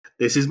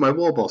This is my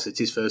war boss. It's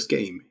his first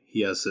game.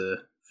 He has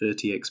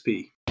 30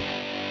 XP.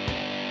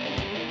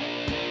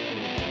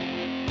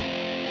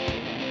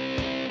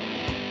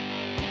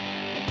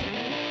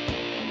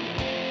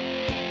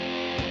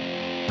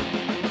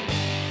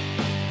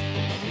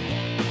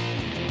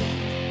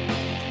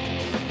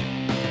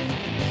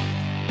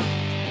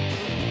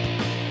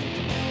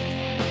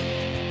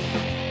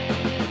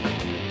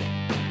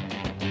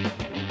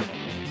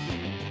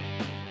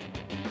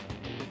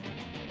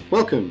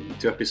 Welcome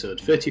to episode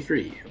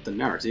 33 of the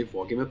Narrative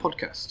Wargamer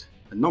Podcast,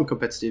 a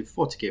non-competitive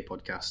 40k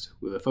podcast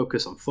with a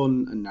focus on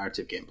fun and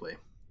narrative gameplay,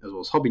 as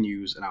well as hobby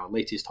news and our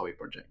latest hobby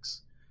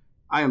projects.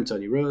 I am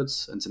Tony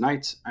Rhodes, and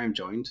tonight I am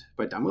joined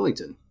by Dan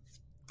Willington.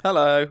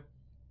 Hello.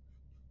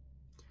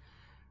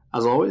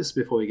 As always,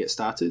 before we get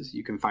started,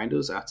 you can find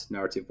us at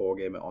Narrative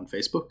Wargamer on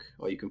Facebook,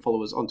 or you can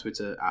follow us on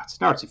Twitter at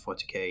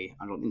Narrative40k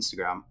and on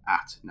Instagram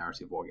at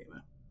Narrative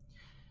Wargamer.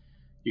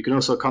 You can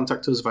also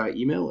contact us via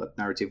email at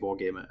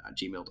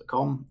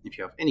narrativewargamer@gmail.com if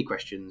you have any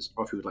questions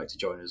or if you would like to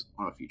join us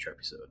on a future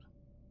episode.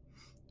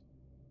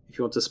 If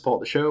you want to support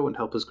the show and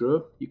help us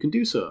grow, you can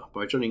do so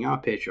by joining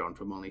our Patreon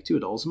from only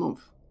 $2 a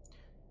month.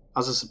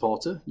 As a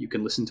supporter, you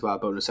can listen to our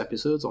bonus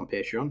episodes on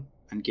Patreon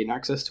and gain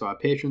access to our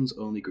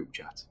patrons-only group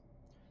chat.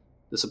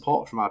 The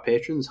support from our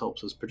patrons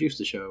helps us produce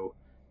the show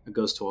and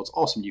goes towards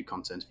awesome new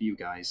content for you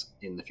guys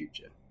in the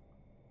future.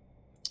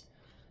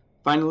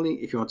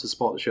 Finally, if you want to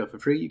support the show for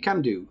free, you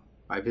can do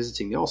by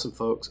visiting the awesome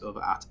folks over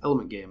at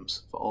Element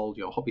Games for all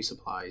your hobby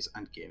supplies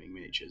and gaming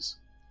miniatures.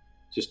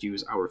 Just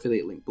use our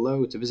affiliate link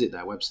below to visit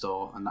their web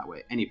store, and that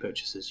way any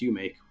purchases you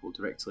make will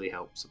directly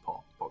help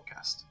support the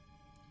podcast.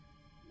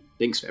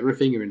 Links for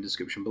everything are in the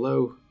description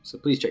below, so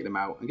please check them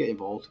out and get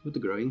involved with the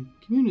growing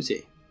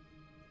community.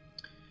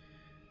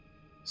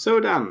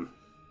 So Dan,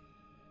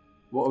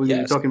 what are we going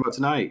to be talking about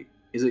tonight?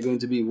 Is it going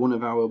to be one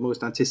of our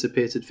most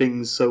anticipated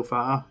things so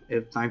far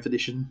of 9th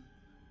edition?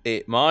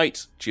 It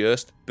might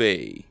just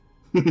be.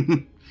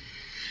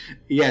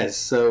 Yes,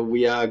 so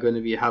we are going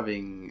to be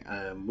having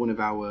one of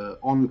our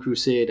On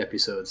Crusade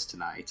episodes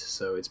tonight.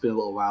 So it's been a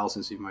little while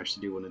since we've managed to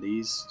do one of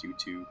these due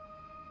to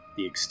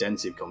the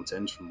extensive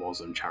content from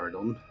Warzone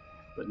Charadon.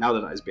 But now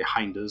that is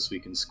behind us, we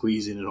can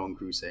squeeze in an On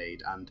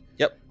Crusade and...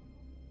 Yep.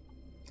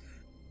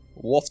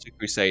 What a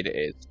crusade it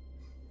is.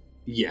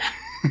 Yeah.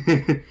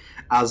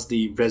 As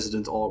the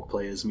resident Orc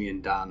players, me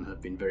and Dan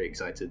have been very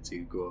excited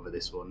to go over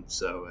this one.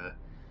 So...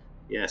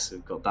 yes,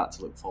 we've got that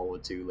to look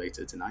forward to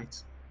later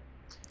tonight.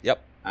 Yep.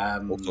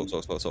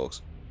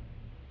 Talks.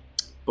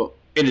 But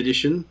in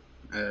addition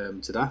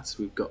to that,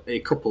 we've got a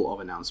couple of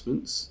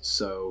announcements.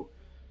 So,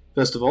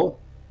 first of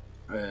all,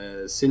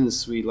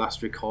 since we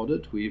last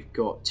recorded, we've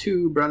got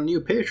 2 brand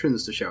new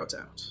patrons to shout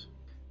out.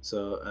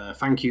 So,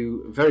 thank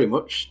you very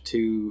much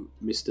to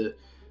Mr.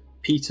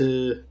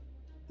 Peter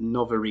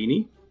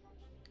Novarini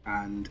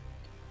and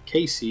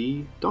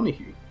Casey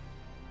Donahue.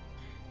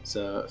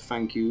 So,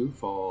 thank you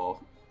for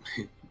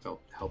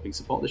helping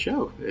support the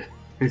show.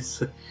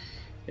 It's a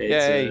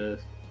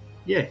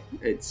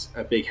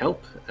big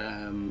help.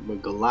 We're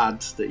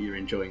glad that you're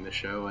enjoying the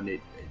show, and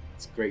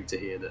it's great to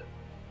hear that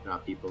there are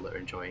people that are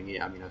enjoying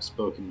it. I mean, I've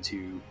spoken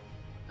to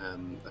I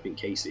think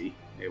Casey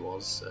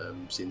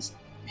since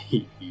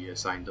he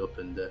signed up,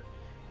 and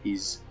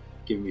he's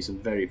given me some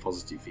very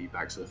positive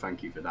feedback, so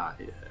thank you for that.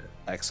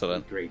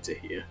 Excellent. Great to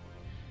hear.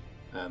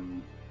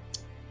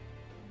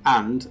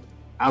 And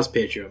as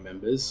Patreon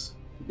members,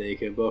 they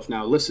can both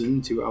now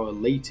listen to our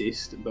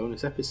latest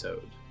bonus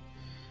episode.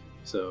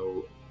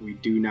 So we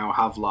do now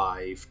have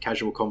live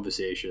Casual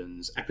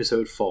Conversations,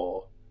 episode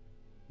 4,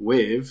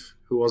 with,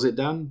 who was it,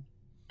 Dan?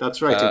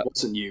 That's right, it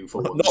wasn't you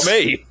for once. Not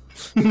me!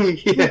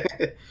 Yeah,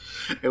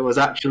 it was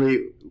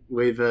actually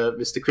with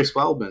Mr. Chris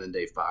Wildman and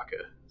Dave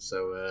Parker.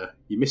 So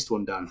you missed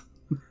one, Dan.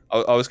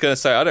 I was going to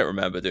say, I don't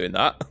remember doing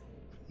that.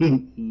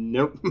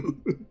 Nope.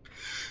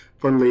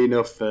 Funnily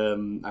enough,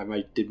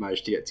 I did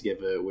manage to get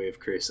together with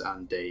Chris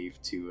and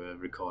Dave to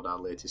record our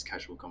latest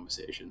Casual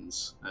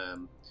Conversations.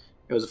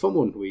 It was a fun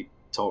one. We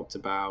talked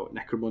about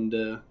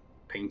Necromunda,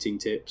 painting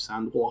tips,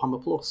 and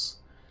Warhammer Plus.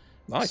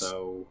 Nice.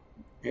 So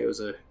it was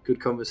a good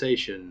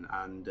conversation,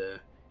 and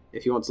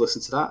if you want to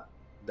listen to that,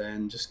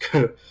 then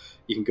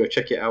you can go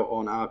check it out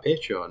on our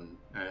Patreon.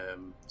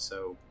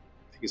 So,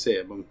 like I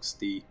say, amongst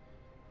the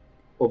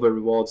other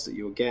rewards that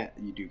you'll get,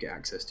 you do get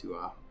access to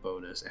our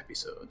bonus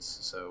episodes.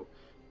 So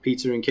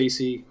Peter and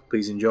Casey,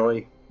 please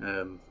enjoy,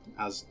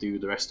 as do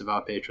the rest of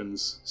our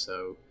patrons.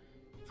 So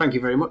thank you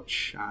very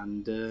much,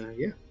 and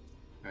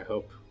I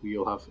hope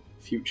you'll have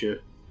future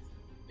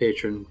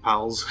patron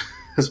pals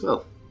as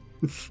well.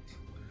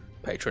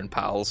 Patron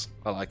pals,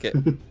 I like it.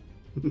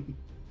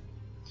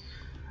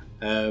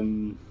 But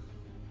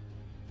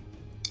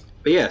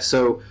yeah,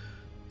 so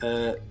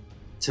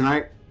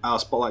tonight our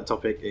spotlight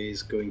topic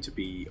is going to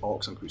be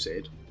Orcs on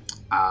Crusade,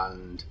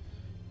 and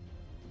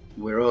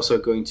we're also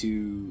going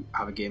to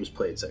have a games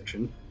played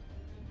section.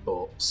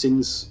 But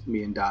since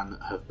me and Dan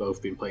have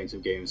both been playing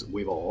some games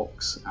with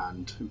Orcs,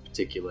 and in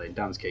particular in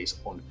Dan's case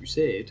on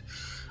Crusade,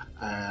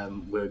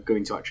 we're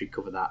going to actually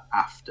cover that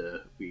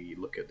after we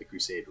look at the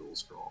Crusade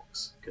rules for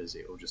Orcs, because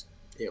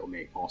it'll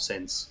make more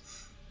sense.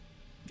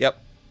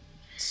 Yep.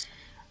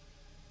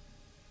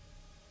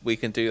 We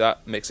can do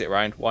that, mix it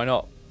around. Why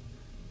not?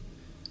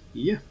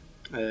 Yeah.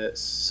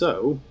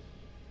 So,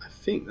 I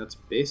think that's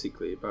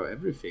basically about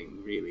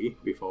everything, really,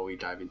 before we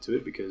dive into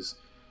it, because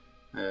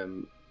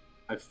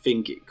I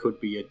think it could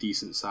be a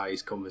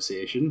decent-sized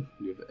conversation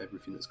with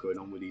everything that's going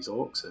on with these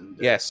Orcs. And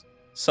yes,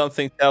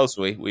 something tells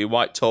me we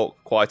might talk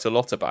quite a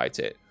lot about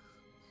it.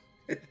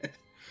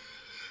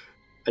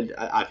 And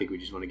I think we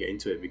just want to get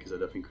into it, because I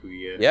don't think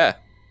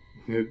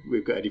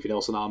we've got anything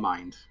else on our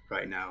mind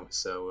right now.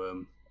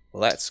 So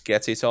let's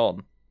get it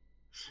on.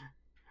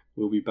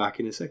 We'll be back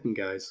in a second,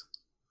 guys.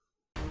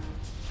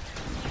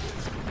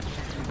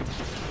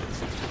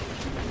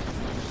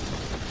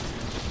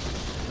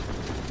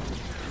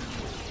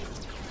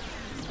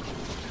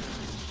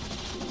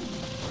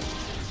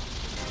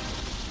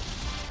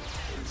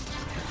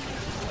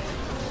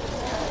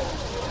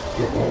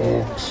 The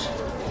Orcs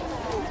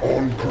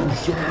on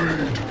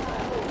Crusade!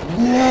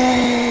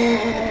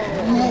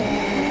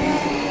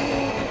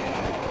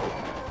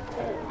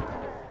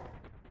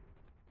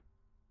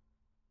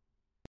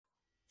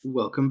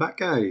 Welcome back,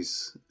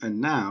 guys.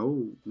 And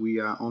now we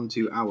are on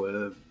to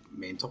our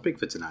main topic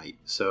for tonight.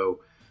 So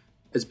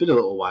it's been a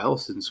little while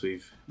since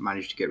we've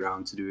managed to get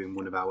around to doing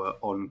one of our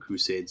On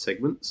Crusade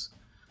segments,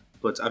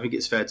 but I think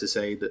it's fair to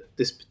say that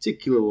this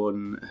particular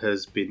one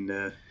has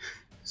been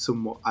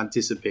somewhat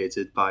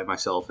anticipated by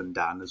myself and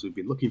Dan, as we've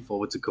been looking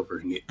forward to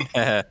covering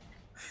it.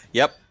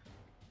 Yep.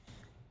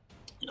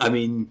 I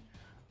mean,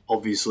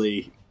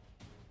 obviously,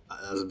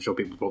 as I'm sure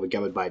people probably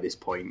gathered by this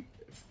point,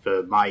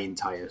 for my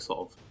entire sort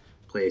of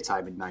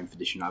playtime in 9th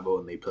edition, I've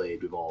only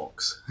played with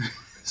Orcs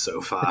so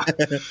far.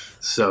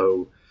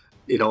 So,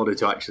 in order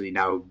to actually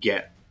now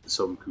get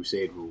some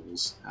Crusade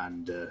rules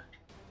and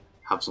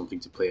have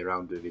something to play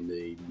around with in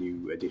the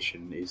new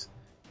edition is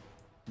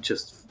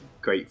just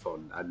great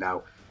fun. And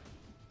now,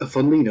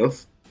 funnily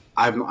enough,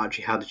 I've not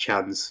actually had a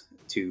chance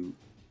to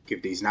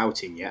give these an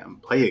outing yet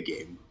and play a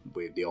game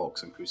with the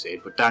Orcs and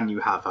Crusade, but Dan, you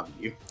have, haven't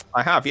you?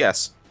 I have,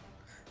 yes.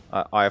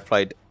 I have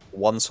played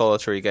one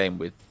solitary game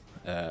with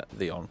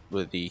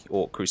the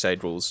Orc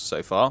Crusade rules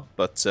so far,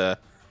 but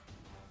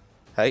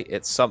hey,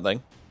 it's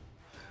something.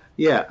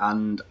 Yeah,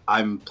 and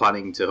I'm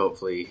planning to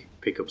hopefully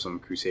pick up some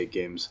Crusade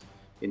games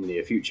in the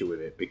near future with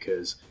it,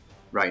 because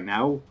right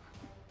now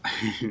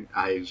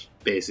I'm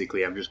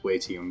just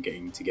waiting on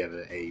getting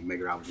together a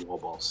Mega Round War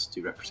Boss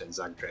to represent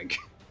Zagdreg.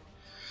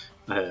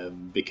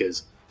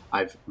 Because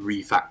I've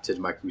refactored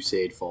my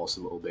Crusade force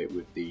a little bit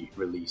with the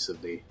release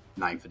of the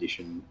 9th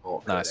edition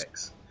Orc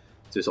Codex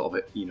to sort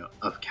of,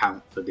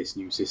 account for this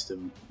new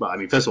system. Well, I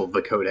mean, first of all,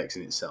 the Codex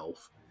in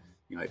itself,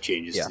 it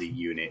changes to the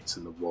units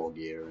and the war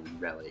gear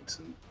and relics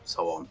and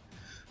so on.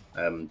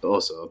 But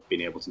also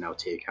being able to now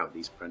take out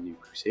these brand new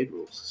Crusade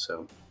rules.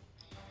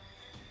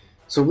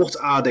 So what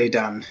are they,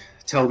 Dan?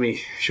 Tell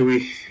me, should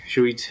we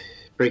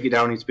break it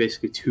down into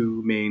basically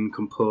two main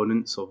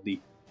components of the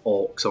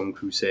Orcs on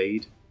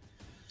Crusade?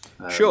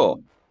 Sure.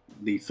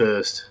 The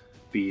first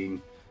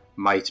being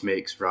Might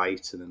Makes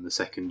Right, and then the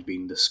second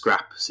being the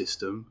Scrap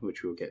system,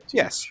 which we'll get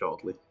to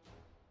shortly.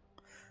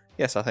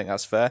 Yes, I think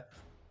that's fair.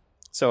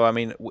 So, I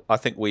mean, I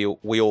think we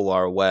all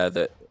are aware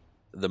that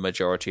the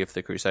majority of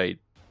the Crusade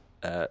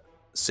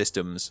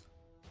systems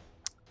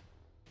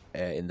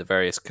in the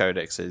various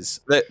codexes,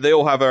 they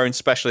all have their own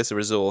specialist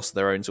resource,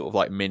 their own sort of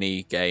like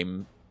mini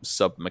game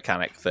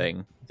sub-mechanic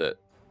thing that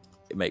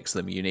it makes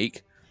them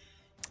unique.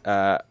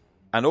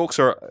 And Orcs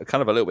are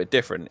kind of a little bit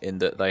different in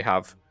that they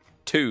have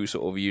two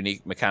sort of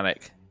unique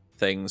mechanic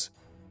things,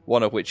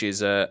 one of which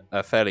is a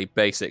fairly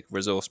basic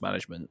resource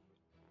management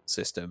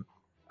system,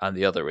 and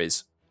the other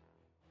is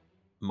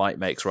Might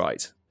Makes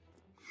Right,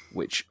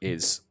 which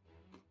is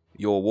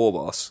your war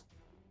boss,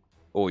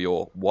 or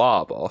your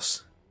war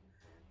boss,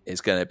 is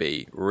going to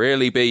be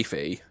really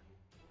beefy,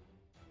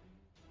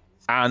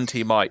 and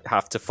he might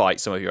have to fight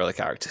some of your other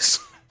characters.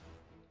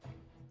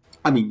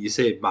 I mean, you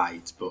say it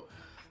might, but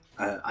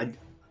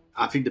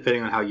I think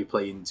depending on how you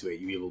play into it,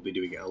 you will be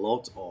doing it a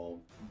lot or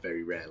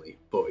very rarely.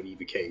 But in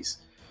either case,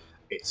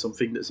 it's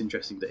something that's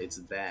interesting that it's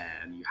there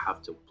and you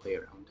have to play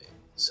around it.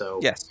 So,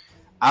 yes,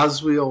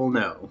 as we all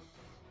know,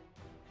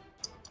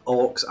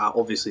 Orcs are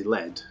obviously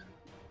led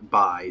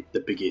by the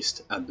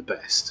biggest and the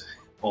best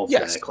of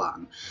their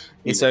clan.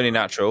 It's only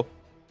natural.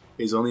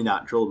 It's only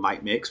natural.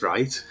 Might Makes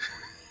Right.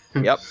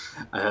 Yep.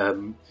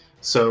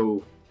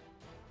 So,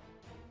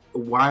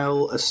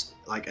 while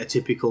a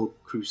typical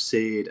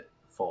Crusade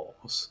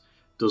force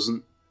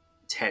doesn't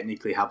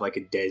technically have like a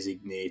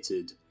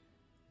designated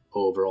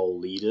overall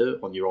leader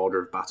on your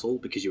order of battle,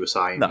 because you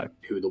assign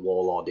who the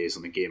warlord is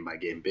on a game by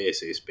game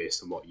basis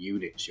based on what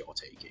units you're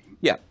taking.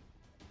 Yeah.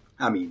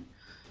 I mean,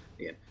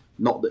 again,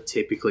 not that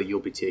typically you'll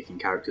be taking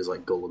characters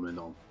like Gulliman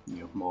or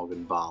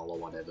Morgan Val or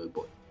whatever,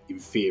 but in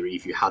theory,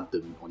 if you had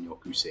them on your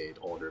Crusade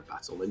order of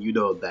battle, then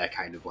they're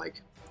kind of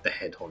like the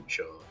head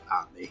honcho,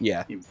 aren't they?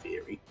 Yeah. In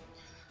theory.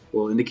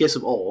 Well, in the case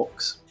of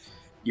Orcs,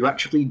 you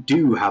actually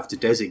do have to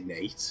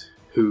designate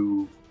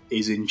who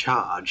is in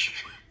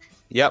charge.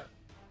 Yep.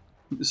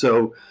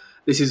 So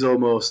this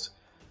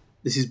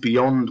is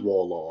beyond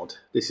Warlord.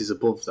 This is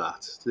above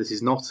that. This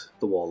is not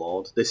the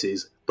Warlord. This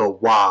is the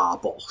War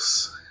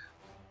Boss.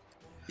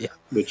 Yeah.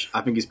 Which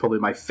I think is probably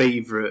my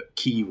favourite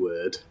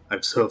keyword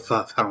I've so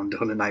far found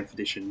on a 9th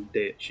edition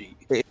data sheet.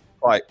 It's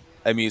quite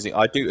amusing.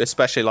 I do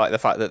especially like the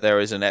fact that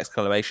there is an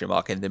exclamation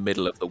mark in the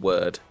middle of the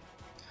word.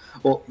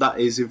 Well, that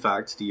is in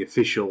fact the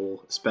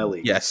official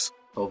spelling Yes.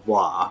 of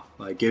War.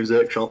 Like Games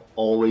Workshop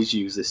always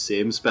use the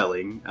same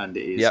spelling, and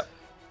it is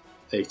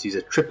it is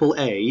a triple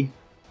A,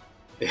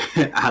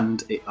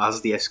 and it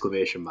has the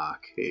exclamation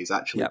mark. It is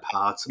actually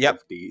part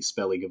of the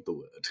spelling of the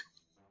word.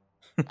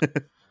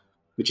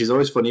 Which is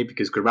always funny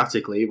because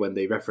grammatically, when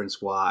they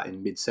reference war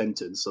in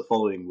mid-sentence, the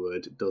following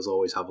word does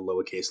always have a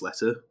lowercase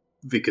letter,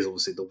 because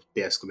obviously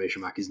the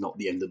exclamation mark is not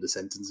the end of the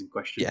sentence in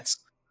question. Yes.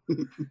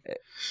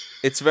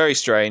 It's very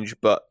strange,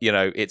 but,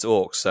 it's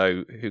Orcs,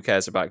 so who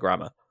cares about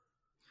grammar?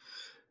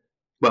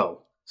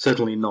 Well,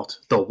 certainly not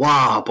the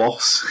War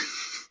Boss.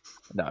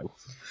 No.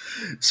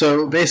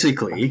 So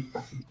basically,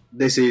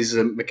 this is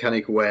a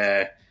mechanic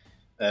where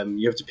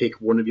you have to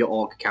pick one of your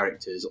Orc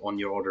characters on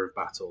your order of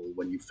battle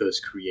when you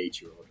first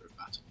create your order of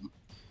battle,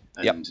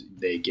 and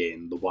they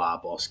gain the War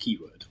Boss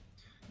keyword.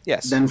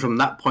 Yes. Then from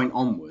that point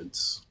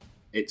onwards,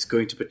 it's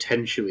going to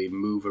potentially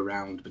move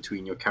around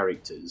between your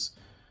characters,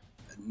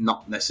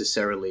 not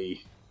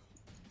necessarily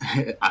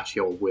at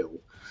your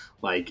will.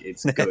 Like,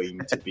 it's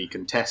going to be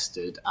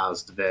contested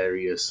as the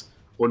various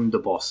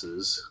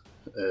underbosses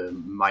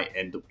might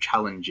end up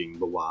challenging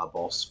the War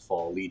Boss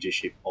for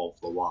leadership of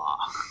the war.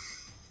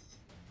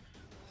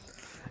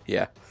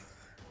 Yeah.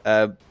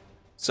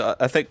 So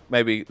I think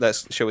maybe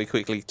shall we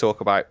quickly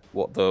talk about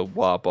what the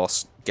War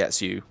Boss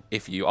gets you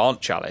if you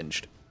aren't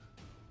challenged?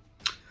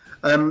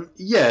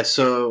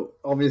 So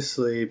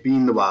obviously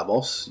being the War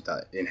Boss,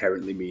 that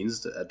inherently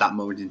means that at that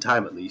moment in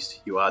time at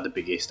least, you are the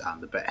biggest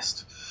and the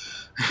best.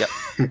 Yep.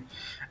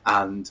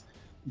 And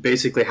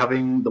basically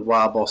having the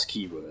War Boss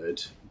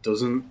keyword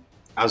doesn't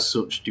as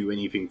such do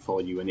anything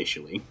for you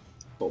initially,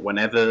 but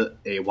whenever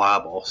a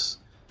War Boss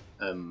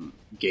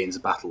gains a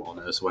battle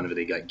honour, so whenever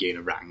they gain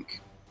a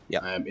rank,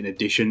 in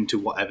addition to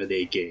whatever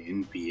they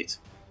gain, be it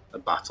a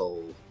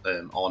battle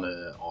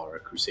honour or a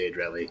Crusade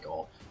relic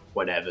or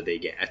whatever they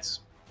get,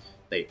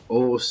 they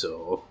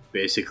also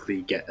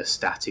basically get a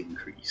stat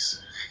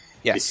increase.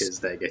 Yes. Because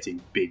they're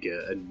getting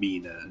bigger and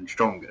meaner and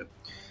stronger.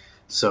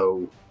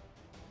 So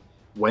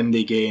when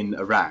they gain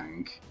a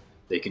rank,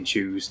 they can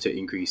choose to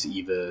increase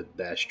either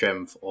their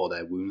strength or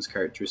their wounds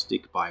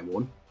characteristic by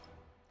 1.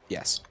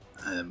 Yes.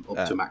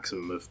 Up to a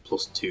maximum of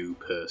 +2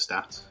 per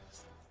stat.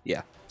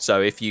 Yeah. So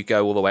if you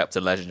go all the way up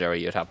to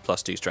legendary, you'd have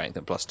 +2 strength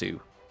and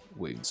 +2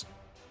 wounds.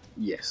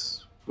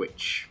 Yes,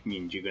 which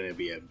means you're going to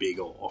be a big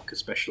orc,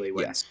 especially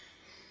when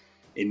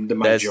in the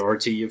There's-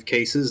 majority of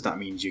cases, that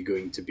means you're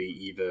going to be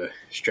either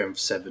strength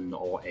 7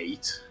 or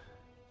 8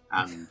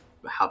 and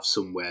have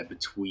somewhere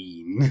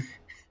between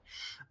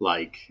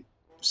like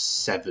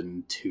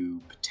 7 to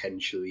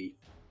potentially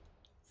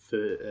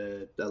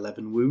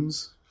 11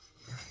 wounds.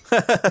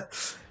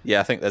 Yeah,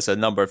 I think there's a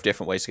number of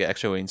different ways to get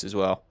extra wounds as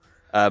well.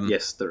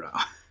 Yes, there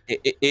are.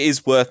 It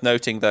is worth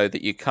noting, though,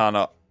 that you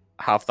cannot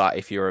have that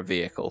if you're a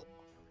vehicle.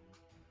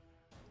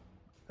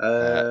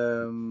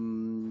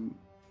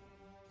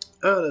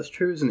 Oh, that's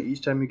true, isn't it?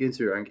 Each time you gain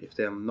 2 rank, if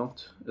they are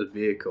not a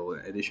vehicle,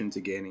 in addition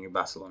to gaining a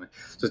battle on it.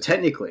 So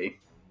technically,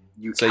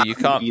 you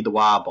can't be the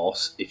War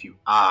Boss if you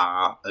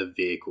are a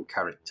vehicle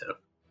character.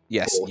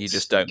 Yes, you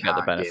just don't get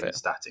the benefit. Gain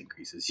stat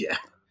increases, yeah.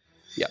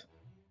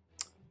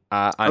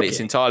 And it's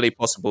entirely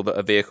possible that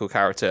a vehicle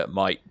character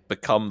might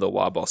become the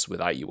War Boss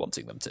without you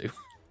wanting them to.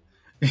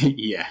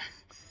 Yeah.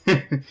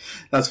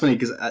 That's funny,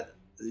 because,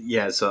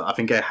 so I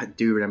think I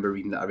do remember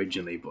reading that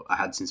originally, but I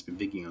had since been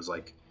thinking, I was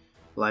like,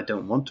 well, I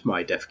don't want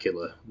my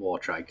Deathkiller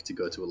Wartrike to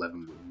go to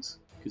 11 wounds,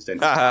 because then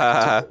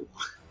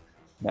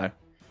No.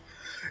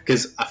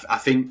 Because I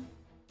think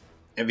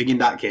in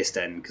that case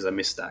then, because I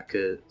missed that,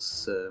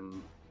 because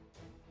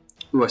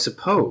I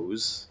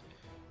suppose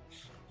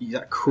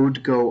that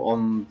could go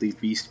on the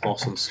Beast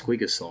Boss on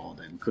Squigosaur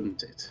then,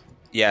 couldn't it?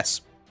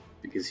 Yes.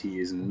 Because he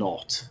is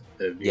not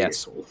a vehicle.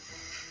 Yes.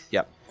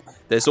 Yep.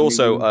 There's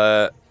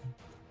also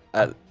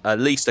at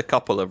least a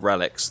couple of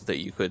relics that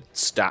you could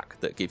stack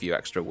that give you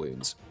extra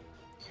wounds.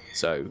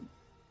 So,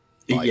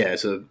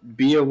 so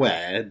be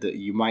aware that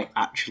you might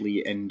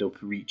actually end up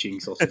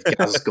reaching sort of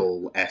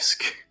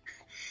Gazgul-esque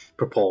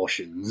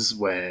proportions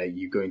where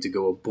you're going to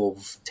go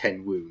above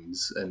 10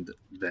 wounds and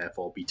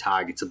therefore be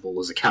targetable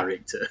as a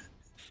character.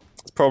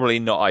 It's probably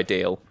not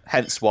ideal,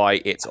 hence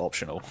why it's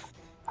optional.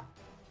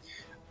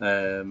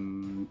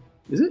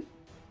 Is it?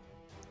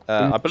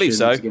 I believe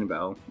so.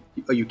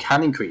 You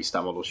can increase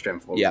that model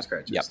strength or wounds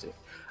characteristic.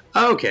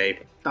 Okay,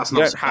 that's not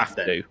You don't so have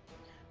bad to. then.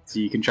 So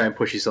you can try and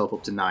push yourself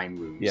up to 9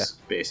 wounds,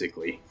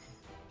 basically.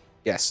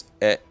 Yes.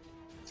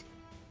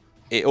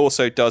 It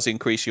also does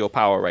increase your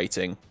power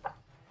rating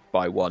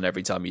by 1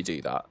 every time you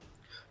do that.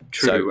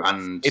 True, So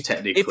and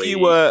technically... If you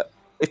were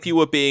if you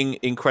were being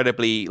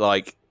incredibly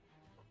like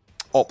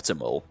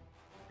optimal,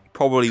 you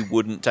probably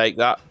wouldn't take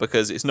that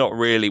because it's not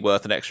really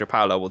worth an extra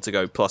power level to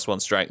go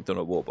 +1 strength on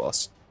a war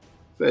boss.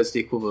 But it's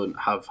the equivalent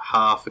have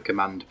half a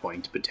command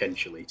point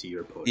potentially to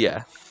your opponent.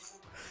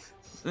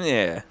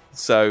 Yeah.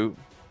 So,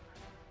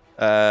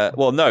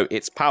 well, no,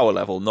 it's power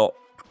level, not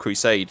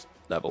crusade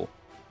level.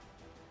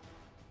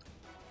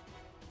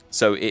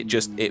 So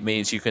it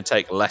means you can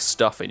take less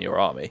stuff in your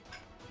army.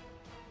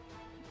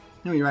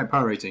 No, you're right.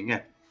 Power rating,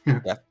 yeah.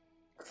 Yeah.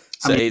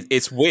 So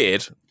it's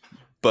weird,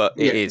 but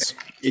it is.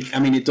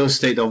 It does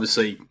state that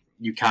obviously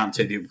you can't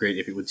take the upgrade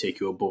if it would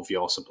take you above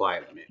your supply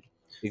limit.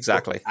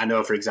 Exactly. But I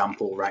know, for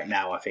example, right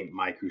now I think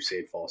my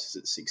Crusade Force is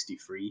at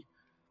 63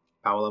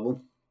 power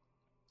level.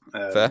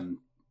 Fair.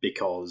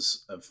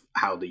 Because of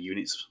how the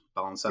units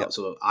balance out. Yep.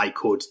 So I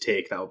could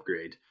take that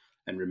upgrade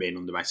and remain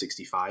under my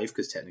 65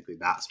 because technically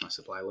that's my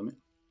supply limit.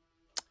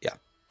 Yeah.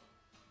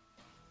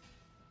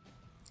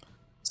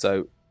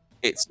 So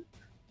it's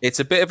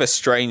a bit of a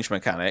strange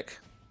mechanic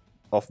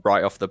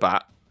right off the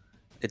bat,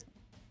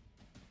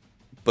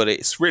 but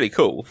it's really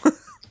cool.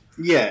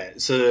 Yeah,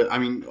 so I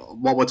mean,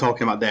 what we're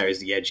talking about there is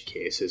the edge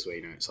cases where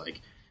it's like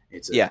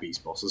it's a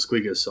Beast Boss, a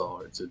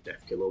Squigosaur, it's a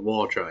Deathkiller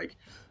Wartrike,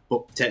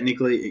 but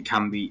technically it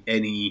can be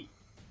any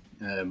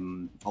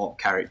orc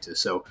character.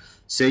 So,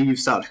 say you've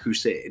started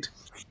Crusade,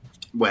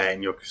 where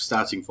in your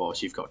starting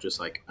force you've got just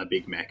like a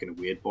big mech and a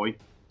weird boy.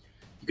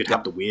 You could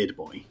have the weird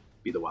boy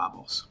be the war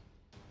boss.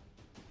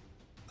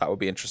 That would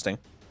be interesting.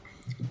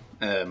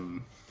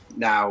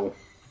 Now,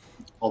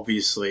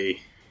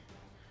 obviously,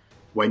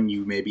 when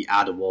you maybe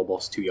add a war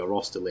boss to your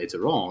roster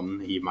later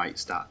on, he might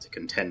start to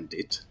contend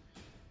it.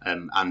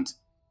 And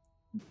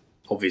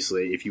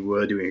obviously, if you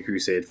were doing a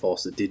Crusade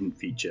force that didn't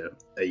feature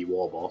a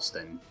war boss,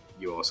 then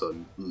you're also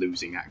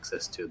losing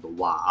access to the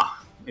war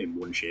in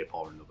one shape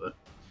or another.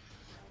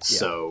 Yeah.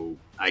 So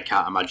I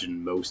can't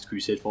imagine most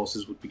Crusade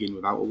forces would begin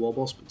without a war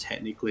boss, but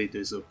technically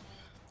there's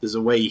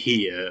a way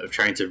here of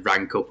trying to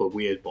rank up a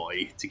weird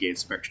boy to gain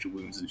some extra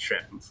wounds and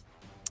strength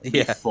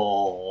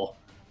before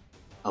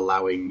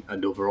allowing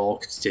another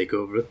orc to take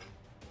over.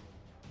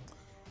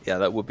 Yeah,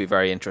 that would be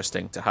very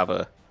interesting to have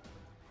a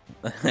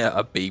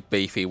big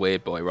beefy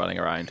weird boy running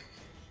around.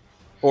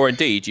 Or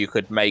indeed, you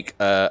could make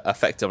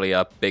effectively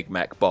a big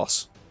mech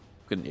boss,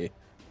 couldn't you?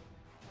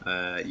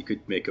 You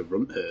could make a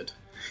runt herd.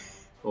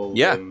 Or,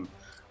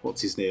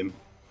 what's his name?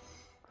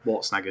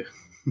 Wartsnagger.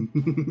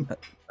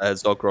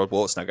 Zogrod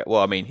Wartsnagger.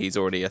 Well, I mean, he's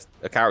already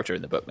a character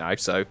in the book now,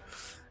 so...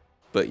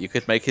 But you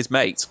could make his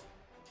mate.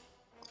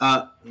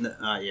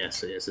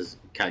 Yes, there's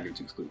category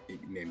to exclude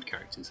named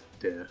characters.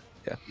 Duh.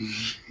 Yeah.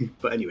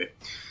 But anyway.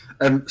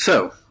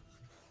 So,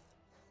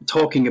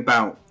 talking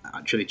about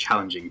actually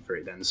challenging for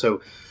it then.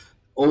 So,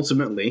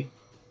 ultimately,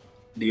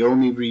 the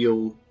only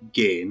real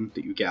gain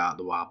that you get out of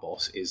the war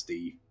boss is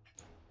the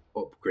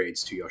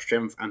upgrades to your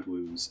strength and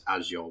wounds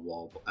as your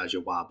war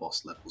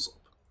boss levels up.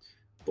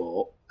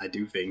 But I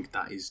do think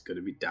that is going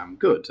to be damn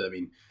good. I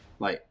mean,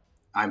 like,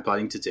 I'm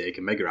planning to take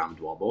a Mega Armed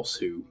war boss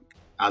who,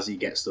 as he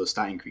gets those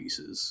stat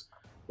increases,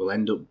 will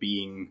end up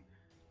being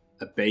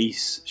a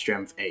base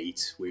strength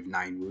 8 with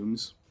 9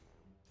 wounds.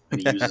 And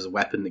he uses a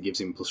weapon that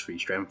gives him +3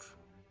 strength.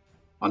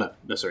 Oh,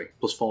 no, sorry,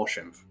 +4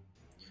 strength.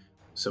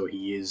 So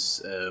he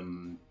is,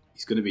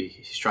 he's going to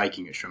be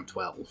striking at strength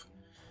 12.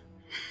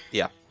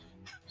 Yeah.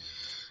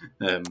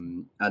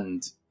 And,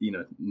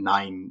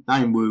 9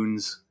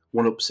 wounds,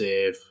 1 up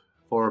save,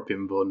 4 up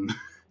in bun.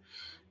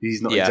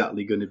 He's not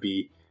exactly going to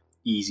be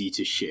easy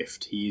to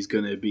shift. He's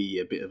going to be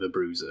a bit of a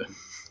bruiser.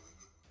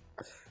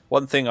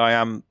 One thing I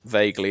am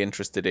vaguely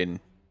interested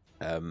in,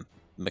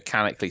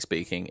 mechanically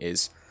speaking,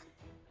 is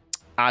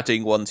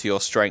adding 1 to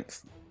your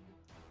strength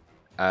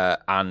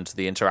and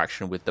the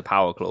interaction with the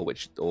Power Claw,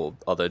 or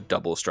other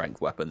double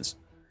strength weapons.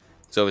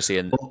 So obviously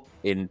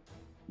in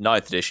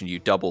 9th edition, you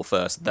double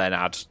first, then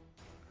add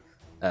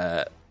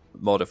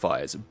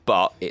modifiers,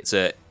 but it's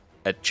a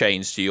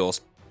change to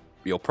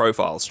your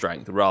profile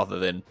strength rather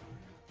than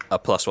a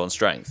 +1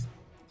 strength,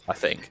 I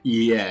think.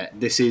 Yeah,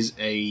 this is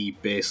a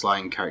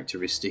baseline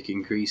characteristic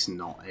increase,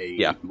 not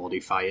a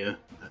modifier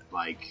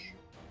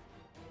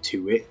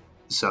to it.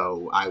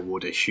 So I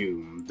would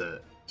assume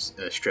that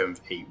a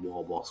strength 8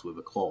 war boss with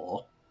a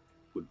claw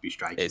would be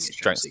striking at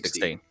strength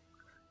 16.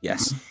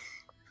 Yes. So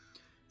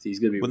he's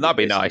going to be. Wouldn't that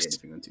be nice?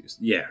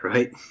 Yeah,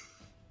 right.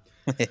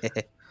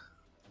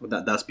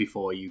 Well, that's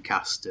before you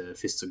cast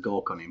Fists of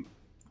Gork on him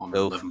on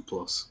 11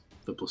 plus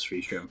the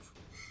 +3 strength.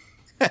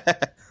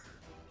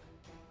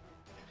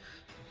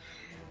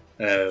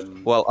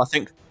 Well, I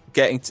think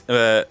getting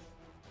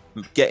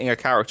a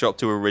character up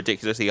to a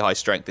ridiculously high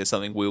strength is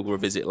something we'll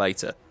revisit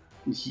later.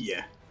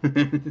 Yeah.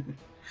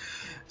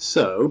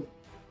 So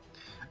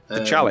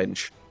the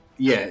challenge.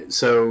 Yeah.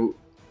 So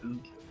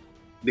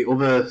the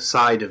other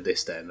side of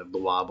this, then, of the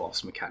war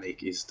boss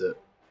mechanic, is that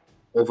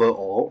other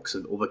orcs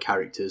and other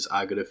characters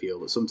are going to feel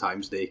that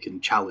sometimes they can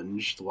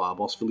challenge the war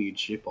boss for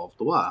leadership of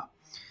the war.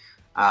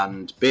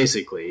 And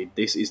basically,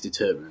 this is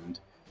determined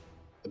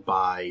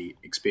by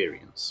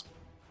experience.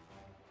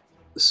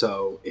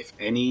 So if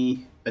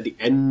any at the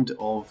end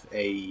of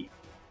a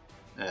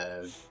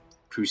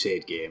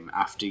Crusade game,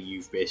 after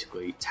you've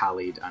basically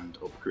tallied and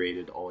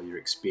upgraded all your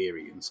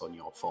experience on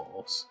your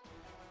force,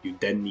 you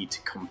then need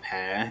to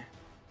compare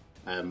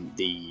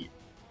the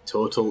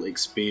total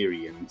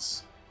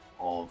experience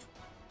of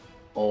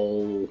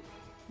all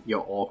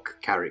your orc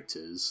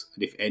characters,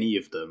 and if any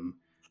of them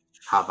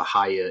have a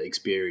higher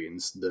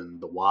experience than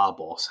the war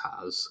boss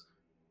has,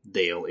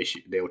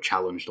 they'll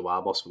challenge the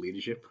war boss for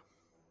leadership.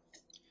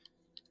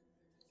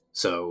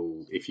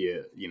 So if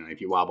your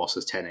war boss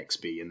has 10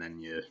 XP and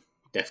then your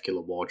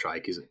Deathkiller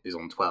Wartrike is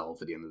on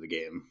 12 at the end of the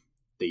game,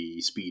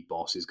 the speed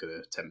boss is going to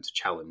attempt to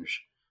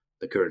challenge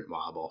the current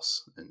war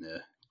boss and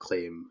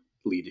claim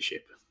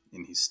leadership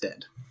in his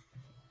stead.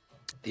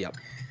 Yep.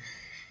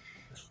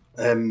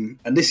 And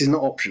this is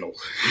not optional.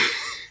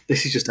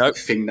 This is just a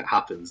thing that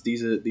happens.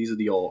 These are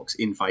the orcs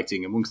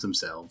infighting amongst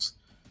themselves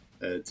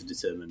to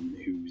determine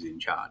who's in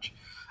charge.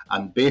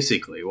 And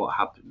basically what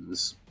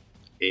happens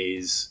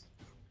is,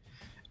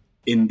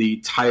 in the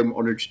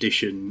time-honoured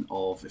tradition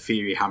of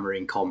theory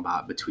hammering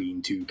combat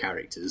between two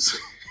characters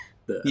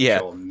that I'm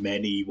sure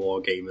many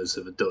wargamers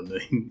have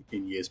done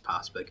in years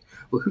past, like,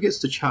 well, who gets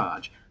to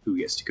charge? Who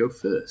gets to go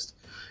first?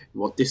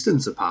 What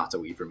distance apart are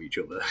we from each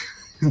other?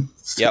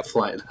 Stuff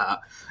like that.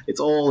 It's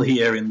all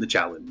here in the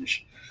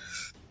challenge.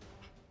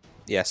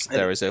 Yes,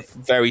 there is a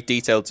very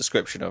detailed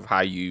description of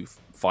how you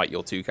fight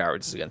your two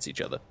characters against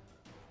each other.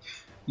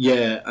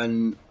 Yeah,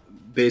 and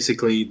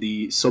basically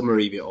the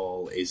summary of it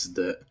all is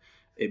that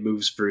it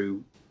moves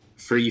through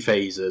 3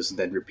 phases and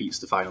then repeats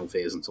the final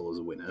phase until there's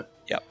a winner.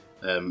 Yep.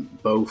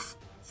 Both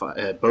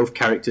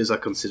characters are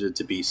considered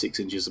to be 6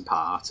 inches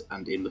apart,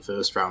 and in the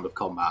first round of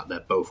combat, they're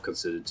both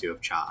considered to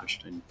have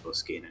charged and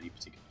thus gain any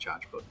particular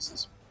charge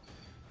bonuses.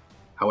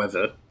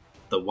 However,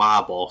 the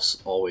war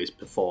boss always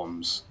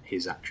performs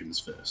his actions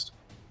first.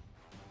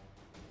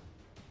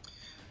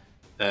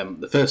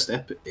 The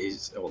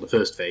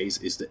first phase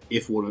is that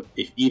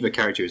if either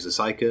character is a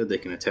psyker, they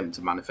can attempt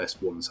to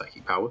manifest 1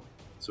 psychic power.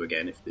 So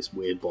again, if this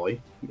weird boy,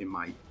 in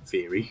my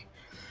theory,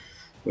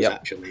 was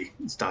actually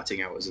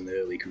starting out as an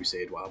early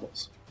Crusade war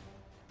boss.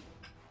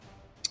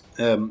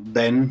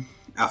 Then,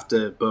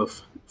 after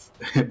both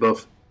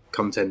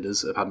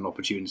contenders have had an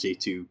opportunity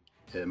to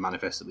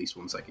manifest at least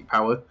 1 psychic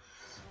power,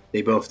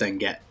 they both then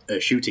get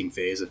a shooting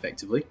phase,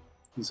 effectively,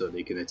 so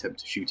they can attempt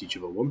to shoot each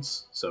other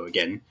once. So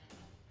again,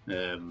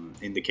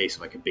 in the case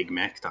of like a big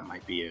mech, that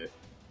might be a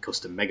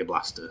custom Mega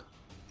Blaster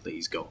that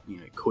he's got.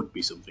 It could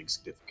be something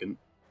significant.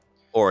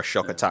 Or a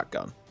shock attack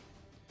gun.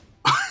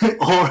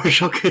 Or a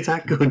shock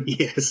attack gun,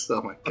 yes.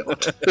 Oh my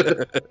god.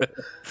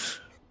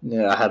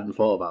 Yeah, I hadn't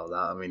thought about that.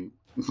 I mean,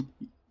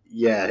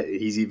 yeah,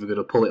 he's either going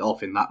to pull it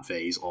off in that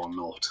phase or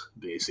not,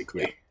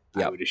 basically.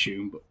 I would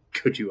assume, but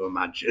could you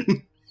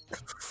imagine?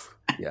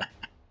 Yeah.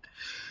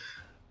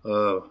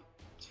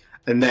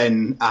 And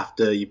then,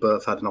 after you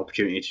both had an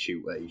opportunity to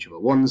shoot at each other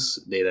once,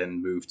 they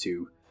then move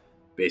to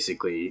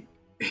basically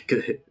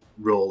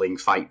rolling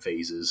fight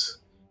phases,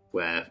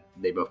 where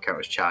they both count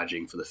as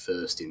charging for the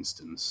first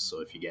instance.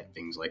 So if you get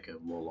things like a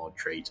Warlord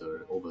trait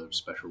or other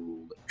special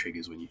rule that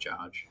triggers when you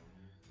charge,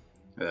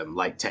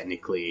 like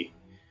technically,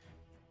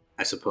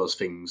 I suppose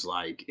things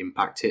like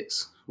impact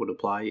hits would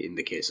apply in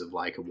the case of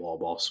like a war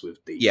boss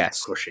with the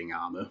crushing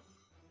armor.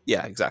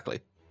 Yeah, exactly.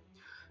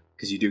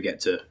 Because you do get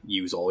to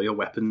use all your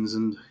weapons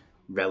and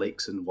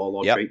relics and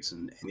Warlord traits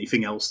and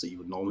anything else that you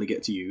would normally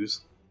get to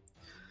use.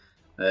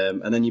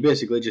 And then you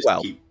basically just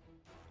keep...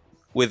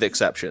 With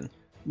exception.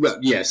 Well,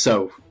 yeah,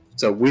 so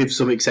with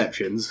some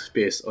exceptions,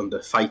 based on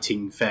the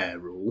fighting fair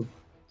rule,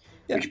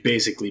 which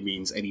basically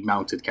means any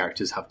mounted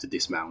characters have to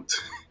dismount.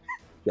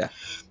 Yeah.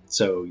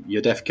 So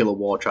your Deathkiller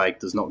Wartrike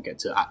does not get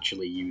to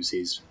actually use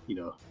his,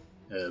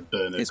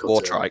 burner. His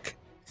Wartrike.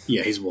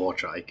 Yeah, his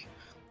Wartrike.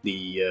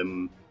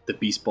 The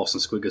Beast Boss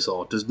and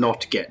Squigosaur does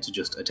not get to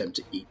just attempt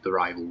to eat the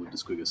rival with the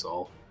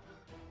Squigosaur.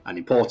 And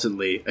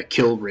importantly, a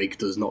kill rig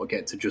does not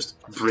get to just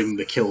bring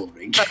the kill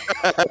rig.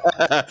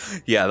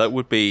 Yeah, that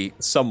would be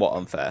somewhat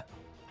unfair.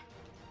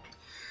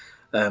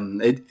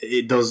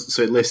 It does.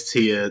 So it lists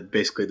here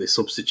basically the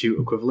substitute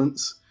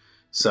equivalents.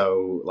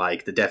 So,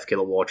 like, the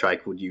Deathkiller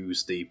Wartrike would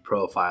use the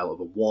profile of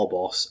a war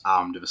boss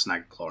armed with a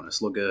Snagclaw and a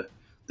Slugger.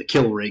 The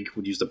kill rig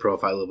would use the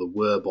profile of a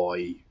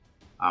Werboy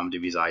armed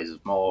with his Eyes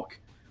of Mork.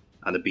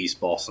 And the Beast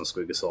Boss and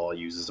Squigosaur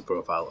uses the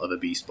profile of a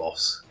Beast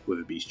Boss with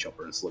a Beast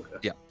Chopper and Slugger.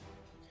 Yeah.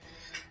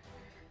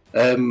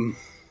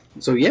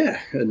 So yeah,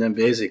 and then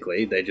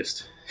basically they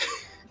just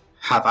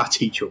have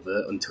at each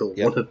other until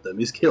one of them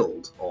is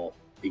killed or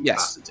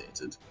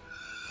incapacitated.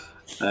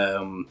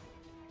 And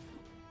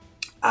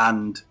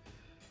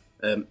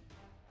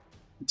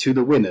to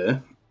the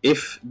winner,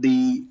 if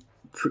the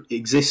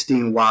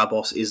existing war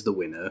boss is the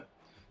winner,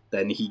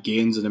 then he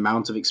gains an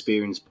amount of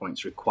experience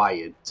points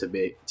required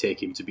to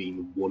take him to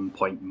being 1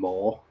 point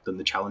more than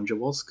the challenger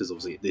was, because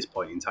obviously at this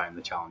point in time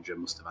the challenger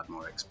must have had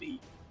more XP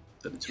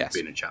than it would have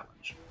been a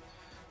challenge.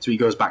 So he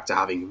goes back to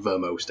having the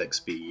most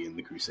XP in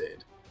the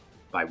Crusade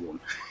by 1.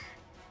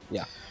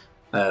 Yeah.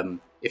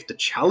 If the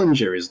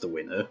challenger is the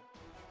winner,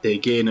 they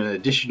gain an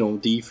additional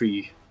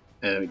D3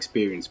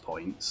 experience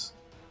points,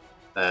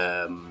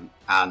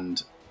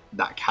 and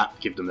that can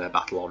give them their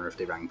battle honor if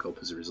they rank up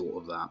as a result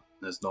of that,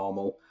 as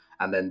normal.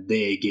 And then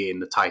they gain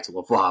the title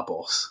of War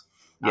Boss,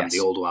 and Yes. the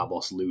old War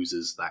Boss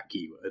loses that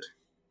keyword.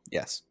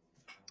 Yes.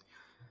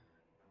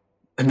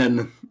 And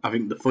then I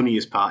think the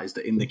funniest part is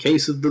that in the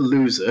case of the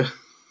loser,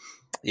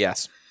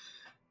 Yes.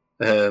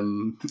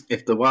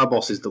 if the War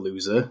Boss is the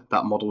loser,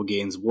 that model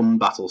gains 1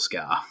 battle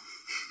scar.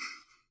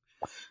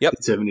 Yep.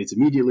 Determine it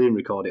immediately and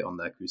record it on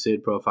their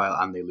Crusade profile,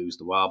 and they lose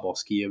the War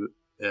Boss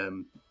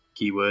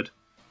keyword,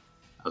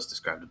 as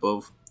described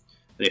above.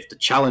 And if the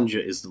challenger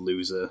is the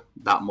loser,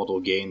 that model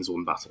gains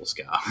 1 battle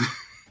scar.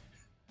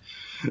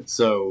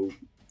 So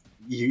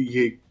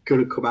you're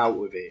going to come out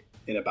with it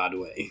in a bad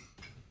way.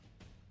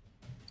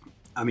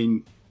 I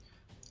mean,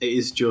 it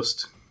is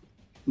just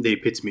the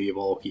epitome of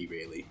Orky,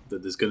 really,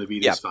 that there's going to be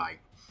this fight,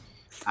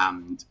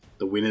 and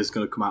the winner's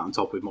going to come out on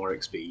top with more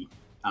XP,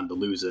 and the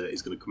loser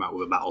is going to come out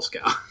with a battle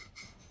scar.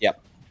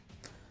 Yep.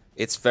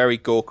 It's very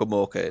Gorka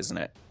Morka, isn't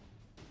it?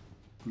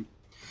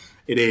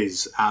 It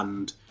is,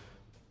 and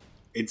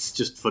it's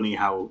just funny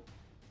how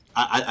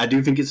I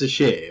do think it's a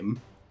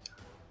shame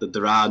that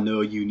there are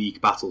no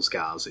unique battle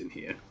scars in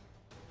here.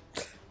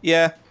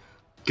 Yeah.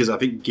 Because I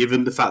think,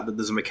 given the fact that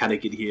there's a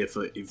mechanic in here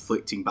for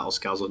inflicting battle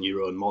scars on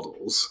your own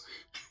models,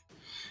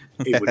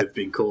 it would have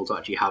been cool to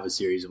actually have a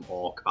series of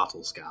Orc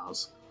battle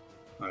scars.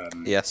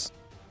 Yes.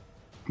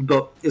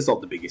 But it's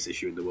not the biggest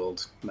issue in the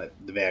world. Like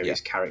the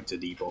various character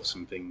debuffs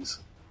and things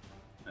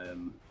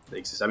that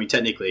exist. I mean,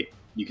 technically,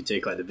 you can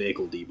take like the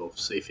vehicle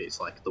debuffs if it's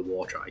like the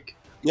Wartrike,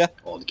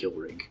 or the Kill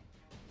Rig.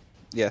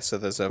 Yeah, so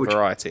there's a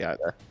variety out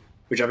there.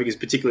 Which I think is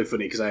particularly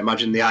funny because I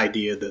imagine the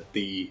idea that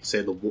the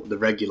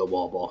regular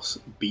war boss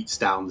beats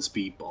down the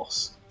speed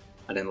boss,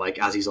 and then like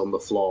as he's on the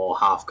floor,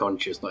 half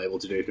conscious, not able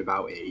to do anything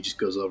about it, he just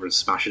goes over and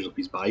smashes up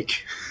his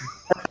bike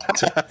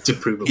to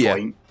prove a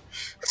point.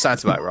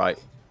 Sounds about right.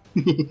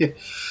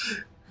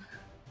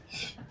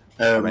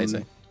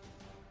 Amazing.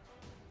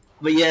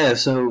 But yeah,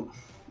 so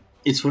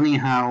it's funny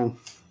how,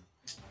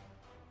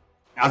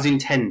 as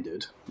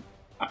intended,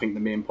 I think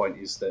the main point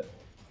is that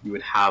you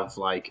would have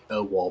like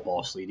a war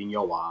boss leading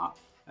your war,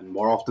 and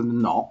more often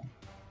than not,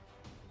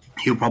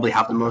 he'll probably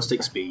have the most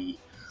XP.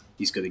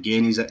 He's going to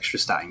gain his extra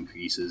stat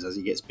increases as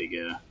he gets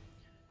bigger,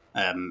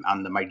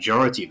 and the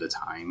majority of the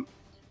time,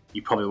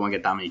 you probably won't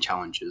get that many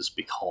challenges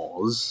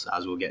because,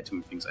 as we'll get to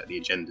in things like the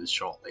agendas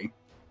shortly,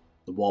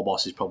 the war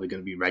boss is probably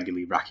going to be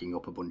regularly racking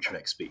up a bunch of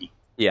XP,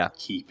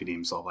 keeping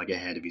him sort of like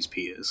ahead of his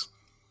peers.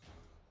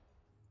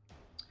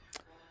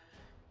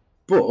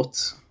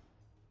 But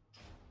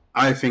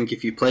I think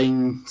if you're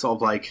playing sort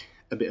of like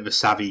a bit of a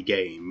savvy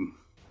game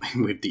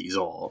with these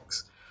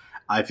orcs,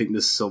 I think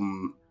there's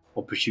some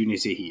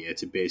opportunity here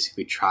to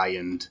basically try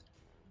and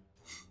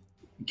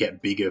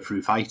get bigger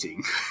through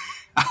fighting,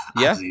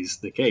 as is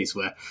the case,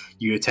 where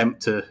you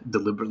attempt to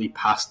deliberately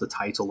pass the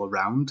title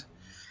around.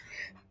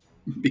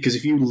 Because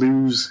if you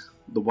lose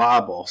the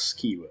War Boss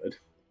keyword,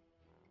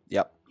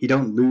 you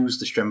don't lose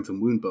the strength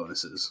and wound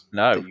bonuses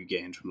that you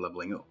gained from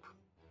leveling up.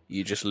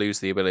 You just lose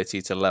the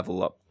ability to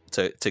level up,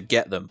 to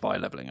get them by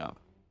leveling up.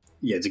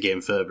 Yeah, to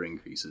gain further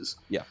increases.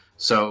 Yeah.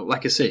 So,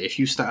 like I say, if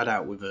you started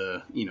out with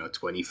a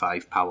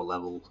 25 power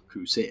level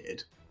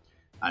Crusade,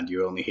 and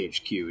your only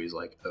HQ is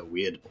like a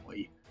weird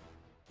boy,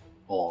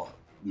 or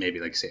maybe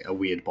like say a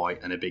weird boy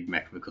and a big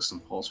mech with a custom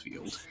force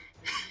field,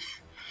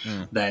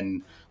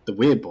 then the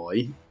weird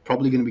boy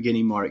probably going to be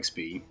getting more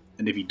XP.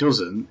 And if he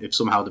doesn't, if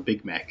somehow the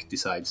big mech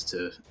decides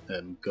to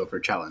go for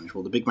a challenge,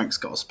 well, the big mech's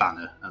got a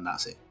spanner, and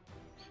that's it.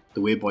 The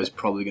weird boy's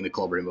probably going to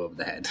clobber him over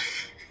the head.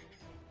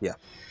 Yeah.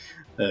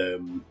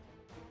 And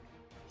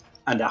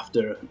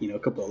after a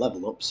couple of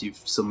level ups,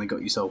 you've suddenly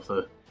got yourself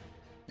a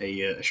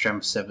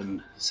strength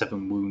 7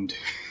 wound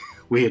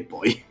weird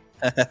boy.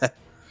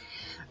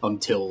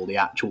 Until the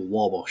actual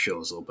war boss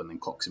shows up and then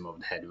clocks him over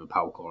the head with a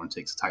power core and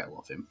takes the title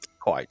off him.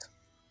 Quite.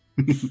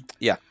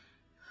 Yeah.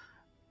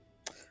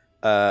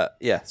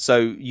 So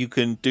you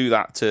can do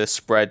that to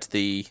spread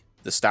the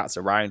stats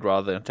around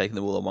rather than taking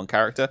them all on one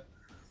character.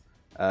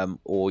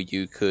 Or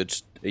you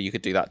could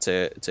do that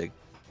to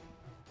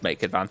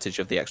make advantage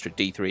of the extra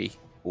D3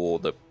 or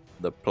the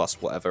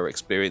plus whatever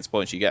experience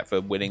points you get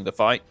for winning the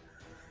fight.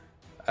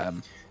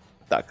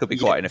 That could be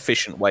quite an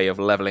efficient way of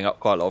leveling up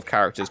quite a lot of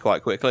characters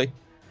quite quickly,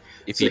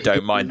 if you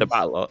don't mind the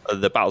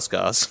battle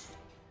scars.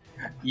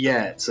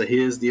 Yeah, so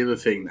here's the other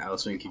thing that I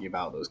was thinking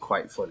about that was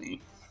quite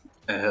funny.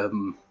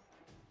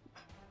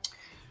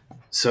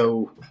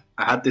 So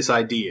I had this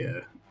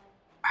idea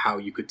how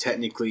you could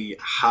technically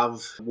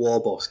have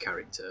war boss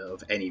character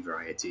of any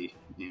variety,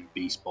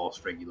 beast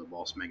boss, regular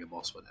boss, mega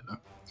boss, whatever,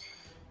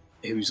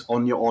 who's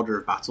on your order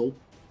of battle,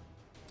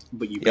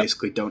 but you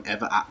basically don't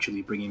ever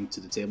actually bring him to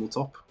the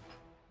tabletop.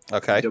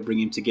 Okay. You don't bring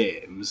him to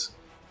games,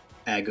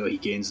 ergo he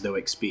gains no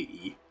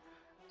XP,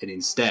 and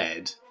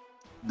instead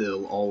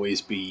there'll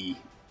always be,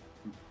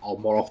 or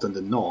more often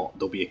than not,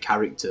 there'll be a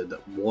character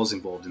that was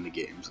involved in the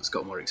games that's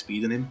got more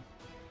XP than him.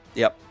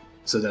 Yep.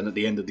 So then at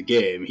the end of the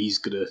game, he's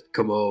going to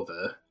come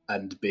over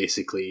and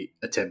basically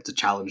attempt to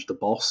challenge the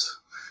boss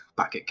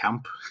back at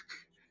camp.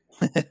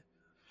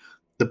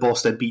 The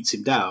boss then beats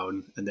him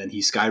down, and then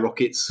he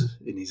skyrockets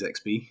in his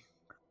XP.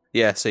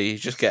 Yeah, so you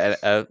just get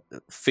a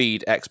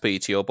feed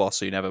XP to your boss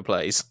who never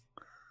plays.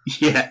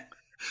 Yeah.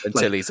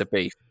 Until he's a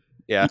beef.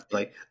 Yeah.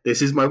 Like,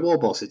 this is my war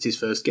boss. It's his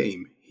first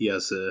game. He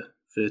has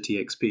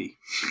 30 XP.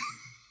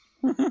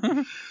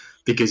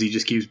 Because he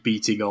just keeps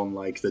beating on,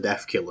 like, the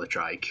Death Killer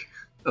trike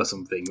or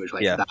something, which,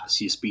 like, that's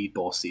your speed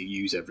boss that you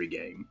use every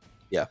game.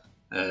 Yeah.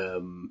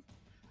 And,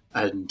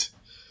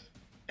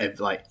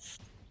 like,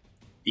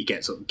 he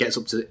gets up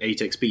to 8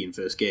 XP in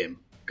first game,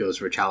 goes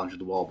for a challenge with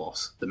the war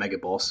boss. The mega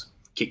boss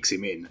kicks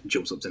him in and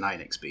jumps up to 9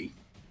 XP.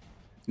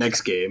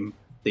 Next game,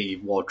 the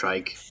war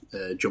trike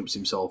jumps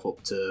himself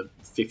up to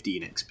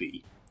 15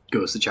 XP,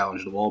 goes to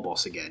challenge the war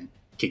boss again,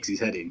 kicks his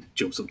head in,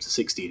 jumps up to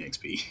 16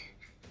 XP.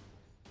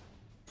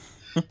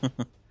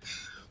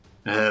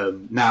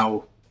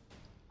 Now,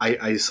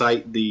 I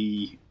cite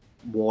the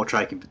war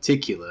trike in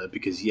particular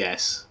because,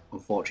 yes,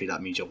 unfortunately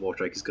that means your war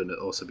trike is going to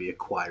also be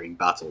acquiring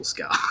battle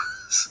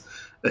scars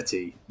at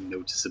a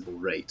noticeable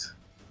rate.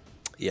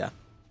 Yeah.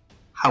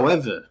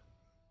 However,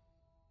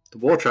 the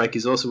war trike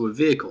is also a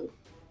vehicle.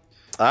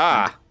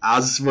 And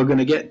as we're going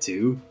to get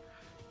to,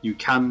 you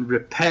can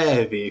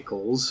repair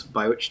vehicles,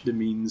 by which it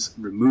means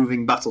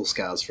removing battle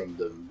scars from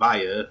them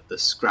via the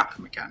scrap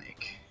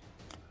mechanic.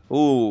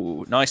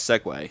 Ooh, nice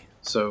segue.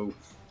 So,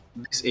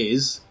 this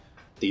is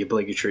the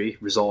obligatory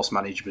resource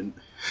management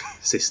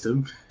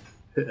system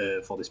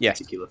for this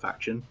particular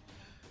faction.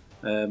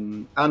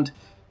 And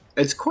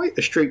it's quite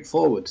a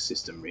straightforward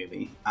system,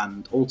 really.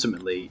 And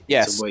ultimately,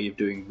 it's a way of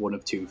doing one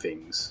of two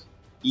things.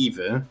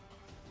 Either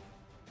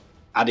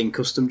adding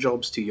custom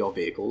jobs to your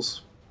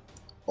vehicles,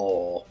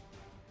 or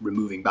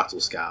removing battle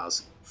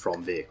scars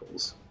from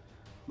vehicles.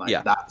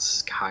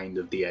 That's kind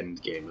of the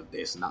end game of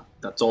this, and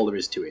that's all there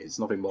is to it. It's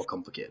nothing more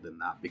complicated than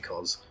that,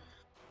 because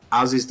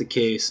as is the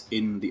case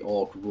in the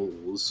Orc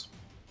rules,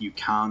 you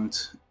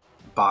can't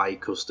buy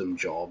custom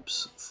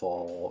jobs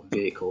for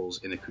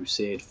vehicles in a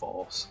Crusade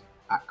force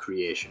at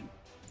creation.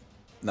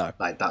 No.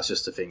 That's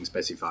just a thing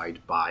specified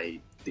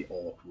by the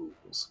Orc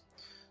rules.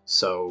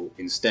 So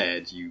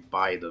instead, you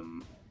buy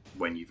them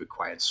when you've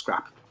acquired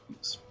scrap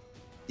points.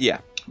 Yeah.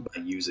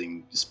 By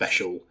using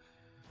special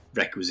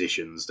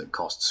requisitions that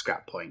cost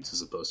scrap points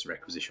as opposed to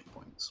requisition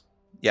points.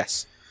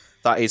 Yes.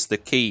 That is the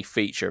key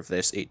feature of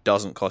this. It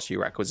doesn't cost you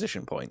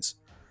requisition points.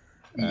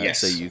 Yes.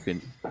 So you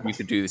can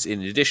do this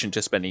in addition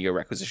to spending your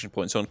requisition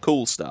points on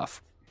cool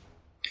stuff.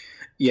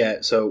 Yeah,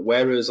 so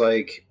whereas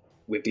like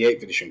with the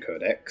 8th edition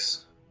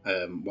codex,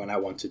 when I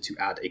wanted to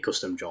add a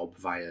custom job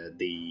via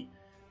the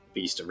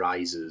Beast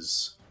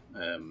Arises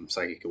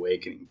Psychic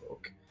Awakening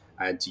book,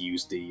 I had to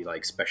use the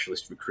like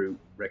specialist recruit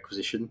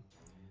requisition,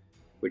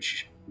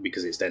 which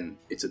because it's an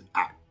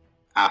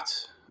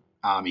at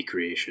army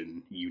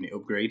creation unit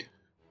upgrade.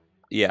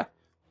 Yeah,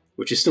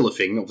 which is still a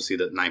thing, obviously,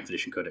 that 9th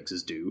edition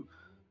codexes do.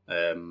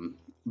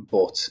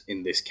 But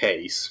in this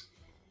case,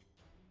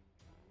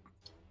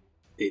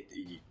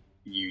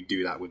 you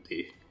do that with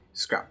the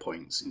scrap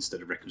points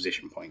instead of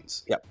requisition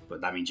points. Yep.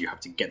 But that means you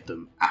have to get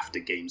them after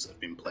games have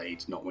been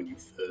played, not when you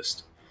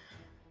first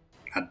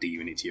add the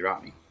unit to your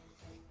army.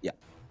 Yeah.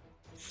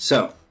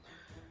 So,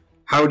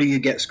 how do you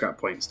get scrap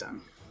points,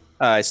 Dan?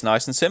 It's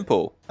nice and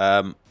simple.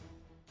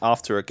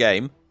 After a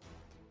game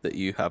that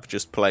you have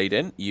just played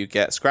in, you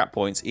get scrap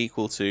points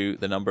equal to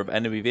the number of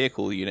enemy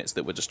vehicle units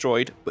that were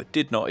destroyed but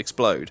did not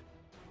explode.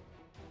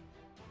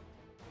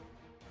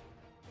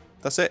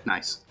 That's it.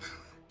 Nice.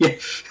 Yeah,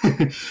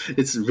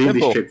 it's really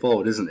simple.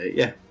 Straightforward, isn't it?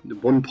 Yeah,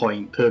 1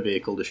 point per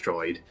vehicle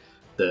destroyed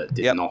that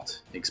did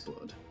not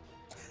explode.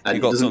 And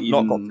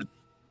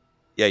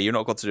you've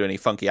not got to do any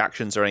funky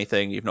actions or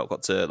anything. You've not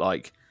got to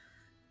like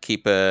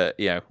keep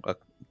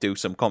do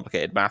some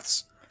complicated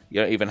maths.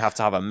 You don't even have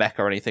to have a mech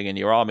or anything in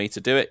your army to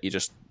do it. You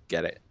just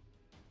get it.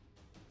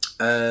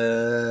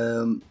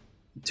 To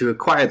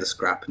acquire the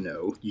scrap,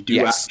 no. You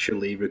do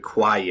actually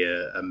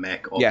require a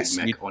mech or big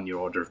mech on your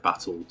order of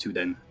battle to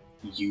then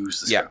use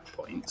the scrap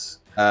points.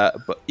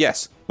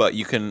 But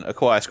you can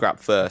acquire scrap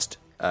first.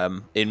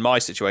 In my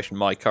situation,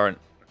 my current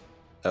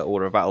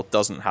order of battle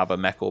doesn't have a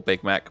mech or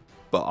big mech,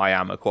 but I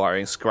am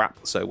acquiring scrap.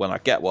 So when I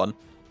get one,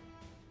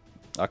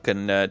 I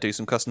can do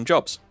some custom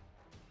jobs.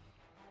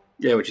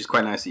 Yeah, which is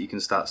quite nice that you can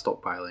start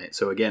stockpiling it.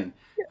 So again,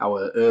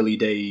 our early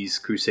days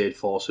Crusade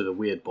force with a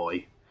weird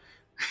boy.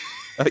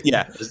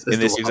 as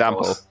in this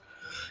example.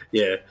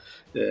 Yeah,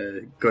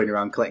 going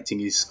around collecting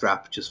his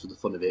scrap just for the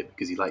fun of it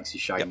because he likes his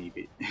shiny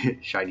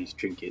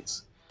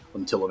trinkets.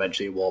 Until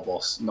eventually a war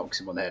boss knocks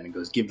him on the head and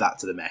goes, "Give that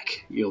to the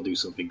mech. You'll do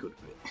something good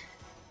with it."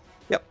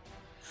 Yep.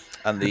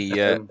 And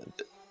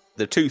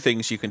the two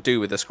things you can do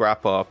with the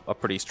scrap are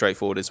pretty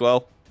straightforward as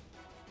well.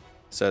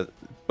 So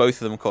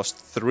both of them cost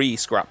 3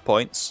 scrap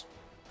points.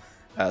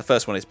 The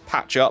first one is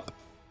Patch Up,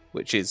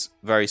 which is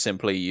very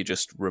simply you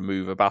just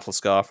remove a battle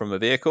scar from a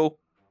vehicle.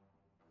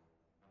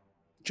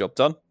 Job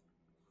done.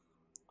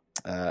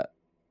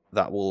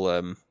 That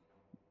will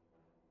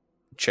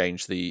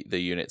change the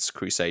unit's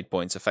crusade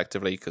points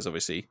effectively, because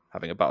obviously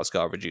having a battle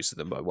scar reduces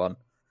them by 1.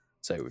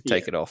 So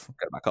take it off,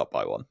 go back up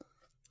by 1.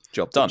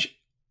 Job done. Which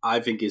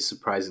I think is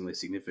surprisingly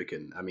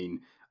significant. I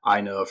mean,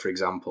 I know, for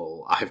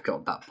example, I've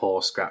got that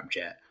poor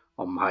scrapjet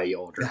on my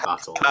order of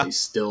battle. It's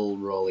still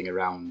rolling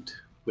around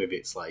with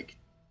its like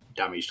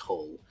damaged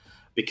hull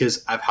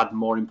because I've had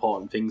more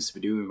important things to be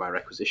doing with my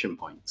requisition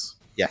points.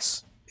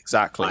 Yes,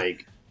 exactly.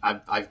 Like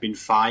I've been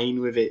fine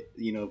with it,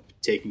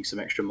 taking some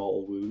extra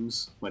mortal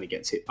wounds when it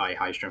gets hit by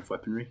high strength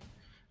weaponry.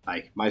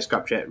 Like my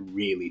scrapjet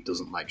really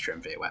doesn't like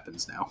strength 8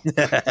 weapons now.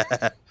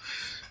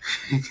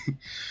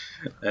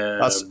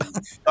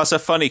 That's a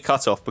funny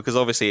cutoff because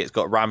obviously it's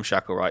got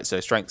ramshackle, right? So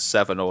strength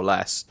 7 or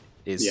less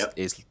is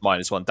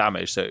 -1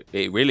 damage. So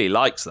it really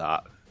likes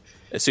that.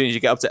 As soon as you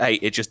get up to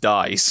 8, it just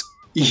dies.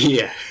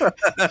 Yeah.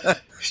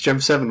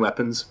 Strength 7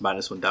 weapons,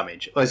 -1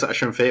 damage. Oh, is that a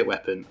strength 8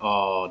 weapon?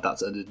 Oh,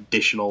 that's an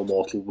additional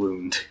mortal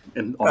wound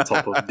and on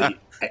top of the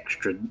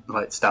extra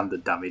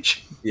standard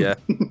damage. Yeah,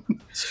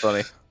 it's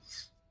funny.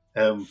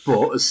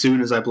 But as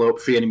soon as I blow up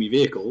 3 enemy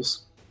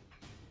vehicles,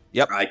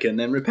 I can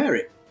then repair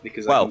it.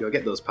 Because I can go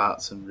get those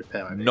parts and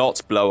repair my vehicle.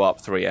 Not blow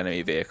up 3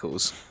 enemy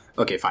vehicles.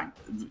 Okay, fine.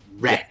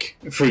 Wreck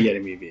 3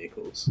 enemy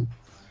vehicles.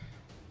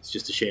 It's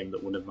just a shame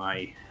that one of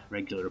my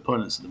regular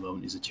opponents at the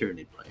moment is a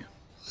Tyranid player.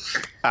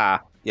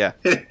 Yeah.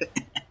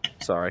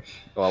 Sorry.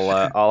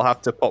 Well, I'll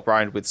have to pop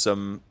round with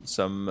some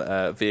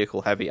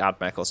vehicle-heavy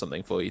AdMech or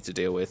something for you to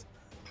deal with.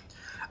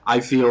 I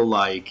feel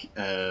like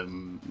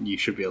you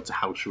should be able to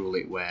house rule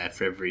it where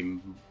for every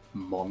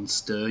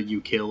monster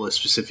you kill,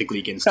 specifically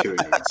against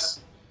Tyranids,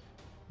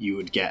 you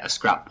would get a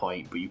scrap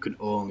point, but you can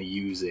only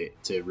use it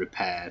to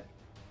repair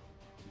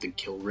the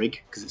kill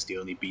rig because it's the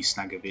only beast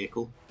snagger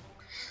vehicle.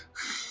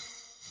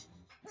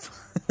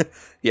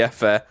 Yeah,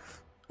 fair.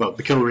 Well,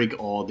 the kill rig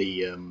or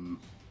the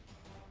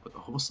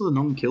what's the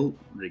non-kill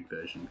rig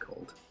version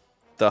called?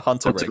 The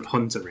hunter rig.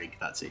 Hunter rig.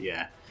 That's it.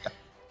 Yeah.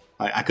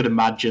 I could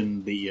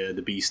imagine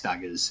the beast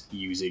snaggers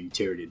using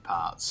Tyranid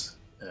parts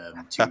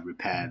to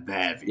repair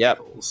their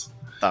vehicles.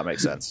 Yep. That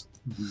makes sense.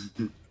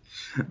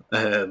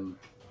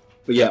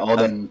 But yeah, or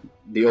then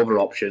the other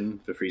option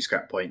for free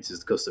scrap points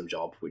is the custom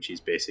job, which is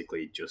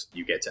basically just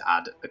you get to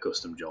add a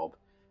custom job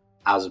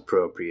as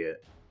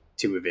appropriate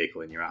to a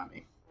vehicle in your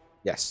army.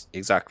 Yes,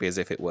 exactly as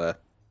if it were,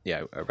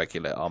 a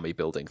regular army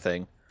building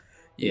thing.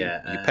 You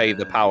pay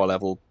the power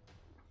level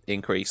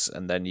increase,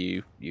 and then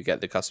you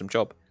get the custom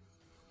job.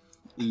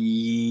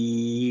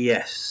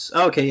 Yes.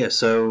 Okay, yeah.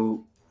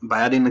 So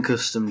by adding the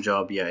custom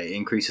job, it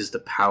increases the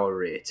power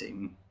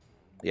rating.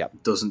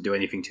 Yep. Doesn't do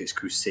anything to its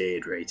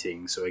crusade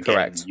rating. So again,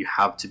 correct. You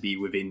have to be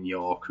within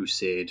your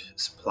crusade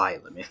supply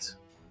limit.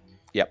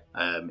 Yep.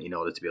 In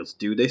order to be able to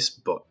do this,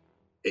 but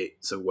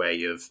it's a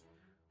way of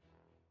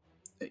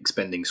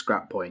expending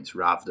scrap points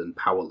rather than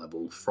power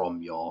level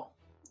from your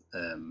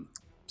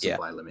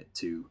supply limit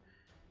to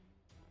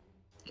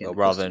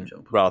rather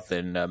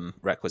than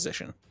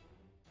requisition.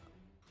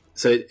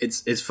 So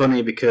it's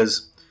funny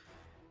because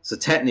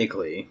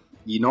technically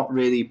you're not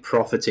really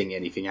profiting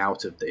anything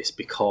out of this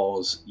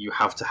because you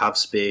have to have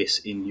space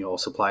in your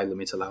supply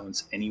limit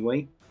allowance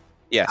anyway.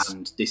 Yes.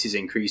 And this is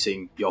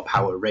increasing your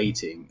power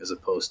rating as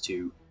opposed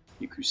to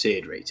your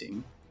crusade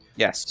rating.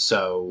 Yes.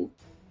 So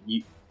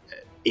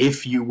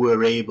if you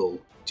were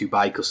able to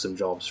buy custom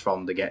jobs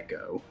from the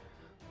get-go,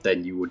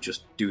 then you would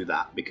just do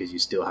that because you're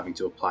still having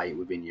to apply it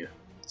within your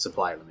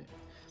supply limit.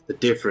 The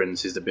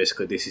difference is that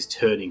basically this is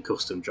turning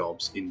custom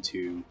jobs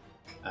into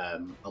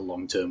a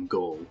long-term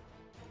goal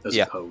as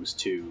opposed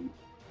to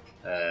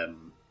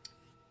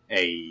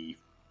a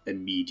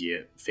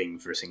immediate thing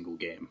for a single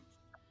game.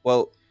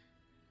 Well,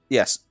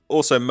 yes.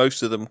 Also,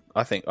 most of them,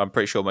 I'm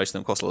pretty sure most of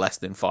them cost less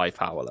than 5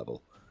 power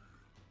level.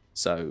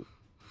 So,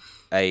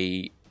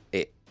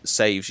 it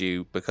saves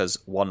you because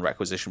 1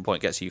 requisition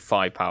point gets you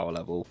 5 power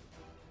level.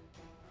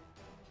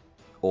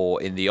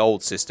 Or in the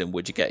old system,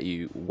 would you get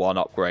you 1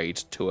 upgrade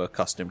to a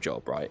custom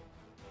job, right?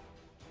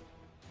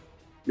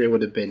 There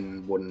would have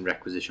been 1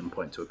 requisition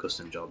point to a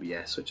custom job,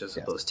 yes, which I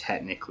suppose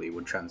technically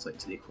would translate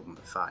to the equivalent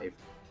of 5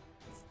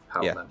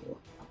 power level.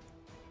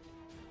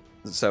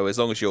 So as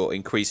long as you're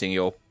increasing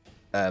your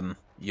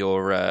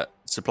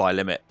supply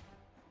limit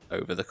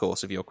over the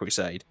course of your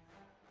crusade,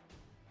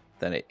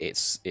 then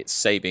it's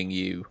saving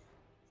you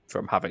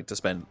from having to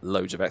spend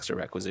loads of extra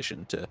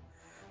requisition to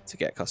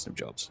get custom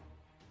jobs.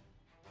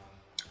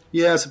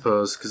 Yeah, I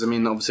suppose, because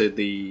obviously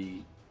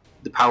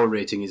the power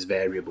rating is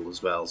variable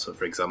as well. So,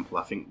 for example,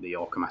 I think the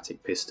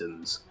Orkomatic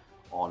Pistons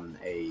on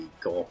a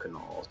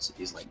Gorkanaut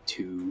is like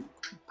 2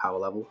 power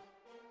level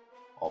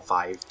or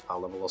 5 power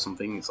level or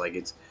something. It's like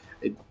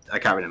I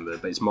can't remember,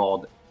 but it's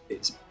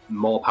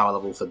more power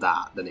level for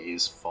that than it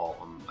is for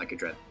like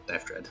a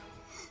Death Dread.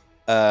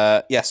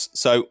 Yes.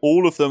 So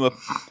all of them are,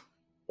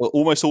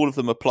 almost all of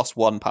them are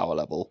 +1 power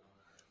level,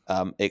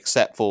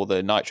 except for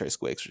the Nitro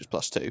Squigs, which is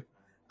 +2.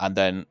 And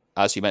then,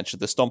 as you mentioned,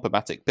 the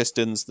Stompomatic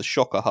Pistons, the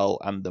Shocker Hull,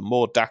 and the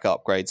more DAC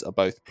upgrades are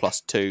both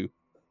 +2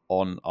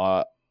 on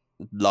our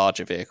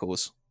larger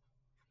vehicles.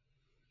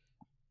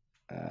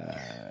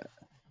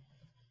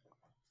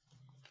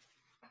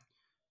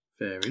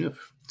 Fair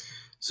enough.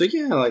 So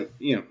yeah, like,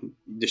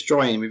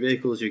 destroy enemy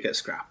vehicles, you get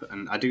scrap,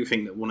 and I do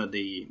think that one of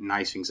the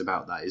nice things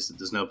about that is that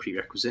there's no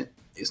prerequisite.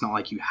 It's not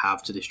like you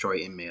have to destroy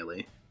it in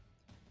melee.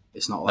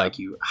 It's not like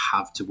you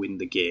have to win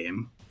the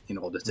game in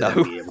order to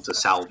then be able to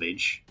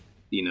salvage,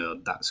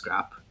 that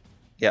scrap.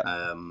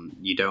 Yeah.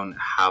 You don't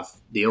have,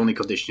 the only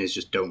condition is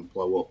just don't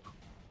blow up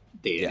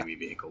the enemy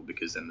vehicle,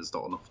 because then there's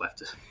not enough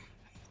left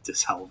to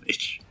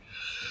salvage.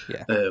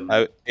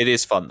 Yeah. It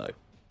is fun though.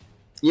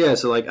 Yeah,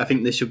 so like I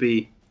think this should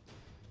be,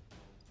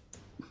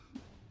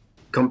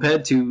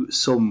 compared to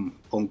some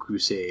on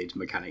Crusade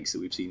mechanics that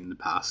we've seen in the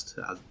past,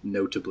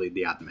 notably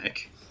the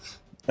AdMech.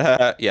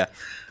 Yeah.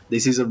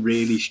 This is a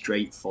really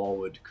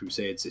straightforward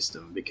Crusade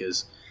system,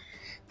 because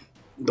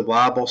the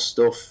War Boss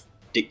stuff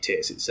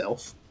dictates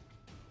itself.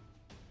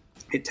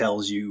 It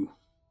tells you,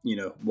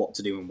 what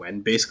to do and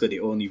when. Basically, the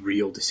only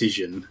real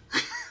decision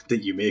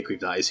that you make with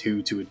that is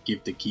who to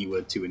give the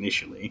keyword to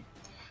initially.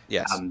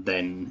 Yes. And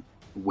then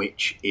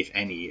which, if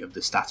any, of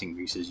the stat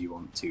increases you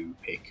want to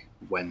pick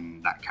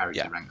when that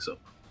character ranks up.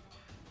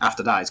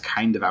 After that, it's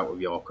kind of out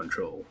of your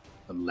control,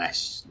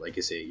 unless, like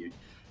I say,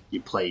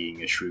 you're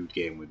playing a shrewd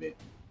game with it,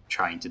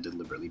 trying to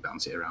deliberately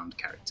bounce it around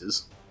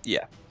characters.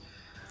 Yeah.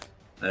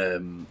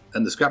 And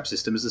the scrap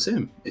system is the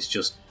same. It's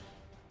just,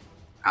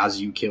 as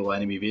you kill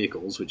enemy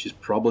vehicles, which is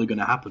probably going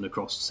to happen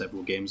across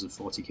several games of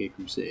 40k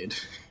Crusade,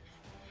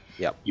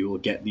 you will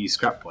get these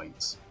scrap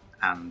points,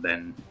 and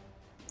then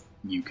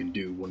you can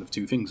do one of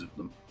two things with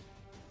them.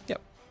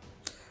 Yep.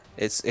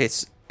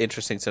 It's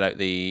interesting to note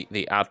the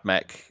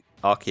AdMech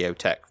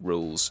Archaeotech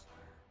rules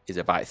is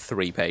about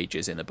 3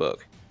 pages in a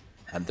book,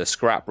 and the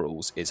scrap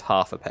rules is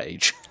half a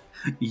page.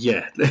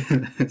 Yeah,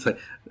 it's like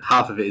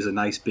half of it is a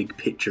nice big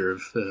picture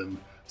of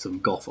some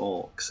goth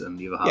orcs, and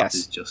the other half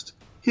is just,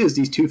 here's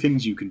these 2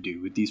 things you can do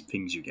with these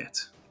things you get.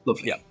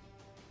 Lovely.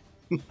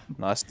 Yeah.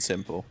 Nice and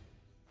simple.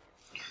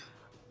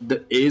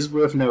 It is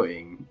worth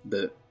noting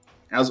that,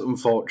 as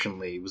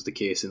unfortunately was the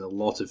case in a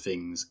lot of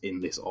things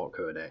in this Orc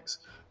Codex,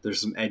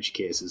 there's some edge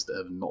cases that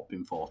have not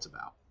been thought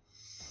about.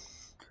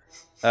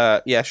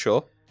 Yeah,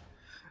 sure.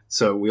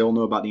 So we all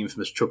know about the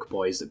infamous truck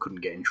boys that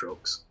couldn't get in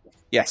trucks.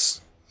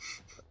 Yes.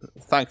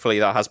 Thankfully,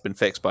 that has been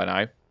fixed by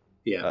now.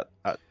 Yeah.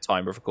 At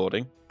time of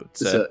recording. But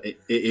so it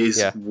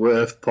is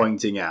worth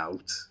pointing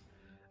out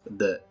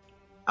that,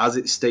 as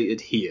it's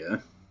stated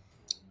here,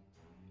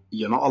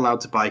 you're not allowed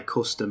to buy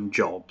custom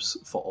jobs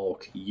for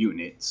Orc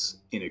units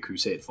in a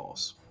Crusade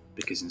force,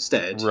 because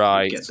instead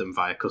you get them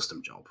via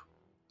custom job.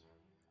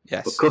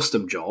 Yes. But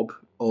custom job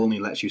only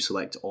lets you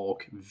select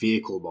Orc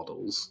vehicle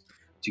models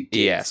to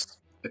give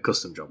a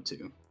custom job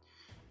to,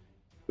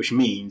 which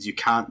means you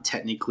can't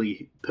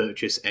technically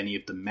purchase any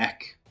of the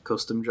mech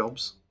custom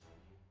jobs.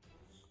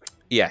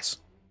 Yes.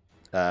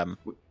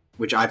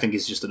 Which I think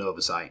is just an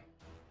oversight.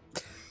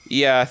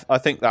 Yeah, I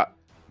think that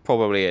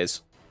probably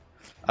is.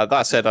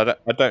 That said, I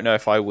don't know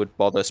if I would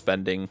bother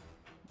spending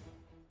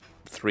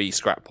 3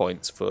 scrap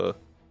points for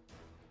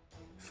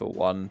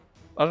one.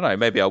 I don't know,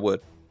 maybe I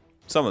would.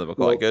 Some of them are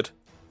quite good.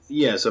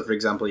 Yeah, so for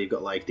example, you've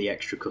got like the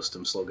extra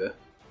custom slugger,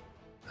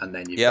 and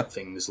then you've got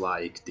things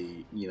like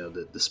the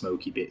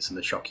smoky bits and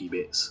the shocky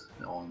bits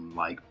on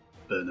like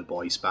burner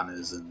boy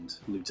spanners and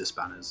looter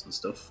spanners and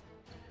stuff.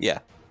 Yeah.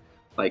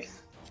 Like,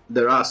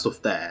 there are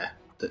stuff there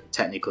that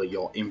technically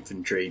your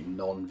infantry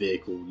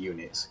non-vehicle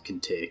units can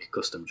take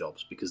custom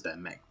jobs because they're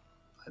mech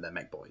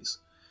boys.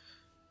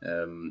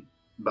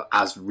 But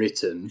as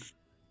written,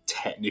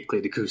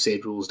 technically the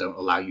Crusade rules don't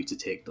allow you to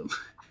take them.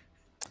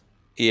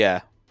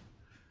 Yeah.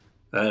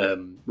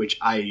 Which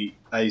I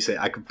say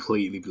I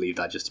completely believe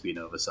that just to be an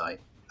oversight.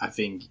 I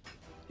think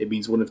it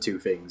means one of two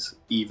things.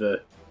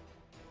 Either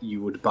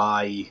you would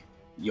buy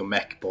your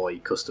mech boy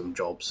custom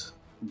jobs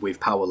with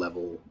power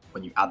level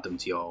when you add them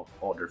to your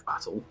order of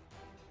battle,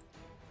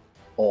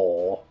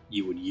 or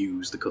you would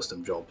use the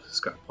custom job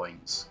scrap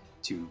points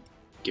to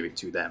give it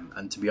to them.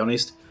 And to be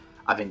honest,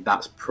 I think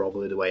that's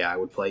probably the way I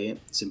would play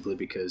it, simply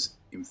because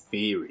in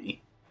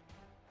theory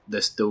they're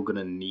still going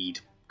to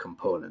need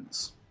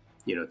components,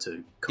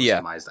 to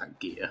customize that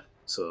gear.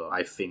 So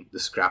I think the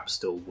scrap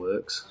still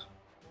works.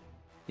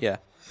 Yeah.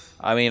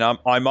 I mean,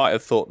 I might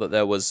have thought that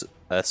there was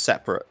a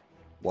separate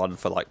one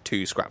for like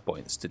 2 scrap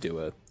points to do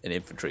an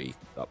infantry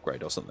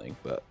upgrade or something,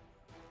 but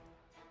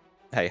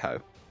hey ho.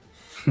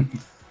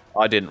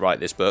 I didn't write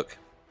this book.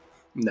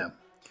 No.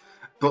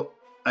 But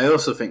I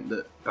also think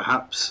that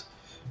perhaps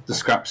the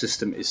scrap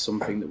system is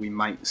something that we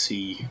might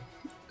see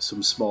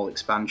some small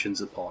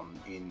expansions upon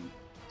in,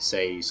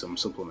 say, some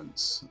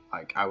supplements.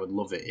 Like, I would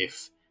love it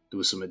if there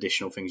was some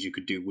additional things you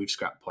could do with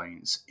scrap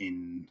points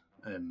in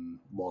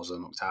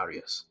Warzone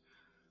Octarius.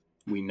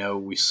 We know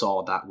we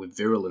saw that with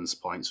virulence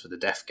points for the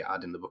Death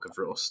Guard in the Book of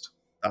Rust.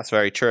 That's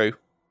very true.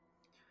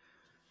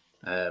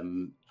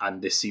 And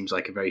this seems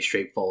like a very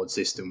straightforward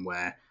system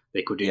where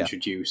they could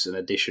introduce an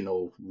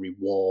additional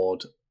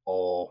reward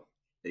or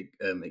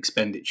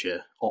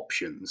expenditure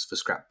options for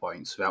scrap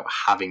points without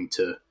having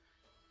to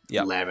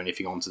layer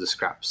anything onto the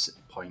scrap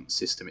point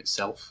system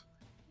itself.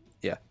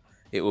 Yeah.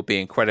 It would be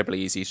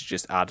incredibly easy to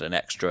just add an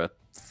extra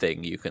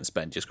thing you can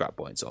spend your scrap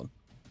points on.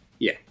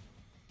 Yeah.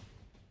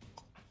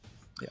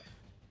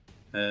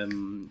 Yeah.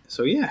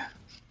 So yeah,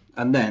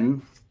 and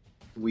then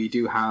we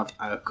do have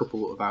a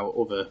couple of our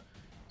other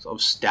sort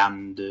of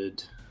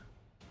standard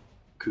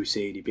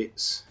Crusade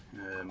bits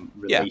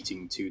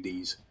relating to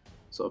these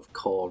sort of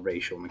core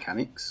racial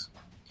mechanics.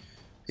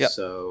 Yep.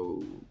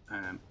 So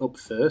up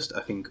first,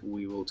 I think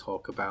we will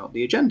talk about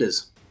the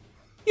agendas.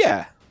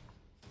 Yeah.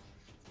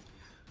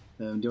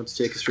 Do you want to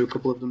take us through a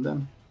couple of them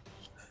then?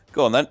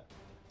 Go on then.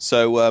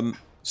 So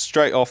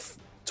straight off,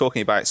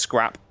 talking about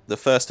scrap, the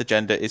first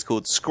agenda is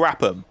called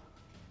Scrap'em,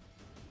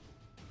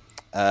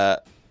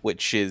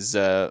 which is,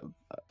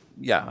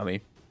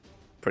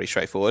 pretty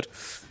straightforward.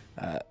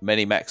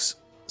 Many mechs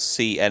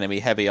see enemy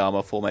heavy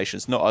armor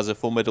formations not as a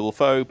formidable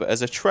foe, but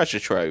as a treasure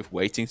trove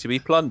waiting to be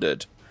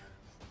plundered.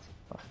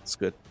 That's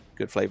good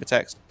flavor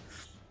text.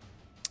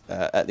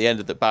 At the end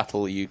of the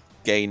battle, you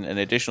gain an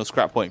additional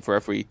scrap point for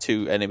every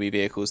 2 enemy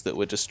vehicles that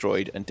were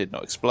destroyed and did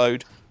not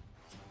explode.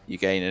 You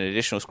gain an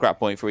additional scrap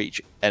point for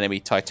each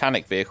enemy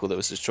Titanic vehicle that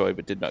was destroyed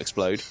but did not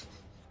explode.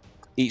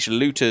 Each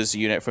looter's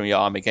unit from your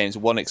army gains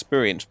 1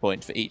 experience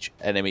point for each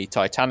enemy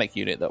Titanic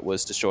unit that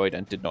was destroyed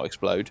and did not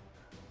explode.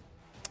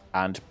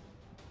 And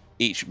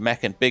each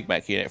mech and big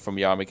mech unit from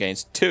your army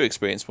gains 2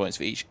 experience points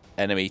for each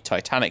enemy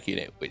Titanic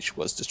unit which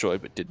was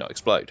destroyed but did not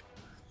explode.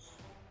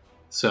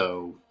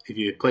 So, if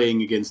you're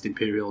playing against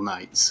Imperial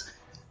Knights,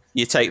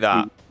 you take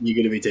that. You're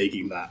going to be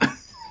taking that.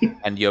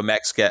 And your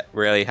mechs get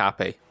really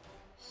happy.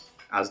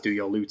 As do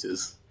your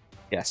looters.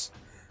 Yes.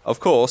 Of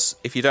course,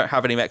 if you don't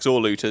have any mechs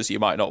or looters, you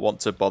might not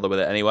want to bother with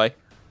it anyway.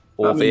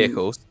 Or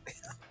vehicles.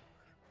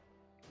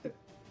 I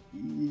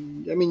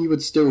mean, you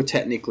would still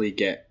technically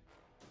get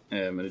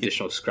an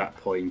additional scrap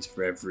point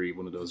for every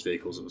one of those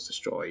vehicles that was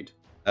destroyed.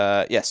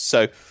 Yes,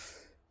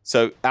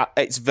 so at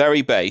its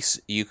very base,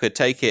 you could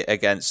take it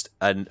against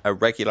a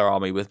regular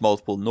army with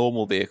multiple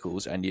normal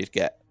vehicles, and you'd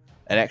get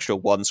an extra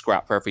 1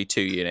 scrap for every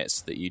 2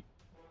 units that you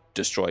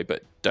destroy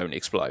but don't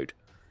explode,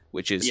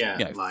 which is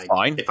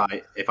fine.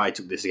 If I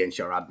took this against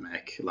your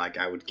AdMech,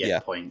 I would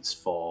get points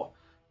for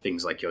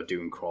things like your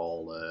Doom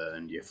Crawler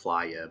and your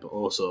Flyer, but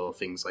also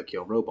things like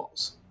your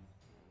robots.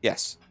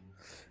 Yes,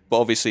 but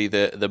obviously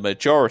the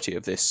majority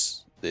of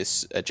this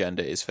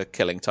agenda is for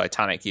killing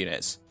Titanic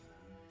units.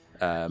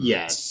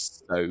 Yes.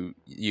 So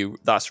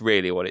that's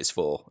really what it's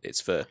for.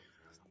 It's for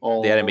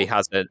the enemy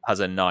has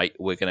a knight.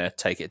 We're gonna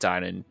take it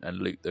down and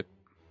loot the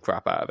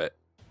crap out of it.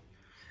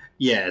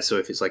 Yeah, so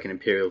if it's like an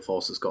Imperial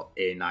force that's got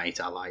a knight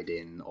allied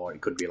in, or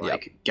it could be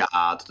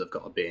Guard, they've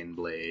got a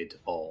Baneblade,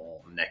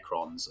 or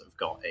Necrons have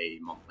got a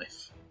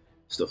Monolith,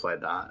 stuff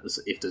like that.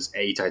 If there's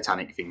a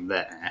Titanic thing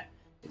there,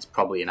 it's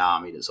probably an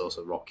army that's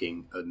also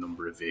rocking a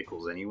number of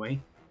vehicles anyway.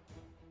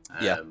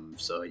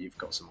 So you've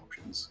got some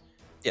options.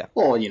 Yeah.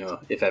 Or,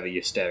 if ever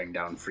you're staring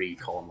down 3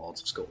 Corn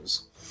Lords of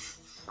Skulls.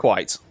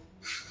 Quite.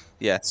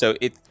 Yeah, so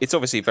it's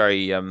obviously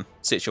very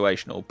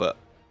situational, but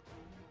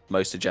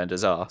most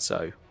agendas are,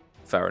 so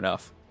fair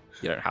enough.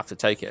 You don't have to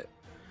take it.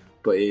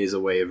 But it is a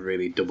way of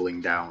really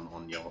doubling down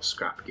on your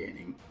scrap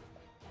gaining.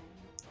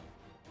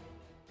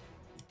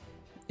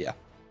 Yeah.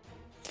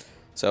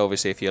 So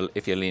obviously if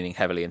you're leaning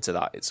heavily into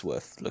that, it's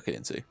worth looking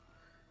into.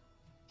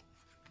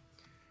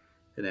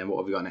 And then what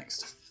have we got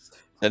next?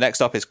 The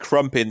next up is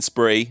Crumpin'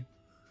 Spree,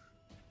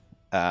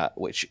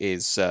 which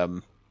is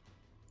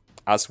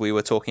as we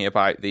were talking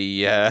about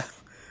the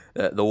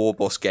war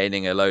boss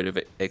gaining a load of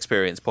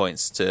experience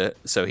points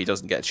so he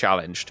doesn't get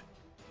challenged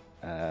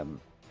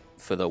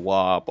for the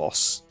war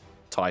boss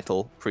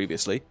title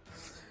previously.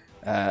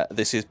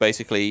 This is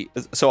basically,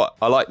 so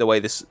I like the way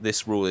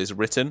this rule is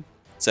written.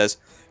 It says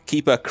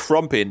keep a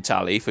Crumpin'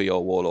 tally for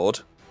your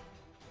warlord.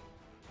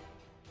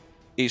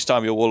 Each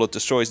time your warlord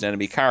destroys an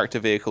enemy character,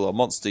 vehicle, or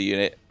monster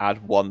unit,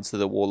 add 1 to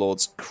the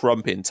warlord's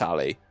Crumpin'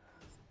 tally.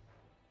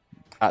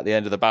 At the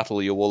end of the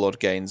battle, your warlord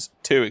gains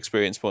 2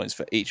 experience points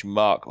for each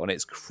mark on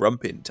its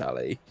Crumpin'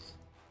 tally.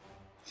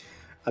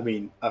 I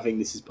mean, I think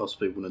this is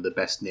possibly one of the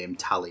best named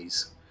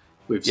tallies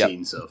we've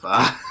seen so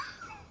far.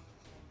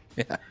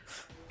 Yeah.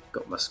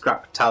 Got my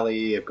scrap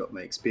tally, I've got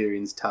my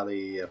experience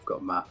tally, I've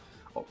got my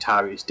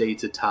Octarius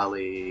data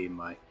tally,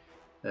 my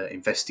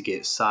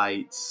investigate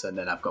sites, and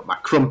then I've got my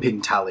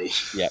Crumpin' tally.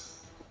 Yep.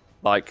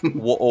 Like,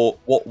 what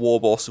war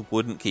boss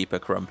wouldn't keep a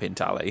Crumpin'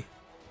 tally?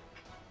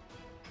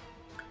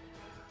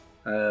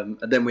 And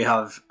then we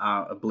have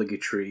our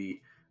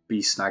obligatory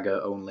Beast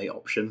Snagger only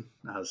option,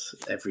 as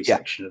every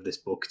section of this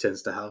book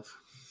tends to have.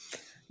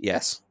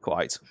 Yes,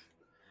 quite.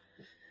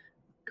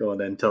 Go on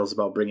then, tell us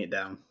about Bring It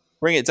Down.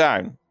 Bring It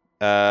Down.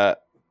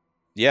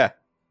 Yeah.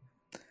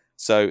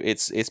 So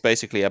it's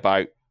basically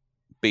about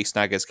Beast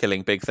Snaggers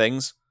killing big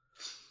things.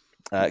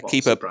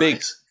 Keep a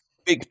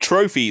big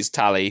trophies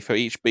tally for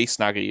each Beast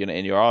Snagger unit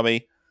in your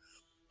army.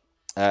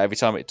 Every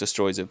time it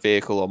destroys a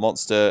vehicle or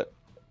monster,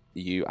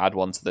 you add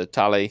 1 to the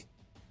tally.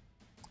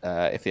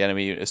 If the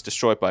enemy unit is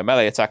destroyed by a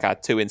melee attack,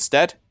 add 2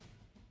 instead.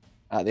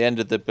 At the end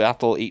of the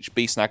battle, each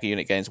Beast Snagger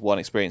unit gains 1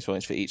 experience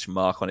point for each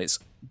mark on its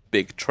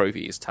big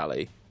trophies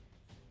tally.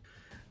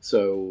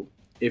 So,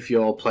 if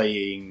you're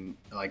playing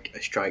like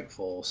a Strike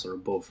Force or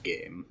above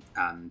game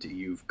and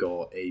you've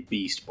got a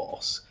beast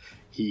boss,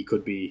 he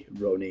could be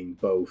running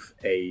both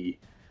a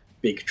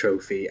big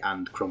trophy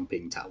and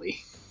crumping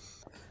tally.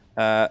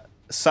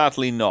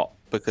 Sadly not,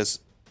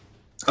 because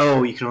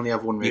Oh, you can only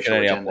have one racial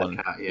only have agenda. one.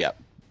 Can't you?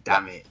 Yep.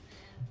 Damn it.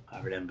 I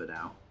remember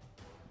now.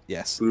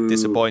 yes, Boo.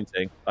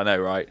 disappointing. I know,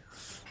 right?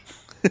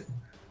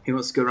 He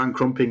wants to go around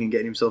crumping and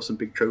getting himself some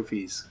big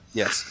trophies.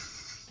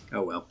 Yes.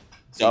 Oh well.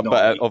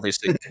 But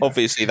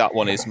obviously that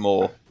one is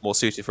more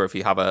suited for if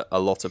you have a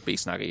lot of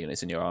Beast Snagger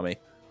units in your army.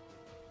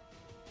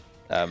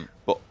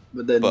 But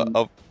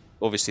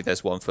obviously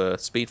there's one for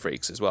Speed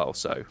Freaks as well,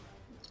 so...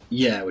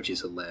 Yeah, which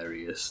is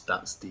hilarious.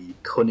 That's the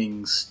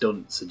Cunning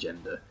Stunts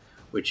agenda,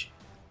 which,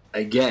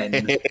 again,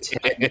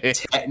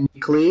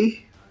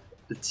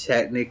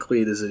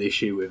 technically there's an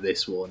issue with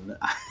this one.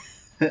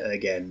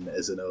 Again,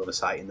 as an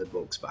oversight in the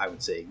books, but I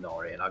would say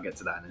ignore it, and I'll get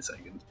to that in a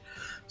second.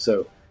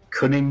 So,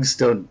 Cunning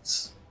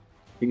Stunts.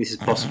 I think this is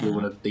possibly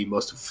one of the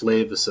most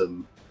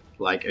flavoursome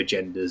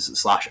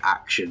agendas /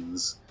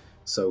 actions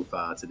so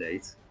far to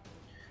date.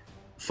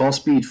 For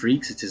Speed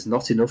Freaks, it is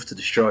not enough to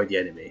destroy the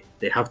enemy.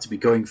 They have to be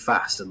going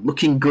fast and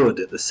looking good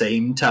at the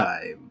same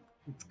time.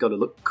 It's got to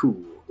look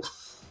cool.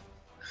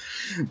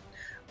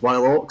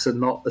 While orcs are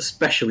not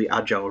especially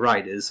agile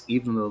riders,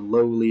 even the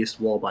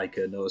lowliest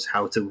warbiker knows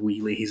how to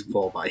wheelie his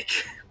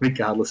warbike,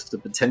 regardless of the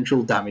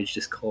potential damage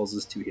this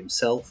causes to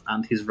himself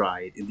and his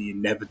ride in the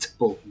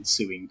inevitable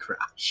ensuing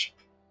crash.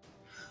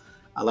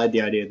 I like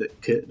the idea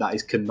that that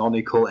is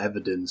canonical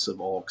evidence of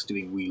orcs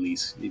doing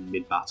wheelies in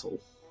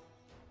mid-battle.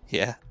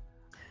 Yeah.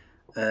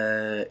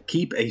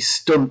 Keep a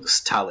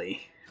stunts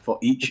tally for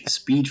each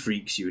Speed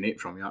Freaks unit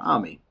from your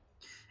army.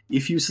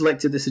 If you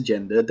selected this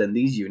agenda, then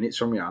these units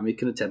from your army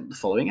can attempt the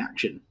following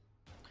action.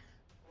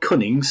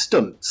 Cunning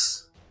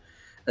Stunts.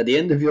 At the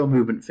end of your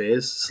movement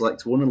phase,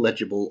 select one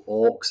eligible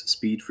Orcs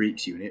Speed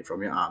Freaks unit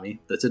from your army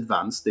that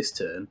advanced this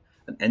turn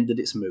and ended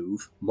its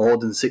move more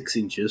than 6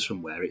 inches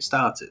from where it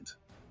started.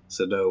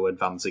 So no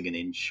advancing an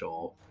inch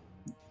or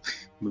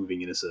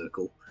moving in a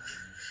circle.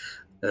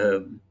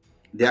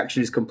 The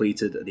action is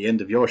completed at the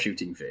end of your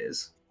shooting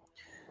phase.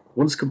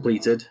 Once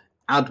completed,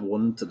 add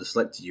 1 to the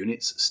selected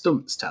unit's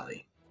stunts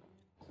tally.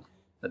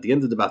 At the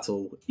end of the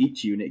battle,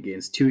 each unit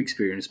gains 2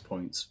 experience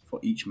points for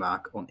each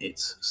mark on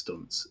its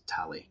stunts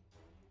tally.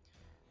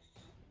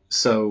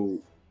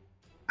 So,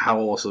 how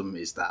awesome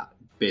is that?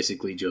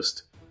 Basically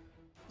just,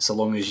 so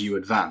long as you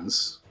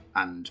advance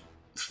and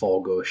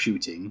forego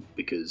shooting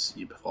because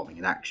you're performing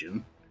an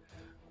action,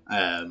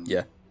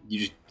 you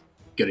just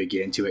gotta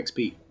gain 2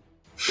 XP.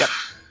 Yep.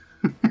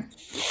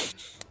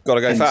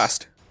 Gotta go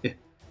fast. Yeah.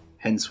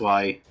 Hence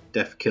why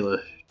Death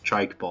Killer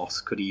Trike Boss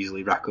could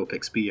easily rack up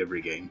XP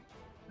every game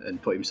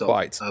and put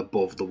himself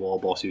above the war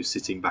boss who's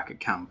sitting back at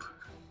camp.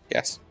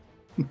 Yes.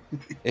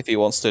 If he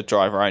wants to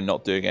drive around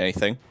not doing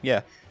anything,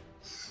 yeah.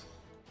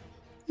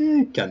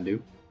 Can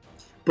do.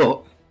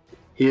 But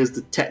here's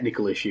the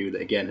technical issue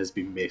that again has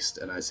been missed,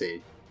 and I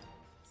say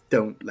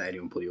don't let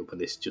anyone pull you up on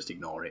this, just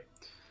ignore it.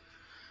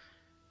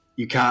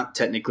 You can't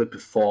technically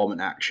perform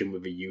an action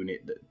with a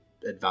unit that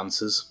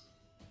advances.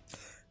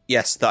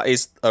 Yes, that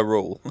is a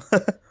rule.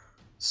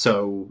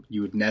 So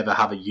you would never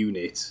have a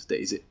unit that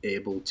is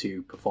able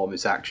to perform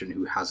this action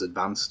who has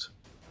advanced.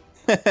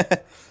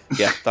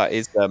 Yeah, that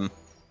is...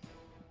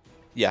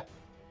 yeah.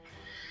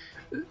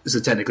 So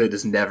technically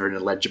there's never an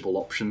eligible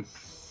option.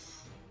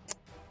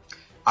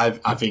 I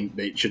think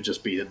that it should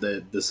just be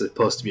that there's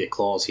supposed to be a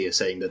clause here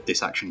saying that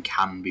this action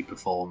can be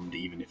performed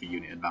even if a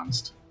unit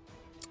advanced.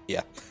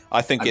 Yeah,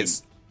 I think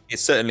it's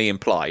certainly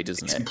implied,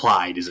 isn't it? It's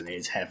implied, isn't it?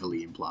 It's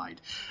heavily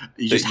implied.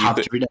 You just have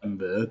to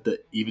remember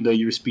that even though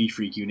you're a Speed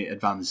Freak unit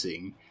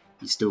advancing,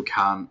 you still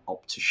can't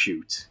opt to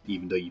shoot,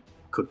 even though you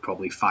could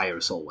probably fire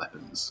assault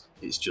weapons.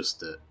 It's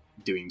just that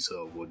doing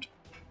so would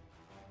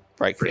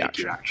break your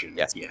action. action.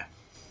 Yes. Yeah.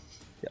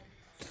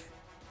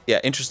 Yeah,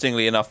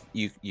 interestingly enough,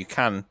 you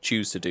can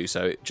choose to do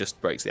so, it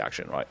just breaks the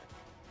action, right?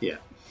 Yeah.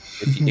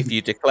 If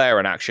you declare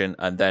an action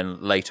and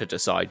then later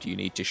decide you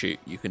need to shoot,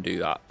 you can do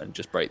that and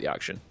just break the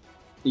action.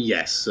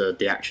 Yes,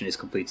 the action is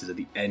completed at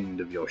the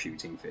end of your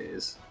shooting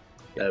phase,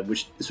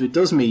 so it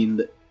does mean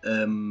that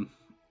you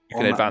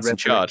can advance and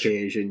charge.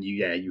 Occasion,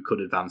 you could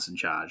advance and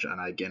charge,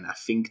 and again, I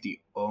think the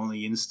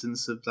only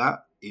instance of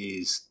that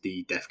is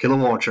the Death Killer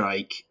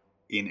Wartrike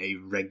in a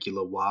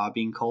regular war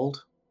being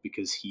called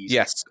because he's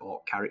an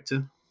orc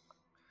character.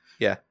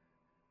 Yeah.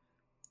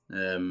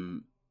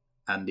 And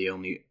the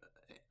only,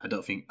 I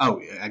don't think.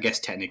 Oh, I guess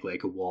technically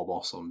like a war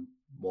boss on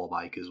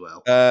Warbike as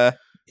well.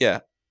 Yeah.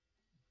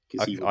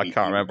 I can't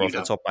remember off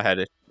the top of my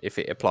head if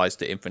it applies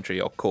to infantry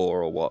or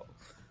core or what.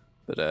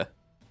 But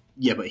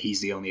yeah, but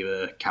he's the only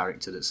other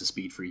character that's a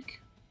Speed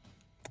Freak.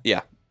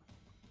 Yeah.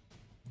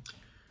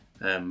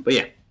 But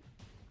yeah,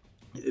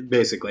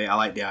 basically, I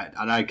like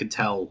and I could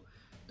tell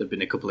there've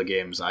been a couple of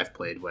games I've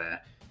played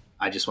where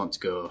I just want to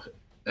go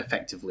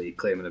effectively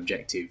claim an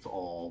objective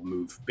or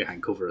move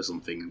behind cover or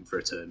something for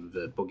a turn with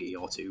a buggy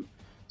or two.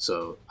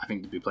 So I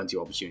think there'd be plenty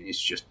of opportunities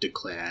to just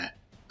declare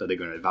that they're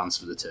going to advance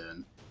for the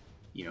turn.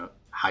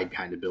 hide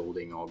behind a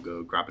building or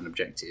go grab an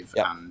objective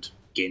Yep. and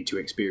gain 2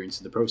 experience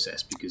in the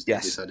process because they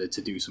Yes. decided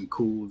to do some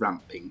cool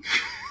ramping.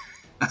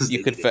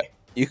 You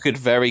could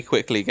very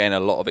quickly gain a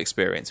lot of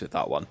experience with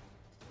that one.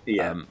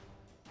 Yeah.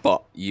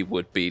 But you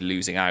would be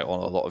losing out on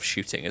a lot of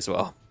shooting as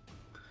well.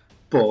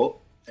 But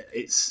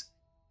it's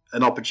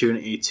an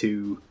opportunity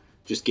to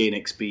just gain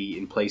XP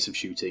in place of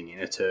shooting in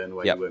a turn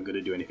where Yep. you weren't going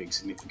to do anything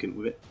significant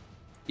with it.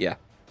 Yeah.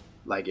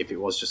 Like if it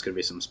was just going to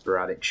be some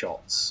sporadic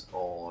shots,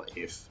 or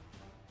if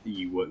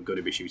you weren't going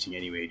to be shooting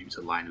anyway due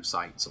to line of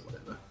sights or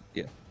whatever.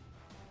 Yeah.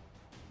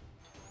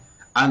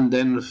 And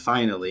then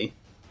finally,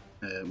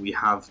 we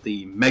have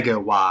the Mega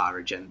War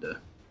agenda.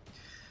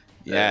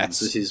 Yes.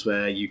 This is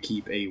where you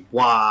keep a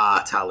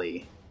war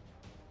tally,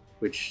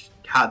 which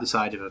can't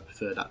decide if I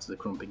prefer that to the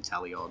crumping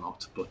tally or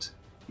not, but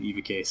in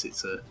either case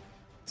it's a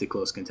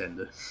close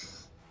contender.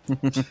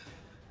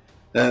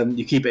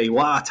 You keep a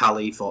war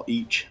tally for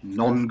each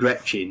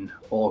non-Gretchen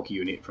orc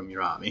unit from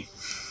your army,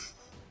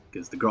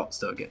 because the Grots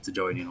don't get to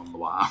join in on the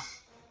war.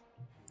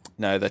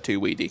 No, they're too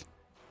weedy.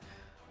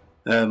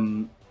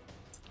 And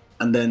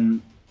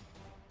then,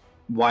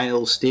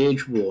 while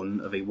stage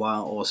 1 of a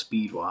war or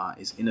speed war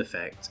is in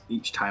effect,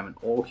 each time an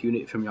orc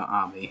unit from your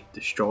army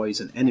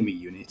destroys an enemy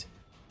unit,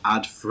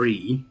 add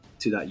 3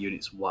 to that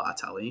unit's war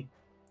tally.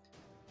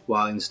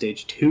 While in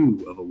stage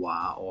 2 of a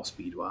war or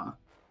speed war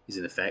is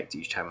in effect,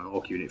 each time an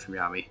orc unit from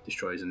your army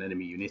destroys an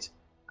enemy unit,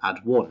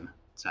 add 1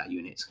 to that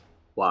unit's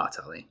war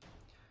tally.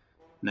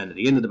 And then at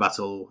the end of the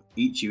battle,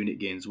 each unit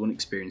gains 1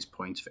 experience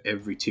point for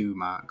every 2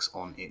 marks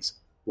on its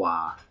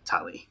war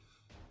tally.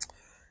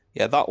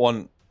 Yeah, that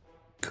one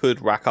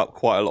could rack up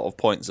quite a lot of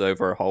points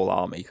over a whole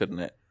army, couldn't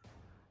it?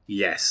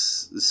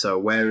 Yes. So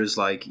whereas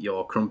like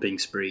your crumping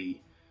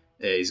spree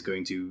is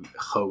going to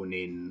hone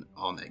in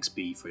on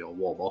XP for your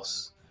war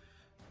boss,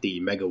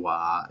 the Mega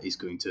War is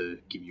going to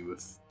give you a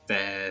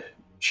fair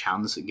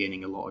chance at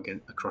gaining a lot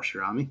again across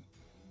your army.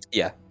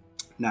 Yeah.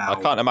 Now,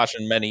 I can't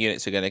imagine many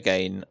units are going to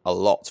gain a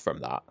lot from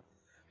that,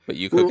 but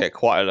you could get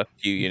quite a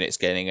few units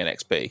gaining an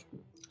XP.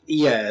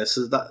 Yeah,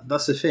 so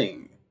that's the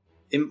thing.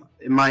 In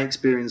my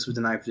experience with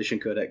the 9th Edition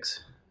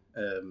Codex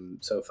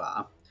so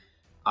far,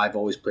 I've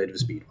always played with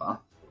Speed War,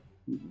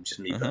 just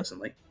me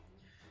personally.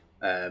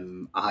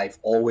 I've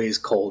always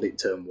called it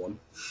turn 1,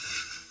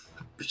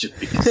 just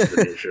because of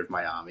the nature of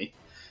my army.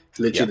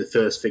 Literally the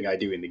first thing I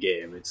do in the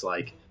game, it's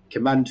like,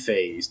 command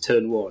phase,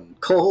 turn 1,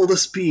 call the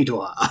Speed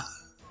War.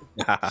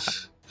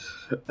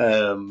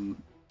 I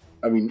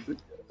mean,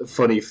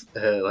 funny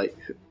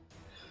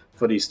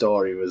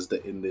story was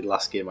that in the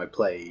last game I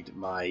played,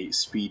 my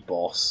speed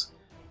boss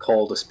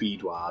called a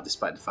speed war,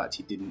 despite the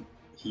fact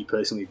he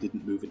personally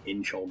didn't move an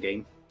inch all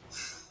game.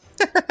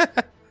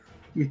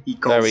 He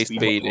called Very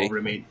speed speedy.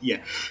 war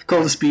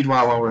called the speed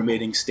war while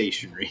remaining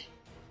stationary.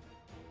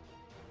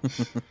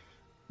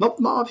 Not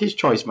of his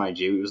choice, mind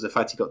you. It was the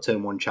fact he got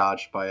turn 1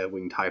 charged by a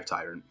winged hive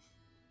tyrant.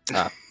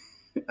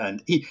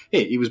 And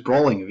he was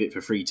brawling with it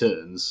for 3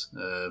 turns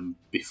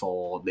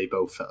before they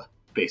both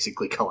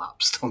basically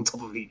collapsed on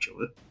top of each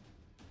other.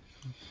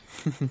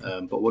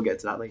 But we'll get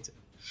to that later.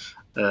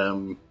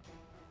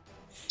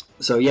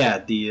 So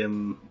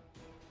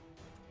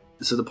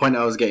the point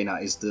I was getting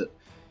at is that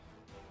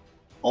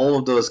all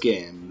of those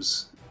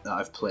games that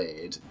I've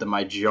played, the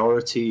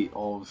majority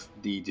of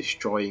the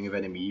destroying of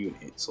enemy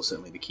units, or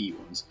certainly the key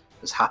ones,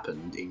 has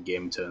happened in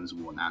game turns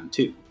 1 and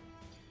 2.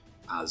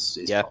 As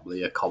is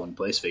probably a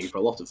commonplace thing for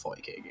a lot of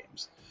 40k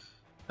games.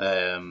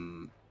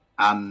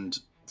 And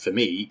for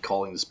me,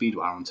 calling the speed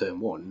war on turn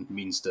 1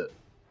 means that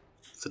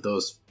for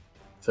those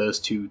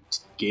first 2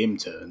 game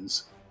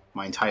turns,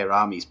 my entire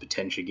army is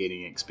potentially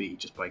gaining XP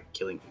just by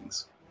killing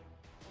things.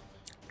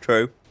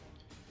 True.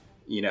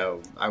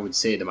 I would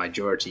say the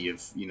majority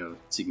of,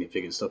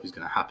 significant stuff is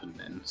going to happen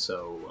then.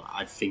 So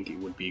I think it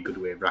would be a good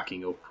way of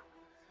racking up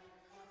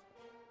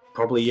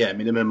probably, a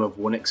minimum of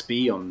 1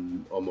 XP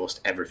on almost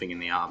everything in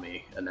the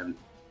army, and then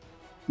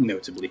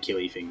notably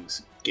killy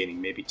things gaining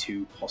maybe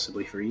 2,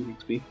 possibly 3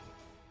 XP.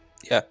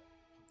 Yeah,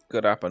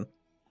 could happen.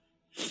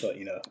 But,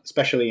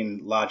 especially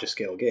in larger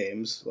scale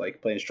games,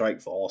 like playing Strike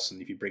Force,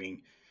 and if you're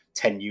bringing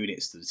 10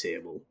 units to the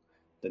table,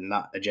 then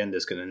that agenda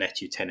is going to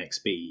net you 10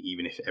 XP,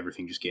 even if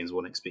everything just gains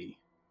 1 XP.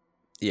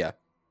 Yeah.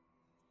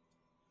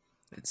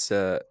 It's,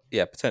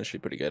 potentially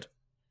pretty good.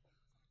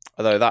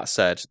 Although, that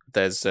said,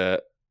 there's...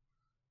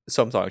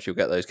 sometimes you'll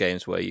get those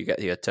games where you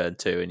get your turn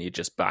 2 and you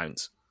just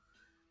bounce,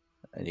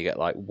 and you get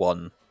like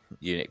 1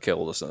 unit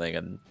killed or something,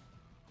 and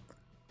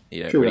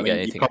you don't really get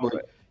anything.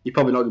 You're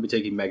probably not going to be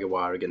taking Mega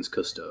War against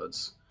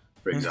Custodes,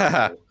 for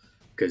example,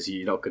 because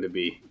you're not going to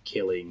be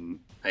killing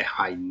a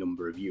high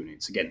number of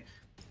units. Again,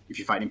 if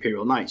you're fighting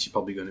Imperial Knights, you're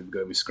probably going to be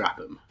going with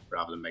Scrap'em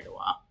rather than Mega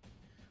War.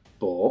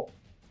 But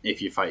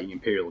if you're fighting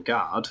Imperial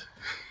Guard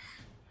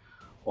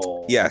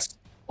or other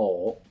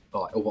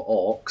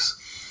orcs,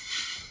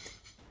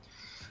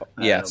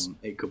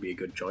 it could be a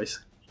good choice.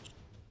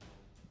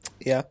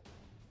 Yeah.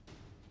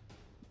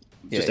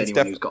 Just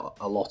anyone who's got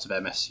a lot of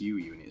MSU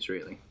units,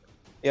 really.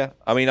 Yeah,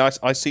 I mean,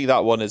 I see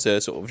that one as a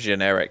sort of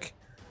generic.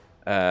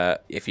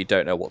 If you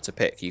don't know what to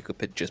pick, you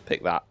could just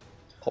pick that.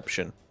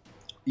 option.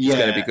 Yeah,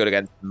 It's going to be good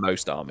against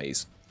most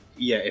armies.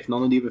 Yeah, if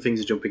none of the other things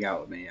are jumping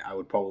out at me, I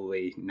would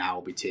probably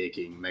now be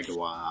taking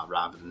Megawar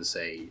rather than,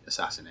 say,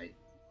 Assassinate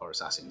or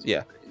Assassins,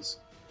 Yeah. whatever it is.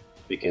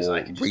 Because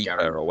I can just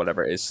Reaper or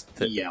whatever it is.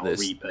 or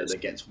Reaper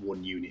that gets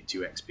 1 unit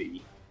 2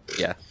 XP.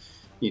 Yeah.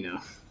 You know,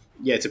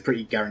 yeah, it's a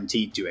pretty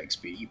guaranteed 2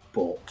 XP,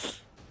 but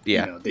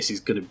Yeah. you know, this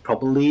is going to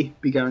probably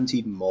be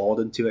guaranteed more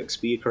than 2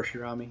 XP across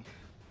your army.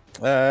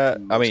 I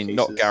mean, cases.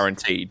 not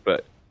guaranteed,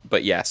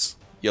 but yes,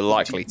 you're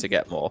likely to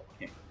get more.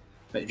 Yeah.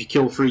 But if you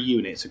kill 3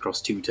 units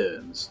across 2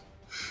 turns,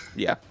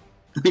 Yeah.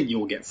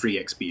 you'll get 3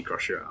 XP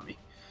across your army,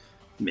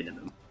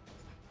 minimum.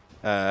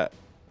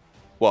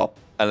 Well,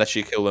 unless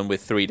you kill them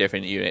with 3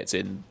 different units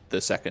in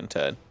the second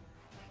turn,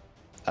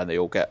 and they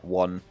all get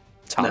 1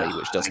 tally,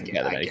 which doesn't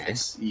get them anything.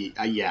 Guess.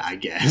 Yeah, I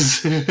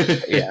guess.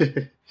 Yeah.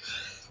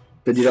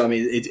 But you know what I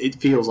mean? It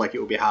feels like it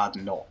would be hard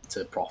not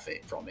to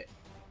profit from it.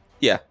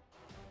 Yeah.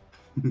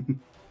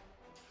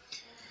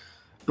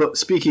 But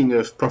speaking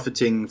of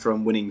profiting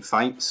from winning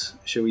fights,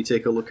 shall we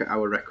take a look at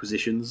our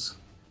requisitions?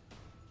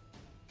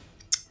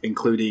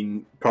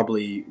 Including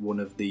probably one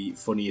of the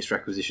funniest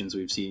requisitions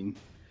we've seen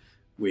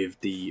with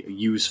the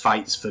use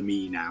fights for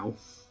me now.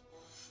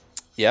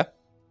 Yeah.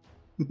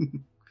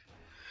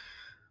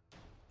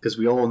 Because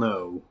we all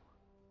know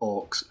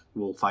orcs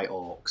will fight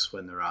orcs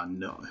when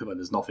when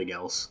there's nothing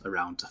else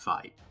around to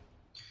fight.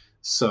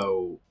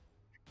 So,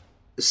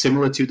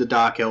 similar to the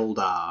Dark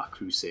Eldar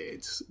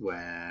Crusades,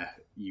 where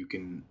you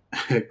can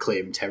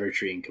claim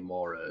territory in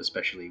Khemora,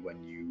 especially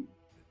when you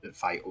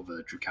fight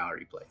other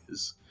Drukhari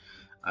players,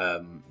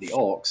 the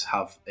orcs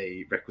have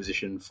a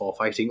requisition for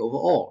fighting other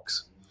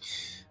orcs.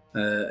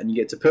 And you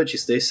get to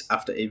purchase this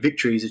after a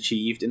victory is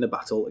achieved in a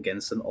battle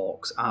against an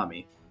orc's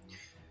army.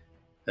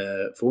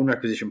 For 1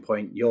 requisition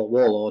point, your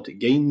warlord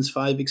gains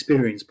 5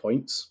 experience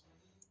points,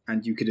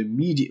 and you can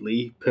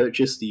immediately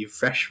purchase the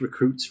Fresh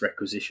Recruits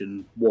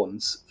requisition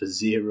once for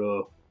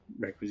 0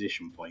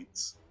 requisition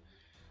points.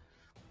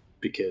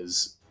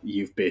 Because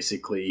you've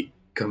basically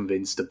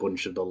convinced a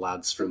bunch of the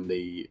lads from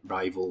the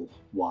rival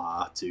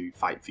war to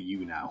fight for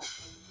you now,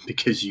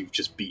 because you've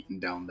just beaten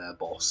down their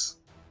boss.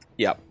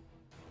 Yep.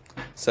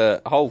 It's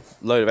a whole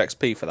load of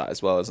XP for that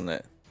as well, isn't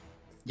it?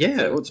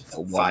 Yeah, it's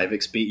 5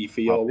 XP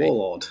for your RP.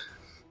 warlord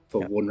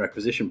for 1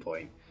 requisition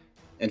point.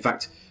 In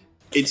fact,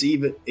 it's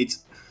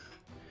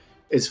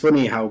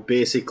funny how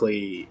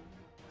basically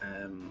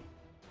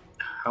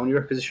how many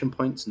requisition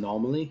points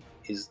normally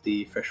is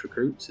the Fresh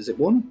Recruits? Is it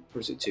 1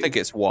 or is it 2? I think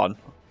it's 1.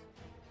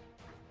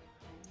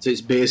 So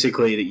it's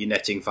basically that you're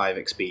netting 5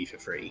 XP for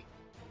free.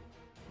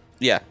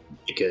 Yeah.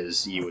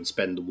 Because you would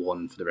spend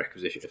 1 for the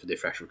requisition for the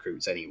Fresh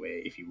Recruits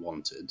anyway if you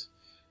wanted.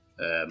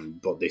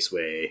 But this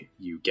way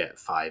you get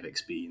 5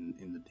 XP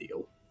in the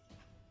deal.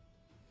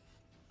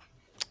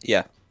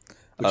 Yeah.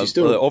 Which is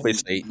still well,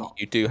 obviously,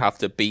 you do have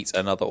to beat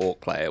another orc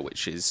player,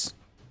 which is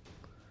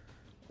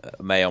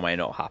may or may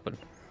not happen.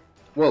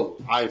 Well,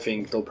 I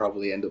think there'll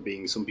probably end up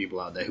being some people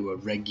out there who are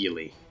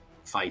regularly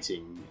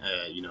fighting,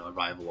 a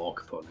rival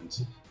orc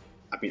opponent.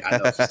 I mean, I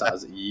know for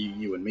starters that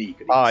you and me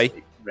could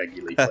easily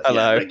regularly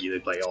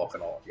play orc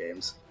and orc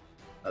games,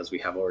 as we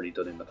have already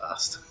done in the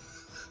past.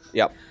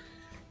 Yep.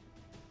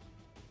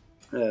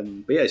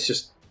 But yeah, it's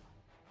just,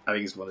 I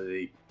think it's one of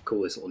the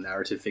coolest little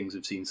narrative things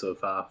we've seen so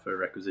far for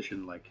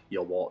requisition. Like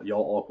your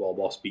orc war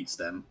boss beats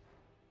them,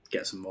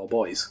 get some more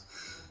boys.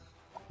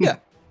 Yeah.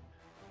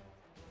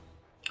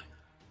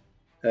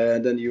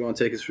 And then you want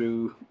to take us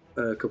through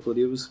a couple of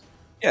the others?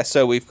 Yeah,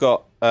 so we've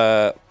got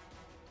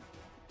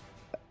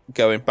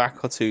going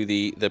back to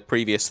the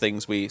previous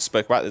things we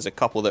spoke about. There's a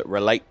couple that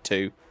relate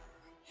to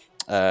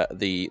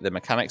the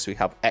mechanics. We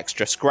have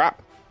extra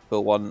scrap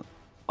for 1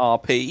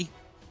 RP,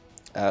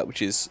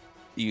 which is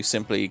you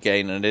simply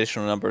gain an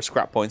additional number of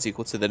scrap points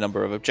equal to the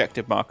number of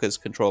objective markers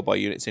controlled by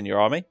units in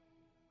your army.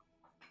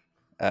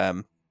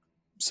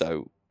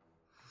 So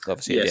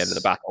obviously at the end of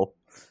the battle.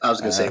 I was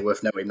going to say,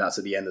 worth noting that's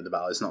at the end of the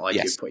battle. It's not like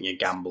Yes. you're putting a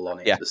gamble on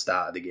it at the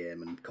start of the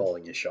game and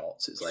calling your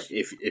shots. It's like,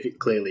 if it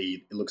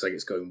clearly it looks like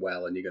it's going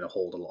well and you're going to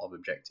hold a lot of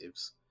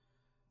objectives.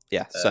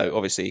 Yeah, so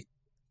obviously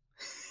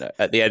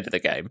at the end of the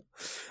game.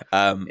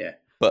 Yeah.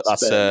 But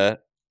that's an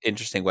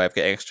interesting way of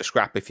getting extra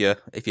scrap if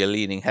you're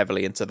leaning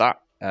heavily into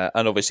that.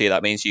 And obviously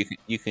that means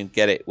you can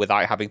get it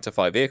without having to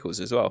fight vehicles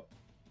as well.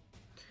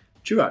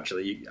 True,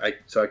 actually.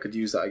 So I could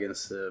use that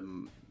against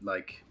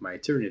like my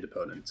Tyranid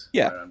opponent.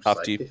 Yeah, I'm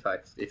just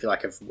like,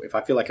 if I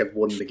feel like I've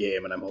won the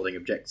game and I'm holding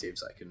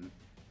objectives, I can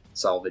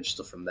salvage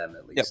stuff from them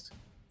at least.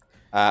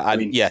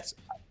 And yes,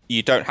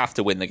 you don't have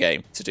to win the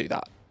game to do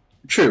that.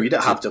 True, you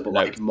don't have to, but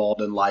like more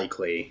than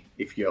likely,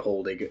 if you're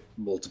holding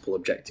multiple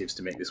objectives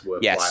to make this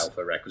worthwhile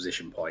for a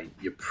requisition point,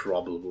 you're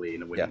probably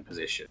in a winning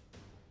position.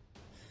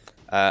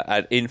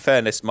 And in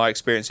fairness, my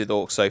experience with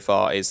orcs so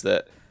far is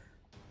that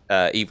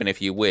even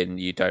if you win,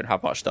 you don't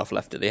have much stuff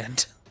left at the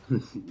end.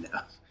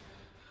 No.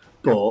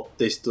 But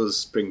this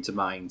does bring to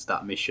mind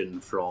that mission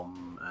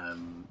from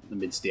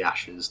Amidst the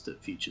Ashes that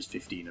features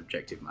 15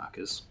 objective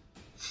markers.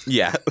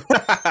 Yeah.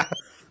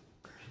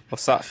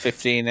 What's that?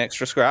 15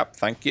 extra scrap?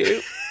 Thank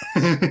you.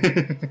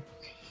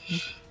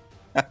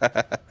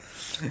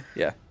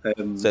 Yeah.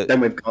 Then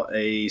we've got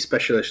a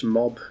specialist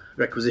mob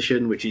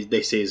requisition,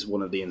 this is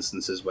one of the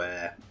instances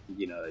where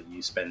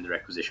you spend the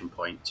requisition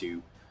point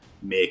to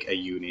make a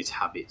unit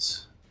have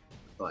its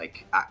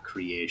at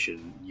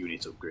creation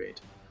unit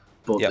upgrade.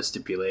 But the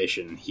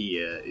stipulation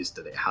here is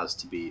that it has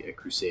to be a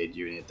crusade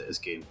unit that has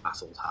gained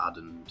battle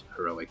hardened,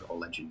 heroic, or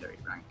legendary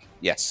rank.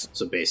 Yes.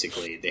 So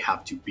basically, they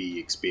have to be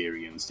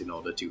experienced in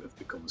order to have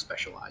become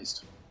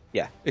specialized.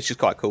 Yeah, which is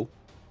quite cool.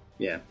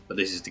 Yeah, but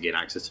this is to gain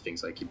access to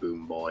things like your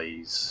boom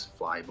boys,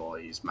 fly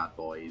boys, mad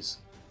boys,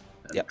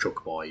 and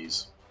truck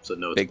boys. So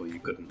notably, you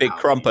couldn't big have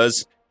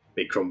crumpers.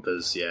 Big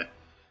crumpers, yeah.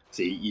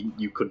 See,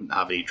 you couldn't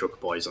have any truck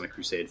boys on a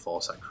crusade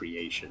force at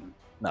creation.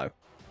 No.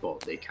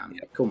 But they can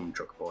become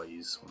truck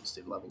boys once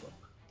they've leveled up.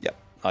 Yep,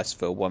 nice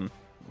for 1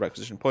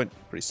 requisition point.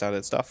 Pretty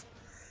standard stuff.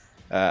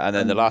 And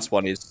then the last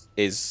one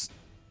is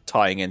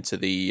tying into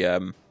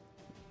the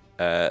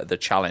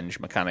challenge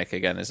mechanic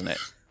again, isn't it?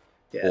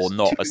 Yes, or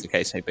not, as the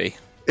case may be.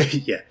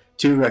 Yeah,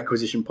 2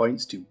 requisition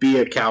points to be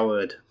a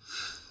coward.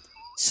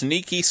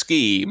 Sneaky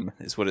scheme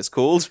is what it's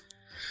called.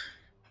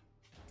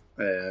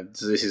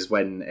 So this is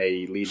when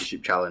a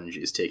leadership challenge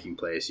is taking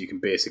place. You can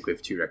basically,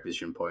 with 2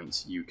 requisition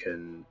points, you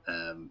can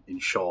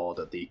ensure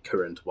that the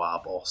current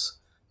war boss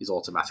is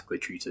automatically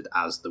treated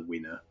as the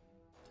winner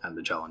and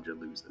the challenger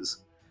loses.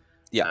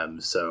 Yeah.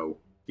 So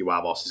your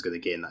war boss is going to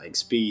gain that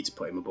XP to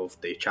put him above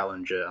the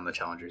challenger, and the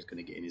challenger is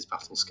going to gain his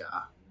battle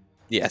scar.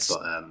 Yes.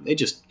 But it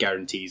just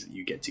guarantees that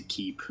you get to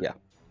keep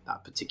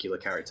that particular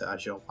character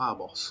as your war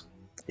boss.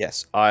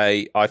 Yes.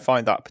 I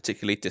find that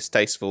particularly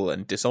distasteful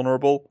and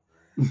dishonourable.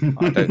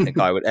 I don't think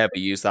I would ever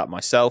use that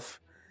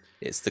myself.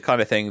 It's the kind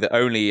of thing that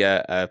only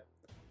a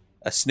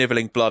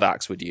snivelling blood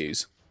axe would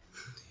use.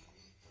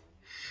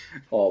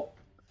 Or,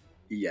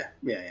 yeah,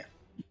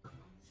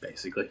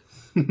 basically.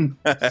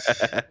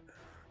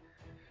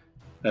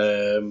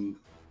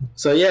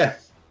 So yeah,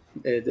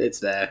 it's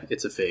there.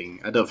 It's a thing.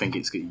 I don't think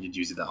you'd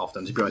use it that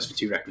often. To be honest, for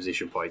 2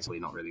 requisition points,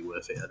 it's not really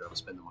worth it. I'd rather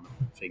spend them on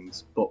other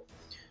things, but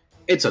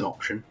it's an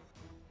option.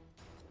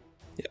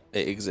 Yeah,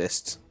 it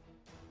exists.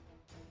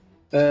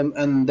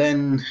 And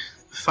then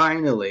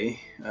finally,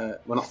 well,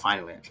 not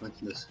finally actually.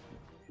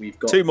 We've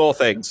got 2 more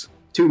things.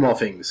 2 more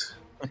things.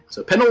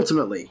 So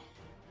penultimately,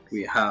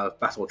 we have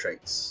battle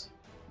traits.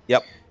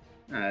 Yep.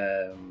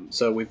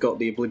 So we've got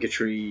the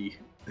obligatory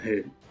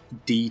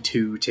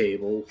D2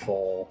 table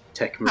for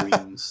Tech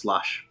Marines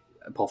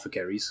 /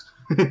 Apothecaries,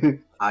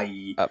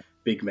 i.e.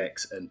 Big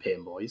Mechs and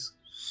Pain Boys.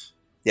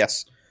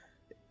 Yes.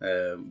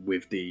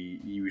 With the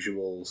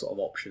usual sort of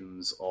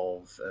options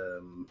of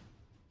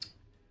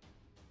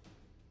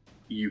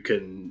you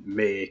can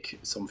make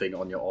something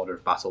on your order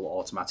of battle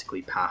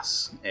automatically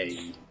pass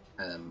an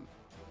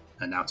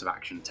out of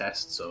action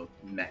test. So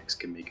mechs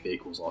can make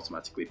vehicles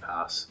automatically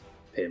pass.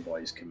 Pain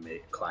Boys can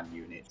make clan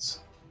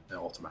units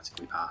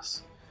automatically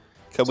pass.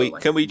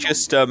 Can we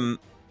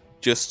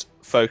just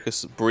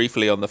focus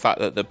briefly on the fact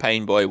that the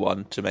Pain Boy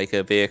one to make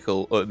a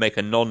vehicle or make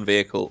a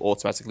non-vehicle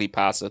automatically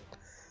pass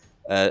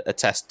a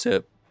test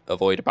to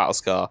avoid a battle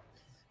scar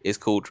is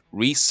called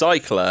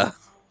Recycler.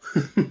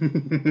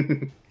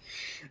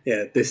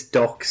 Yeah, this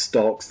dock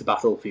stalks the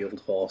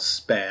battlefield for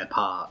spare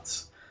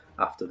parts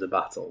after the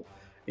battle,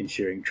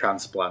 ensuring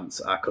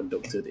transplants are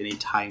conducted in a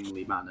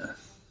timely manner.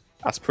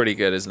 That's pretty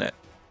good, isn't it?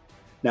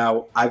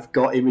 Now, I've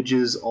got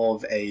images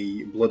of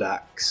a Blood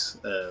Axe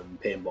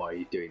Pain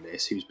Boy doing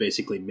this, who's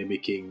basically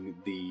mimicking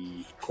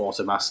the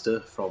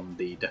Quartermaster from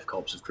the Death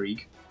Corps of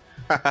Krieg.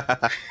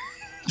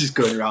 Just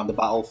going around the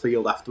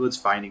battlefield afterwards,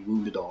 finding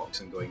wounded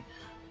orcs and going,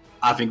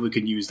 I think we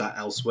can use that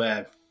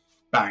elsewhere.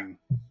 Bang.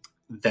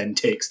 Then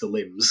takes the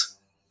limbs.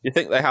 You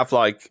think they have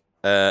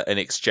an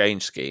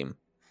exchange scheme?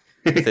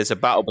 If there's a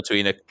battle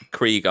between a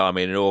Krieg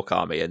army and an Orc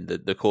army, and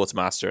the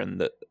Quartermaster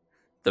and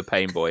the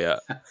Pain Boy are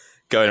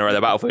going around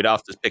the battlefield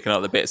after picking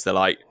up the bits, they're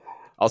like,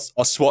 I'll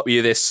swap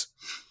you this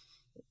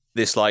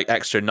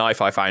extra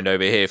knife I found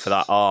over here for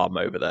that arm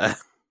over there.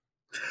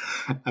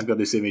 I've got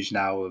this image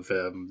now of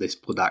this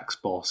Blood Axe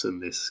boss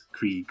and this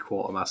Krieg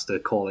Quartermaster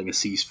calling a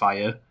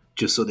ceasefire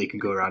just so they can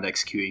go around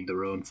executing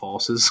their own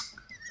forces.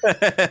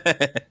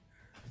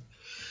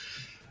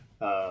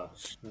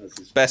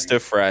 Best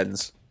of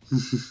friends.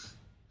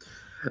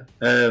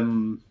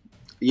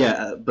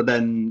 But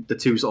then the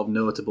 2 sort of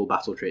notable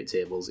battle trait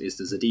tables is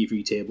there's a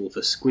D3 table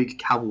for Squig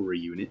cavalry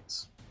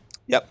units.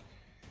 Yep.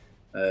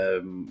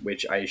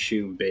 Which I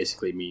assume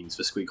basically means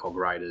for Squig Hog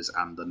Riders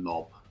and the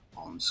Knob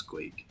on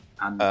Squig.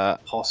 And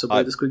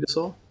possibly the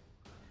Squigosaur?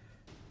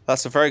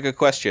 That's a very good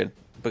question,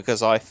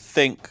 because I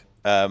think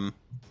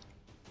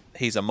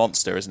he's a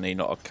monster, isn't he?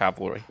 Not a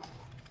cavalry.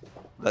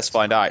 Let's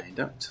find out.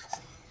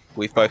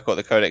 We've both got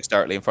the codex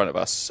directly in front of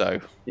us, so...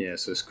 Yeah,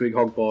 so Squig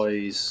Hog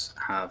Boys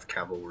have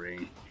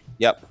cavalry.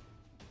 Yep.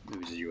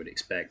 As you would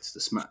expect.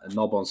 The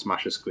Knob on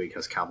Smasher Squig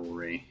has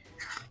cavalry.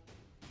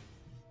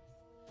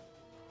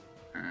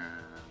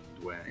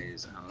 And where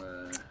is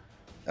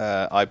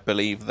our... I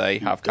believe they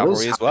have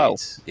cavalry as well.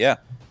 Yeah.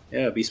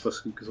 Yeah, Beast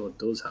Boss Squigosaur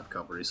does have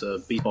cavalry, so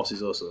Beast Boss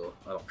is also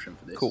an option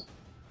for this. Cool.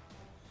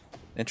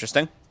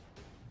 Interesting.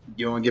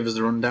 You want to give us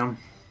the rundown?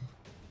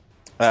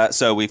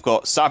 So we've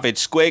got Savage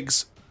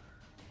Squigs,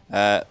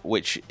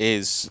 which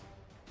is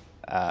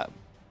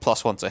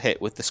 +1 to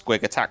hit with the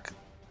Squig attack,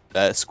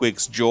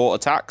 Squig's jaw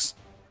attacks.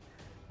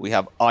 We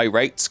have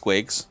Irate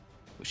Squigs,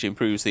 which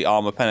improves the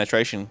armor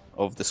penetration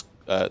of the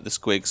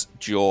Squig's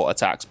jaw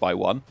attacks by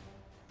 1.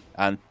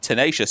 And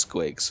Tenacious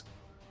Squigs,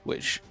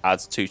 which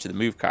adds 2 to the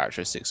move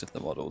characteristics of the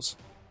models.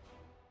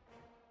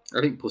 I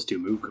think +2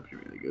 move could be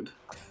really good.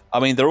 I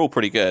mean, they're all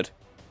pretty good.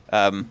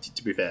 To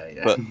be fair,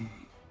 yeah.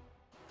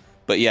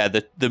 But yeah,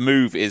 the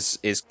move is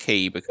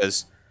key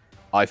because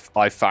I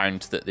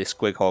found that the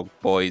Squighog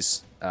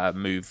boys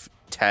move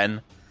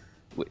 10,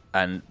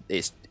 and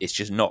it's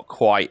just not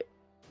quite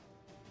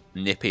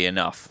nippy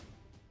enough.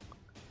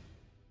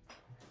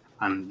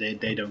 And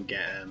they don't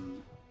get.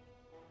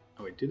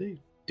 Oh wait, do they?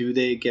 Do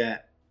they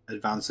get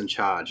advance and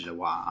charge in a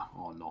WAR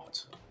or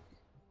not?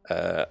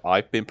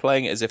 I've been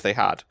playing it as if they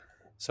had,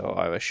 so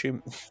I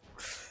assume.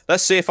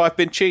 Let's see if I've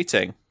been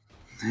cheating.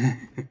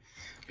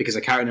 Because I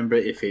can't remember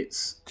if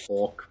it's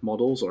orc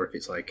models or if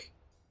it's like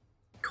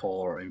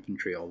core or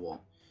infantry or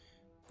what.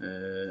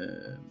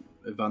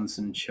 Advance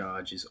and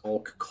charge is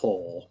orc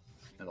core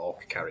and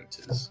orc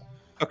characters.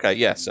 Okay,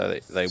 yeah, so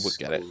they would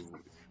get it.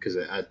 Because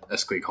a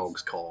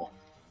Squighog's core.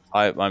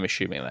 I'm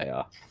assuming they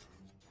are.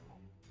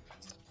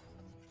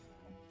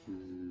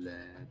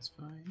 Let's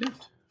find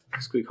out.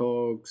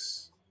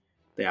 Squighogs,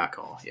 they are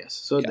core, yes.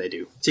 So they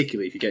do.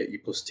 Particularly if you get your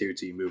 +2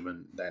 to your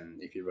movement, then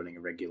if you're running a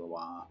regular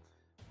WAR,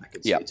 I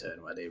could see a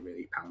turn where they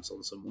really pounce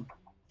on someone.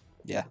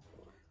 Yeah,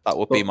 that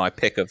would be my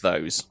pick of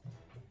those.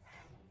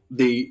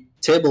 The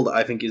table that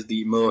I think is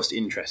the most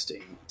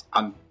interesting,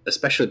 and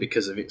especially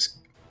because of its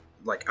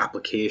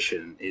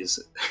application,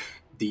 is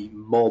the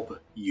mob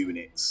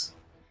units.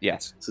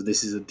 Yes. So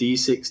this is a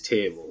D6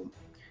 table,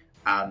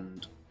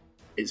 and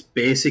it's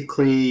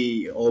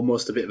basically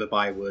almost a bit of a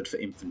byword for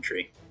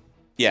infantry.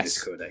 Yes.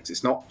 This codex.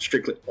 It's not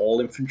strictly all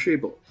infantry,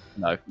 but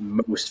no,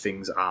 most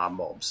things are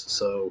mobs.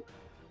 So,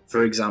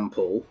 for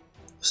example,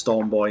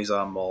 Storm Boys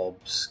are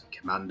mobs,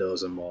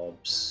 Commandos are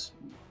mobs,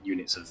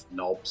 units of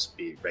knobs,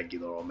 be it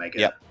regular or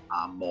mega,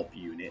 are mob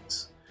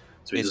units.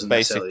 So it's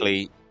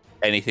basically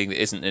anything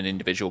that isn't an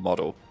individual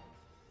model.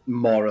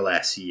 More or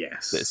less,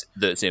 yes.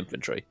 That's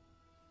infantry.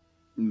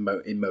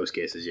 In most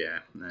cases, yeah.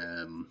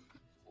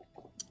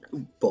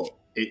 But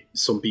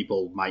some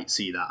people might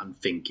see that and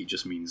think it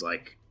just means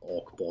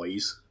orc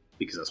boys,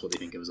 because that's what they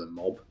think of as a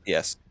mob.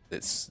 Yes,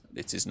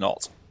 it is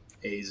not.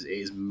 It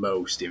is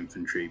most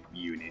infantry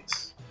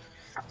units.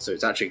 So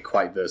it's actually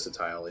quite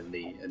versatile in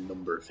a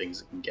number of things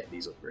that can get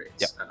these upgrades.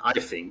 Yep. And I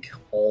think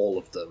all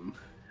of them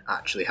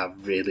actually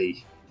have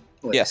really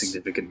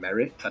significant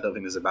merit. I don't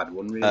think there's a bad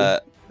one, really.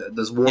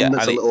 There's one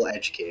that's a little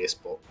edge case,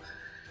 but...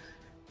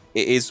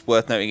 It is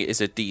worth noting it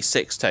is a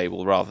D6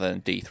 table rather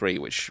than D3,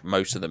 which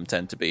most of them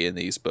tend to be in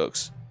these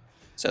books.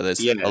 So there's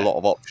a lot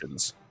of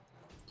options.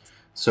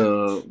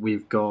 So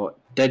we've got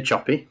Dead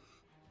Choppy,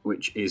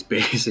 which is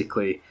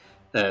basically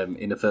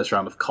in the first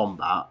round of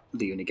combat,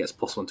 the unit gets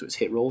 +1 to its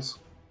hit rolls.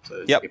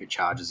 So if it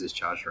charges, it's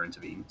charged or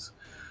intervenes.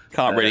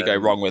 Can't really go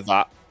wrong with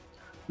that.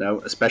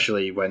 No,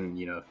 especially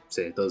when,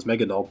 say, those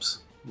mega knobs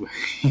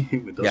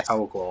with those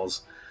power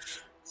claws.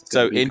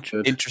 So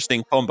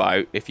interesting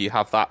combo if you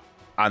have that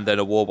and then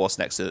a war boss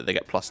next to it, they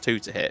get +2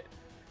 to hit,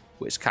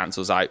 which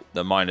cancels out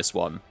the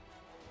 -1.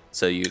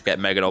 So you get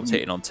mega knobs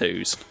hitting on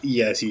 2s.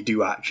 Yes, you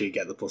do actually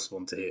get the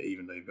 +1 to hit,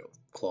 even though you've got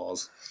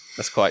claws.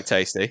 That's quite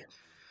tasty.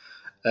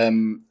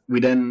 We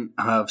then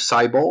have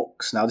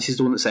Cyborgs. Now, this is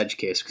the one that's edge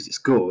case because it's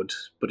good,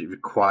 but it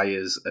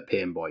requires a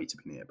pain boy to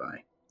be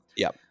nearby.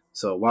 Yep.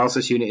 So, whilst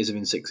this unit is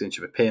within 6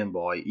 inches of a pain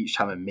boy, each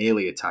time a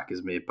melee attack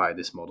is made by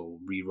this model,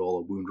 reroll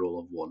a wound roll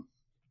of 1.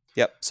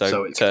 Yep.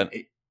 So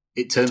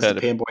it turns the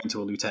pain boy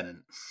into a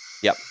lieutenant.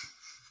 Yep.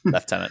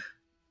 Lieutenant.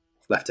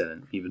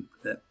 Lieutenant, even.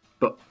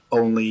 But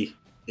only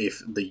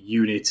if the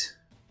unit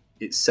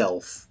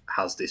itself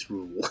has this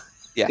rule.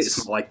 Yes. It's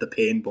not like the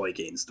pain boy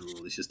gains the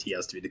rule, it's just he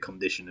has to be the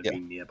condition of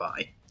being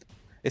nearby.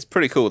 It's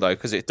pretty cool, though,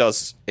 because it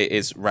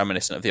is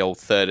reminiscent of the old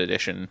 3rd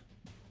edition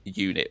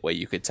unit where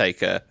you could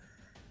take a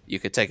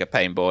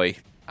pain boy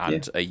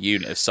and a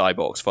unit of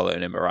cyborgs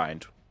following him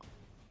around,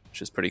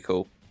 which is pretty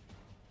cool.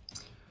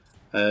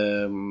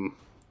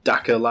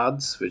 Dakka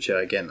lads, which are,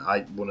 again,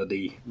 one of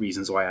the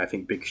reasons why I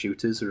think big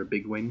shooters are a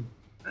big win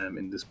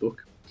in this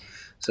book.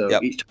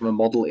 So each time a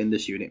model in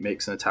this unit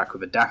makes an attack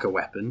with a Dakka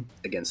weapon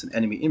against an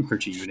enemy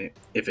infantry unit,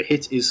 if a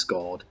hit is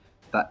scored,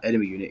 that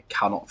enemy unit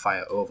cannot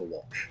fire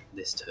Overwatch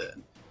this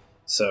turn.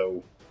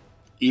 So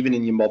even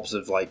in your mobs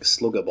of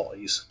slugger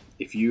boys,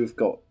 if you've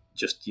got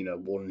just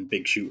one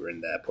big shooter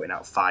in there putting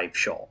out 5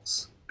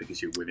 shots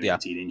because you're within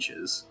 18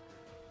 inches,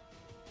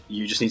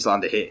 you just need to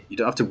land a hit. You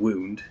don't have to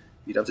wound.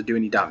 You don't have to do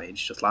any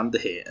damage. Just land the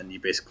hit, and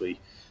you're basically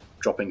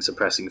dropping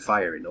suppressing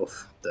fire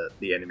enough that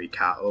the enemy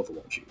can't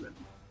Overwatch you. And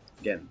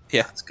again,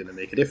 it's going to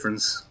make a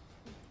difference.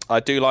 I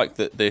do like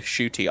that the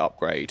shooty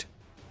upgrade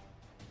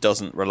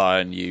doesn't rely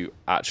on you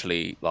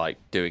actually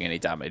doing any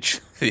damage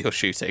for your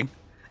shooting.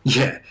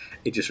 Yeah,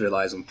 it just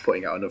relies on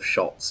putting out enough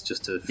shots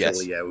just to fill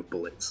the air with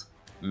bullets.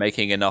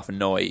 making enough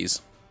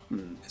noise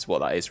is what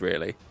that is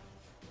really.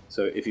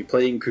 So if you're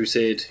playing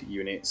Crusade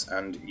units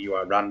and you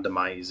are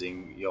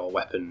randomizing your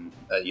weapon,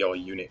 your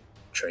unit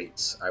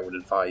traits, I would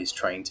advise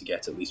trying to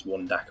get at least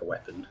one Dakka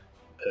weapon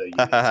per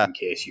unit in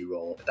case you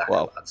roll up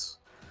Dakka lads.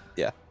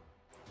 Yeah.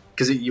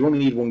 Because you only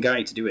need one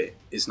guy to do it.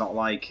 It's not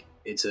like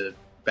it's a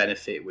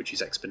benefit which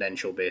is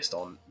exponential based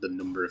on the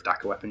number of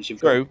Dakka weapons you've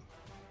got.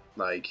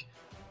 Like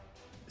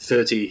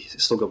 30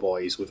 slugger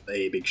boys with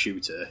a big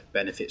shooter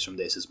benefits from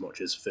this as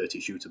much as 30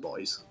 shooter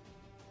boys.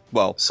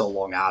 Well, so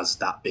long as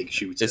that big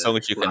shooter as long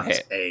as you can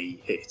hit a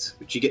hit,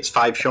 which he gets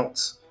 5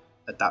 shots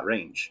at that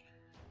range.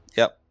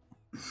 Yep.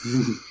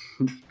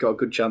 Got a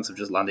good chance of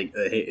just landing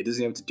a hit. It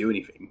doesn't have to do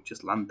anything,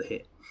 just land the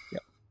hit.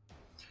 Yep.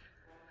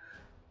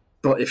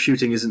 But if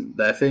shooting isn't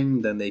their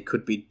thing, then they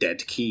could be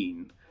dead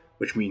keen,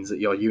 which means that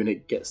your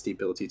unit gets the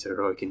ability to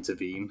heroic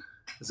intervene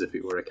as if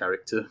it were a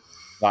character.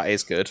 That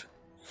is good.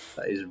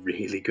 That is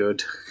really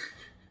good.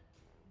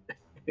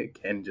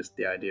 Again, just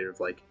the idea of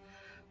like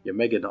your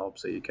mega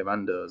knobs or your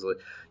commandos or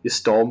your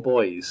storm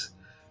boys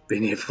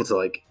being able to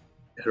like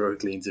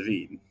heroically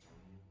intervene.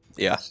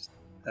 Yeah. It's just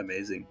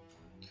amazing.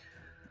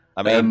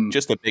 I mean,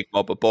 just a big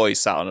mob of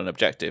boys sat on an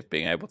objective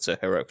being able to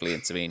heroically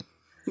intervene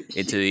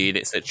into the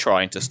units that are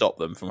trying to stop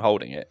them from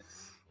holding it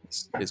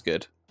is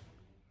good.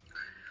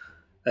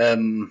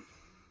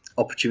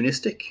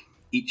 Opportunistic.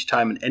 Each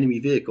time an enemy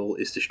vehicle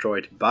is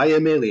destroyed by a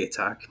melee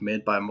attack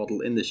made by a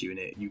model in this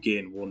unit, you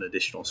gain 1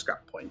 additional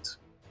scrap point.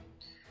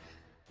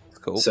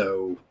 Cool.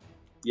 So,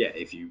 yeah,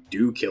 if you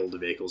do kill the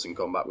vehicles in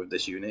combat with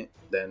this unit,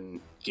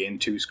 then gain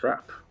 2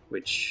 scrap,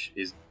 which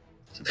is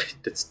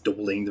that's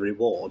doubling the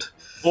reward.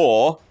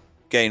 Or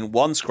gain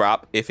 1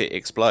 scrap if it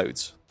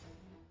explodes.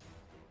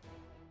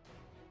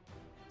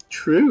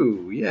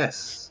 True,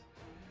 yes.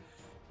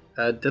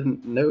 I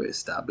didn't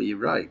notice that, but you're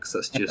right, because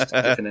that's just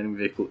if an enemy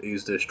vehicle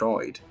is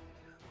destroyed,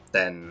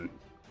 then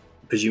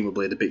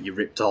presumably the bit you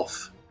ripped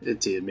off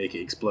to make it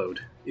explode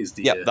is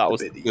the, that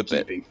was bit that the you're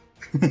good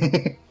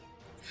keeping.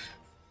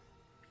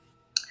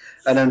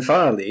 And then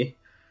finally,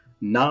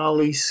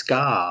 gnarly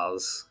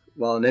scars.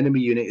 While an enemy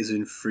unit is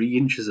in 3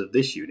 inches of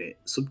this unit,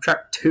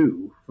 subtract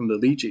 2 from the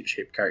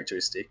leadership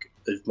characteristic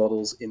of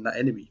models in that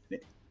enemy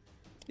unit.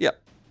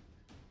 Yep.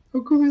 How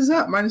cool is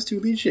that?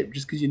 -2 leadership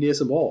just because you're near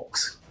some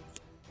orcs.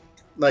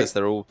 Like, because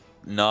they're all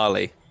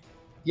gnarly.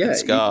 Yeah, and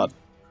scarred.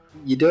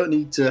 You don't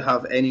need to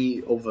have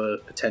any other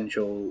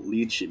potential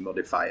leadership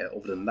modifier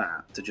other than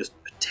that to just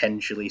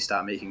potentially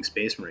start making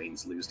Space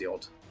Marines lose the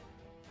odd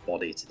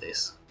body to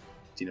this.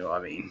 Do you know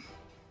what I mean?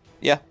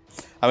 Yeah.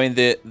 I mean,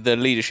 the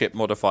leadership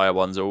modifier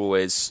ones are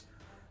always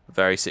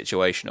very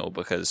situational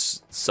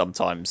because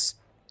sometimes,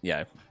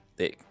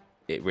 it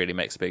really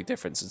makes a big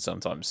difference, and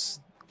sometimes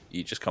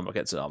you just come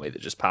against an army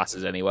that just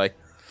passes anyway.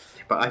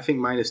 But I think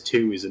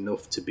 -2 is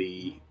enough to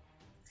be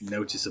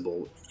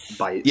noticeable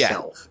by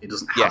itself. It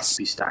doesn't have to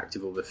be stacked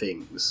with other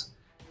things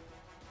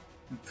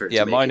for it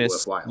to make it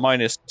worthwhile.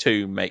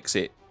 -2 makes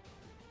it,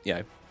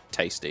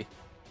 tasty.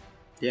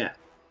 Yeah.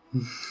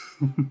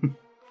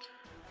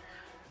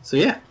 So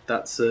yeah,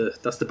 that's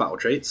the battle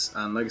traits,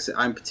 and like I said,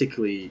 I'm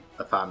particularly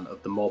a fan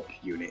of the mob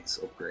units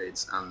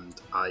upgrades, and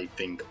I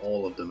think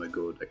all of them are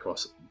good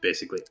across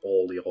basically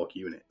all the orc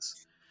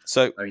units.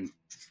 So, I mean,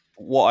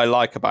 what I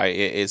like about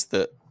it is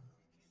that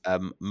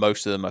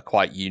most of them are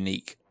quite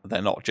unique. They're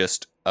not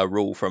just a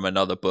rule from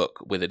another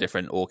book with a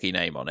different orky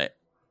name on it.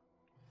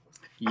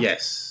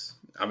 Yes.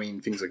 I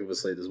mean, things like,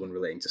 obviously, there's one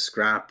relating to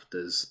scrap,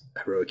 there's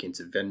heroic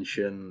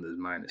intervention, there's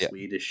minus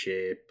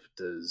leadership,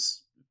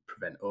 there's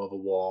prevent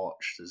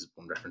overwatch, there's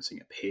one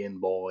referencing a pain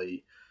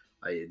boy.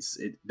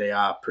 They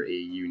are pretty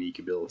unique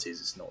abilities.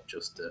 It's not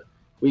just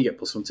we get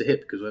 +1 to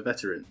hit because we're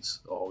veterans,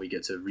 or we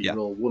get to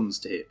reroll 1s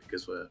to hit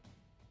because we're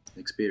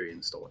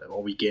experienced, or whatever,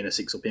 or we gain a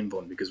 6-up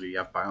invuln because we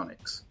have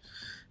bionics.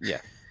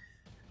 Yeah.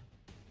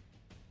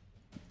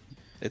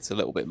 It's a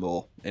little bit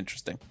more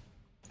interesting.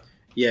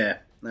 Yeah,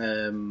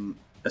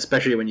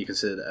 especially when you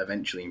consider that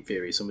eventually, in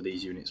theory, some of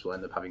these units will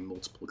end up having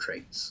multiple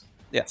traits.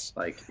 Yes.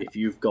 Like, if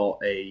you've got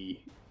a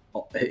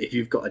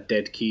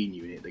dead keen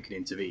unit that can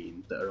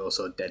intervene, that are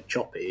also dead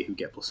choppy who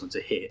get +1 to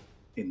hit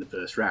in the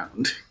first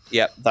round.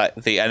 Yep,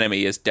 that the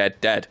enemy is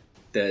dead.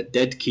 They're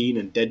dead keen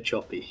and dead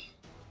choppy.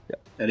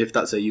 Yep. And if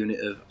that's a unit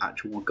of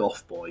actual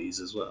goth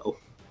boys as well.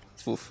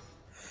 Oof.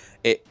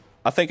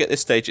 I think at this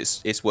stage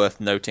it's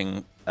worth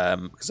noting,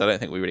 because I don't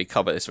think we really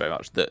cover this very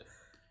much, that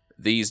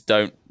these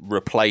don't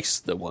replace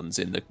the ones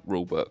in the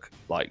rulebook.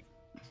 Like,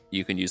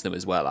 you can use them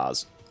as well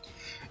as.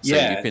 So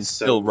you can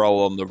still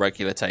roll on the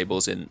regular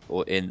tables in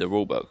the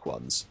rulebook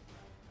ones.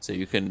 So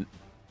you can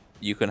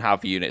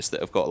have units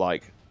that have got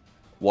like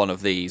one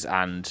of these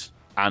and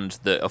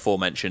the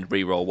aforementioned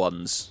reroll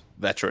ones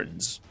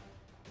veterans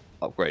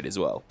upgrade as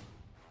well.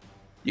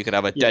 You could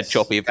have a dead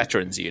choppy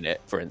veterans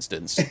unit, for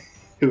instance,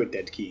 who are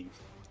dead keen,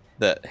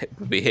 that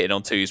would be hitting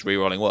on 2s,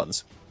 rerolling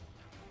 1s.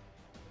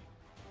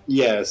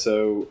 Yeah,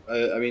 so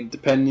I mean,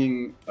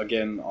 depending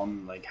again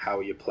on like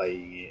how you're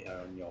playing it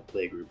on your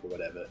playgroup or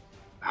whatever.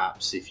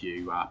 Perhaps if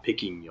you are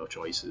picking your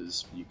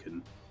choices, you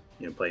can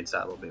play into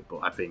that a little bit. But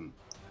I think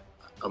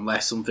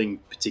unless something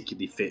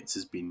particularly fits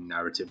as being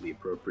narratively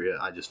appropriate,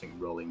 I just think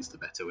rolling's the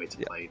better way to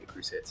play the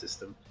Crusade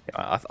system.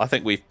 I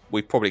think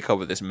we've probably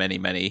covered this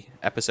many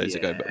episodes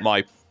ago, but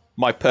Yeah.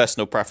 my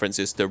personal preference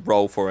is to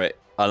roll for it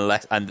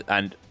unless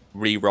and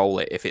re-roll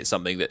it if it's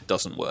something that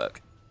doesn't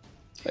work.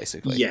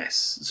 Basically,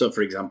 Yes. So,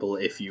 for example,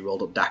 if you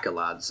rolled up Dakka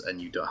lads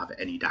and you don't have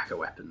any Dakka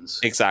weapons,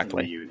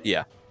 exactly. in your unit,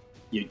 Yeah,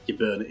 you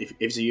burn. If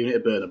it's a unit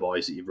of burner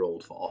boys that you've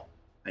rolled for,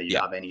 and you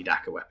Yeah. don't have any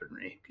Dakka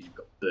weaponry because you've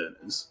got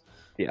burners,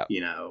 Yeah.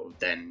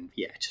 then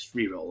just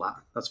re-roll that.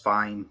 That's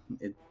fine.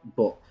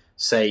 But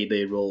say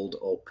they rolled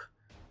up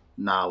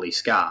gnarly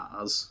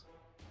scars,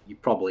 you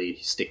probably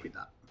stick with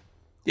that.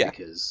 Yeah.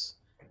 Because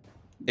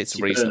it's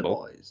your burner reasonable.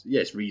 boys, yeah,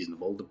 it's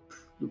reasonable.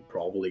 They're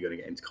probably going to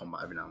get into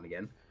combat every now and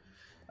again.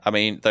 I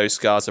mean, those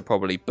scars are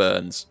probably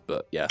burns,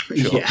 but yeah,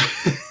 sure.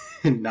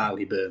 Yeah,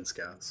 gnarly burn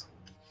scars.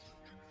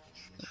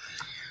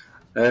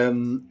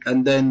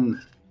 And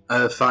then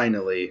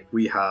finally,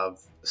 we have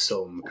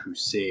some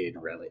Crusade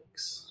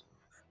relics.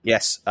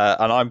 Yes,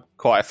 and I'm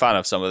quite a fan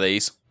of some of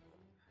these.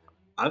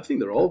 I think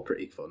they're all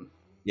pretty fun.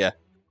 Yeah.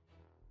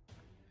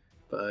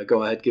 But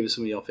go ahead, give us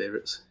some of your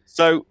favourites.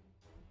 So,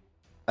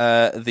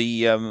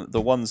 the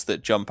ones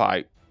that jump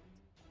out.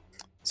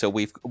 So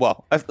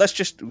let's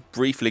just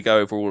briefly go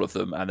over all of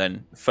them and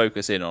then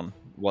focus in on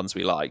ones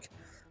we like.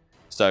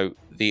 So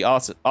the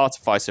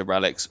Artificer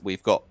relics,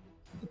 we've got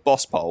the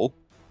Boss Pole,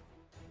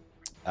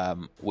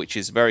 which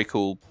is very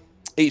cool.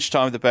 Each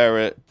time the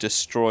bearer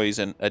destroys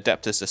an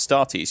Adeptus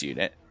Astartes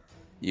unit,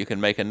 you can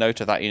make a note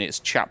of that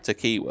unit's chapter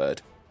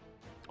keyword.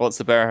 Once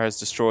the bearer has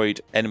destroyed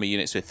enemy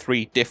units with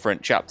 3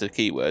 different chapter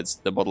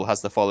keywords, the model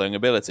has the following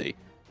ability,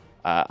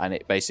 and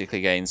it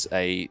basically gains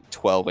a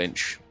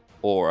 12-inch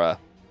aura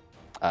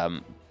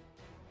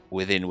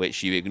within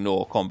which you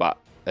ignore combat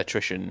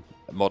attrition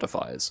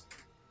modifiers.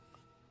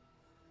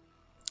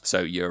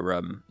 So your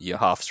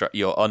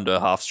under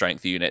half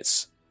strength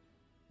units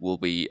will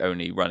be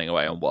only running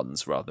away on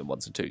 1s rather than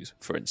 1s and 2s,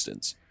 for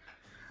instance.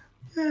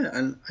 Yeah,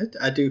 and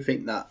I do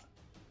think that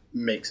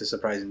makes a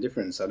surprising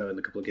difference. I know in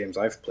the couple of games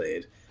I've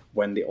played,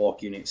 when the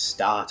Orc units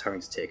start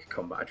having to take a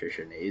combat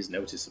attrition, it is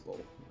noticeable.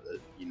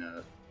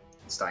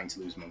 Starting to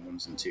lose more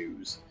 1s and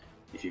 2s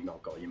if you've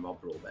not got your mob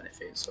roll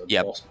benefit. So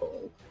the Boss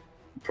Pole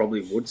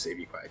probably would save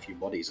you quite a few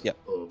bodies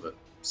over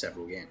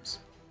several games.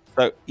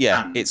 So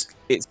yeah, And- it's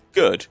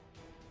good.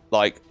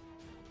 Like,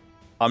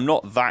 I'm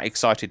not that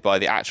excited by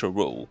the actual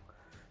rule,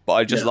 but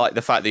I just like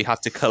the fact that you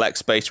have to collect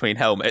space between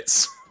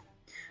helmets.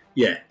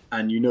 Yeah,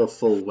 and you know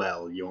full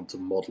well you want to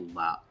model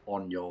that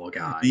on your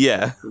guy.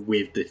 Yeah.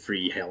 With the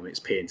 3 helmets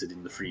painted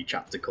in the 3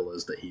 chapter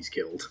colours that he's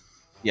killed.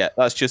 Yeah,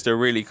 that's just a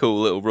really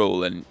cool little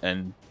rule,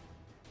 and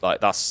like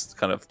that's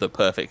kind of the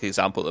perfect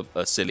example of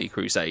a silly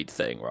Crusade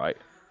thing, right?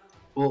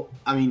 Well,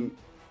 I mean,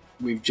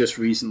 we've just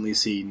recently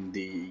seen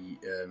the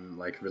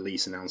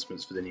release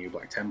announcements for the new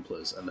Black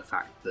Templars, and the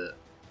fact that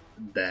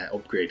their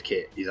upgrade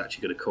kit is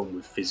actually going to come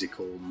with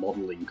physical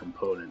modelling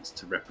components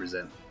to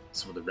represent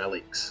some of the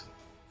relics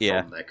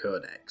from their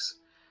codex.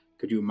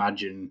 Could you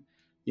imagine,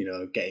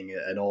 getting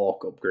an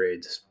Orc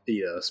upgrade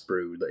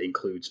sprue that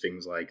includes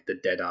things like the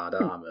Deadhard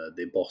armor,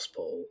 the Boss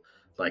Pole,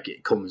 like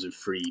it comes with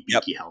 3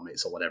 beaky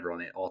helmets or whatever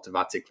on it,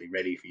 automatically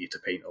ready for you to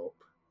paint up.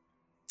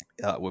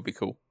 That would be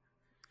cool.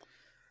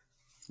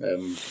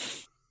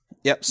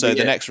 Yep. So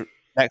the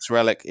next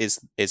relic is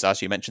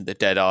as you mentioned the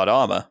Deadhard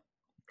armor,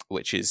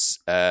 which is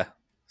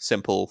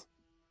simple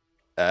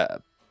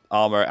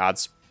armor. It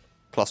adds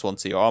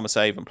 +1 to your armor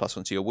save and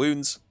 +1 to your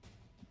wounds.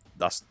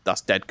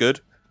 That's dead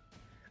good.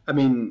 I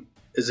mean,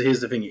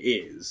 here's the thing: it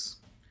is,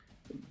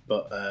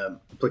 but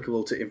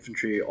applicable to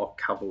infantry or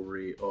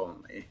cavalry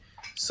only.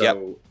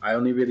 So I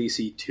only really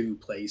see 2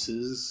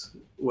 places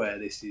where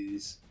this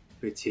is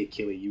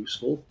particularly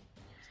useful.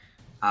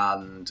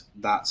 And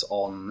that's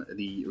on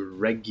the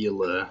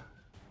regular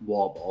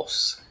war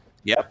boss.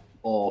 Yep.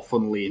 Or,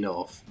 funnily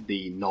enough,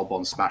 the knob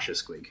on Smasher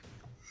Squig.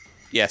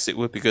 Yes, it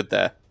would be good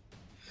there.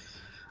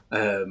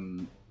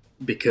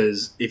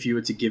 Because if you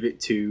were to give it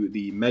to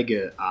the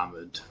Mega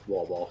Armoured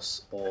war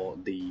boss or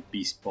the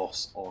Beast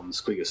boss on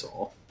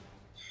Squigosaur,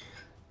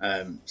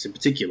 so in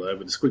particular,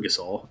 with the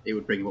Squigosaur, it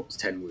would bring him up to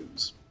 10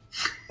 wounds.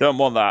 Don't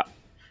want that.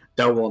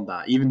 Don't want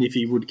that. Even if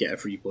he would get a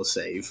 3+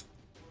 save,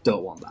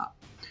 don't want that.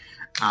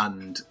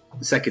 And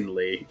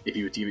secondly, if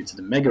you were to give it to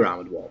the Mega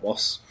Armoured War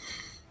Boss,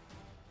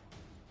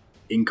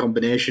 in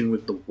combination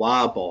with the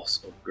War Boss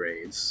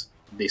upgrades,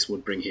 this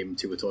would bring him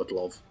to a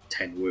total of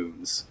 10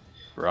 wounds.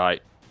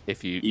 Right.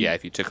 If you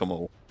took them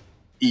all.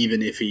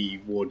 Even if he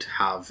would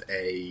have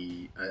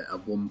a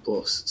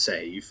 1+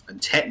 save,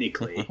 and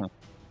technically,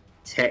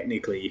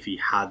 if he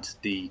had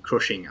the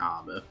Crushing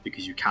Armour,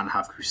 because you can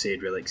have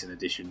Crusade relics in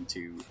addition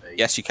to a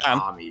you can.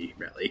 Army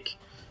relic,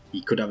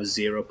 he could have a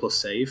 0+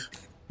 save.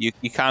 You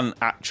can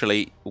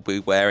actually be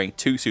wearing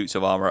 2 suits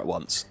of armor at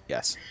once.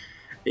 Yes,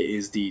 it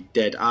is the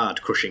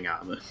Deadhard Crushing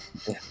Armor.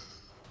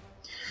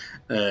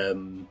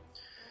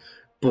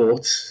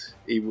 But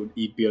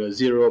he'd be on a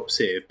 0+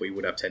 save, but he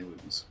would have 10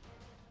 wounds,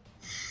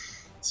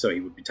 so he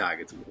would be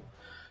targetable.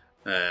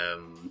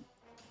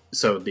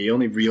 So the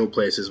only real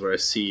places where I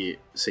see it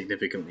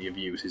significantly of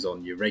use is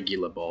on your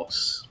regular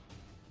boss,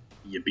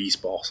 your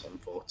beast boss on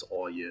foot,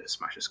 or your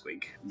Smasher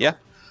Squig. Yeah.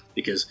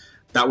 Because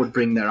that would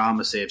bring their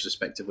armor saves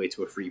respectively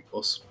to a 3+,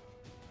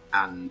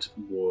 and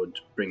would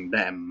bring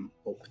them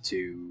up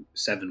to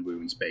 7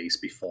 wounds base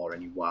before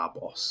any war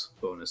boss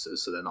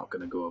bonuses, so they're not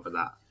going to go over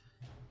that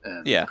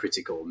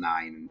critical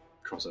 9 and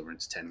cross over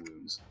into 10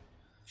 wounds.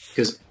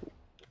 Because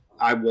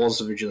I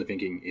was originally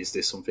thinking, is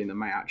this something that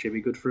might actually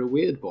be good for a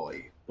weird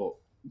boy? But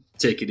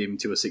taking him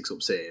to a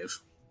 6-up save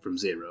from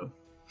 0,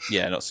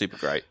 not super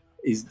great,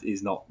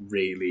 is not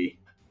really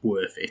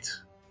worth it.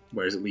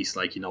 Whereas at least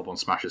like your Nob on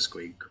Smasher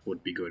Squig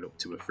would be going up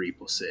to a 3+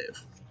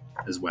 save,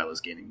 as well as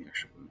gaining the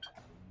extra wound.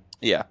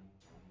 Yeah.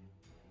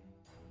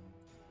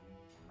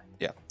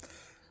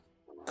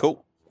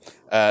 Cool.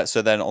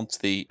 So then on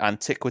to the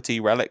antiquity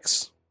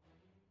relics.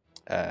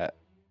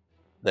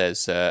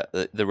 There's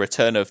the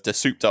return of the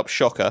souped up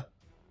Shocker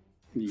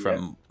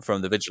from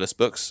the Vigilus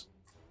books.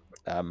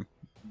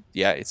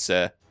 It's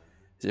a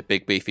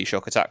big beefy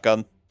shock attack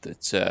gun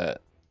that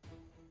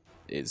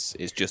is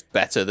just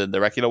better than the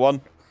regular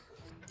one.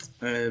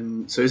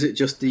 So is it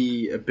just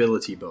the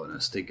ability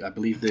bonus? I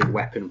believe the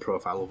weapon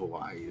profile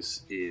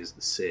otherwise is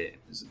the same,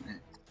 isn't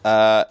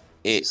it?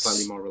 It's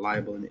slightly more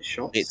reliable in its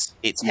shots.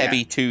 It's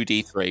heavy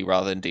 2d3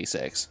 rather than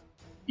d6.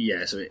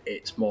 Yeah, so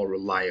it's more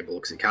reliable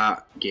because it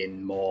can't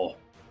gain more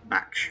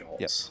back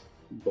shots,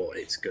 but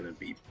it's going to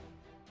be...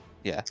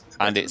 Yeah,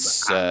 and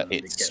its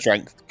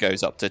strength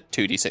goes up to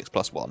 2d6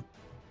 plus 1.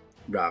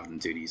 Rather than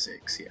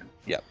 2d6, yeah.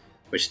 Yep.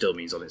 Which still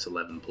means on its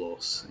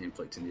 11+,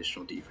 inflicting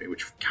additional d3,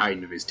 which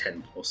kind of is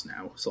 10+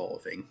 now, sort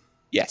of thing.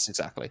 Yes,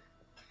 exactly.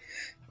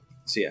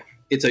 So yeah,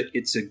 it's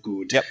a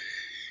good... Yep.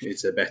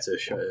 It's a better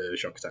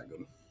shock attack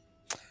gun.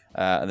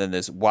 And then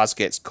there's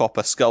Wazgit's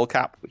Copper Skull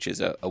Cap, which is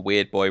a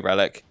weird boy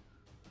relic.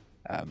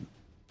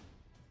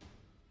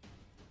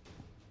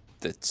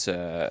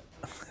 If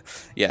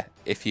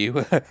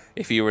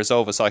you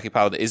resolve a psychic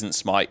power that isn't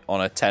smite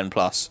on a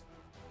 10+,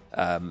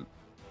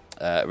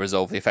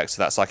 resolve the effects of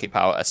that psychic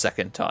power a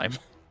second time.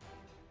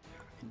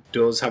 It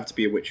does have to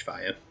be a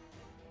Witchfire.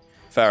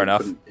 Fair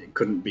enough. It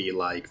couldn't be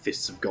like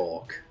Fists of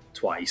Gork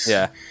twice.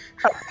 Yeah.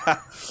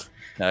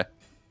 No.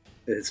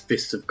 It's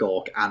Fists of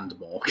Gork and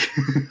Mork.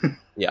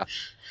 Yeah.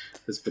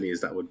 As funny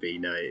as that would be,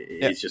 no,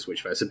 it's just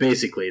Witchfire. So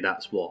basically,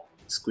 that's what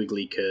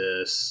Squiggly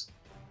Curse,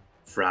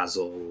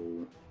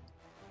 Frazzle.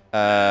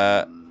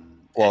 Those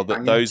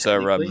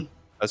are. I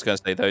was going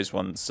to say those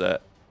ones.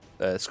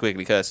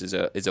 Squiggly Curse is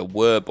a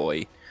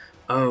Werboy.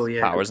 Oh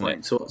yeah, power, isn't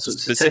it? So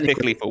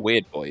specifically for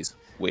weird boys.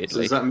 Weirdly,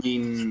 so does that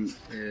mean?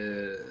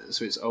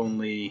 So it's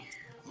only.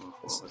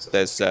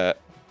 There's, I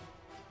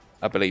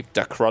believe,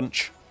 Da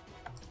Crunch.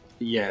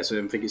 Yeah,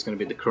 so I think it's going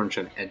to be the Crunch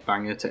and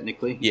Edbanger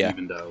technically. Yeah.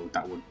 Even though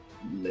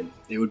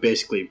it would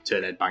basically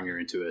turn Edbanger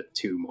into a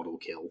 2-model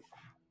kill.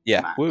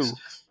 Yeah. Max. Woo.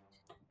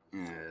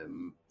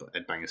 But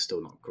Edbanger's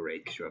still not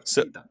great because you have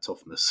to beat that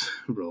toughness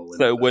roll.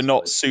 So we're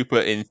not super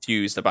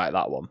enthused about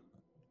that one.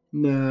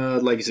 No,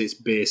 like I say, it's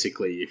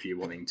basically if you're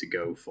wanting to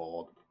go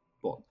for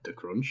the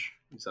Crunch.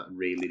 Is that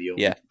really the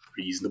only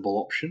reasonable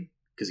option?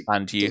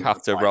 And you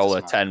have to roll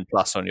a 10+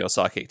 on your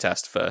psychic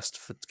test first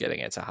for getting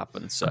it to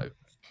happen. So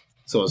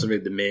it's really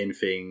the main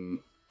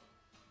thing.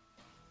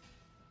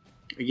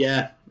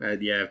 Yeah, I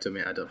have to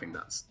admit, I don't think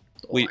that's.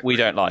 We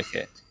don't like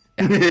it.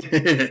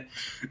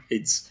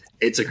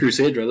 It's a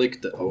Crusade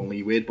relic that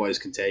only weird boys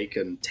can take,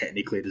 and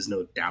technically there's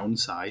no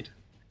downside.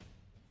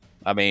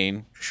 I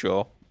mean,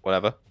 sure,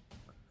 whatever.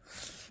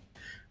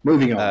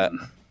 Moving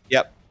on.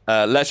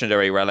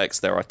 Legendary relics.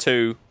 There are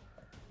 2.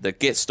 The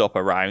Git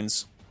Stopper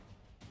rounds,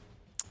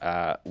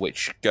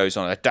 which goes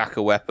on a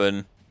Daka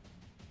weapon,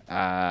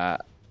 and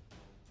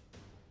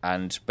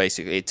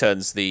basically it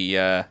turns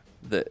the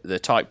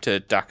type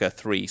to Daka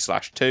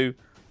 3/2,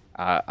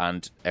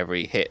 and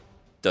every hit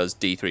does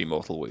D3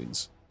 mortal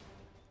wounds,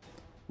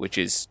 which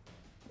is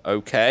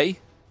okay.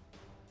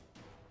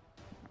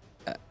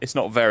 It's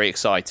not very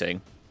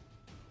exciting.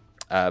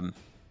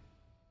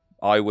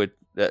 I would,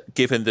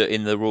 given that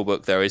in the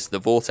rulebook there is the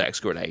Vortex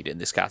Grenade in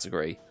this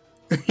category,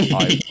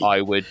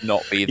 I would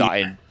not be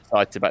that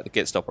excited about the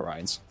Git Stopper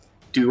rounds.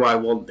 Do I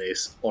want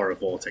this or a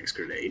Vortex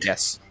Grenade?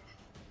 Yes.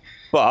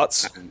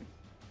 But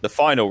the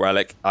final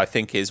relic, I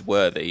think, is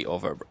worthy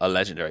of a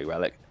legendary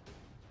relic.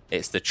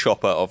 It's the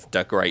Chopper of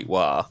the Great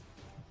War.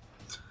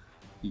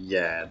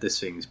 Yeah, this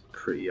thing's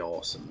pretty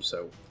awesome.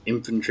 So,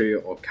 infantry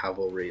or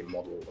cavalry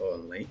model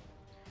only.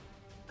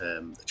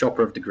 The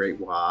Chopper of the Great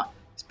War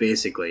is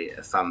basically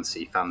a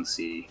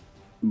fancy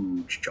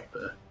Ooge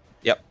chopper.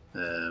 Yep.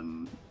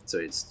 So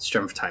it's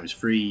strength times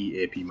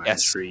 3, AP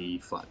minus 3,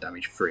 flat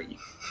damage 3.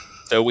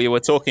 So we were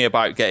talking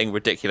about getting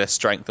ridiculous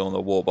strength on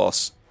the war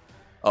boss,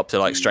 up to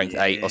like strength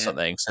 8 or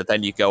something. So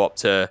then you go up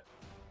to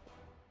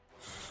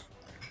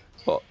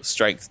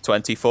strength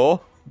 24.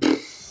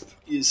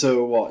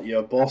 So what?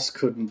 Your boss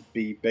couldn't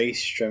be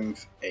base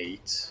strength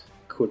 8.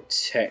 Could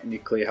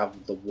technically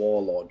have the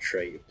warlord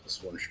trait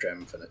 +1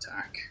 strength and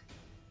attack.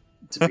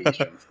 to be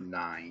strength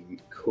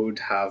 9. Could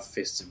have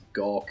Fists of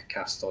Gork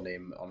cast on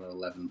him on an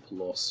 11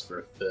 plus for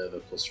a further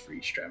plus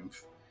 3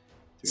 strength.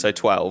 So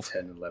 12.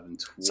 10, 11,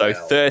 12. So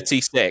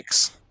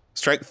 36.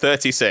 Strength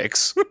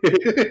 36.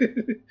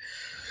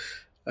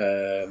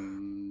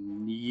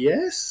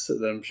 Yes.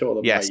 I'm sure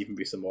there Yes. might even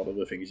be some odd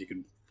other things you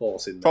can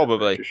force in there.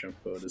 Probably. For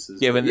strength bonuses.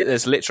 Given But that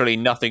there's literally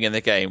nothing in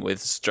the game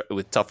with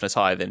toughness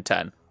higher than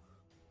 10.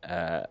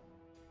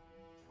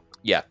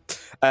 Yeah.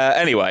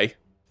 Anyway,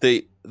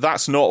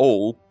 that's not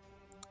all.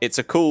 It's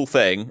a cool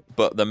thing,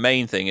 but the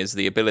main thing is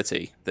the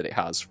ability that it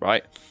has,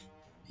 right?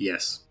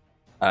 Yes.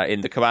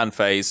 In the command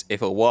phase,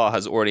 if a war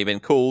has already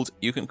been called,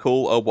 you can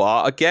call a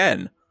war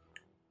again.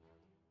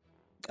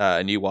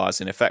 A new war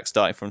is in effect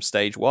starting from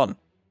stage 1.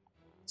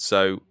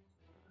 So,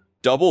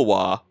 double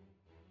war.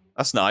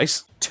 That's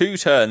nice. 2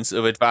 turns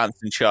of advance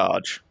and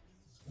charge.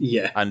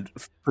 Yeah. And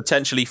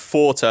potentially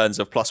 4 turns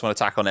of +1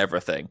 attack on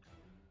everything.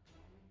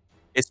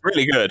 It's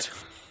really good.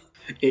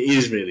 It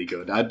is really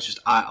good. I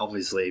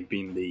obviously,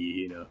 being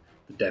the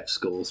Death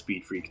Skull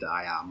speed freak that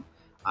I am,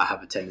 I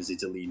have a tendency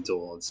to lean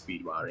towards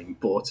speed wiring,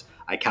 but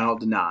I cannot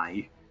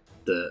deny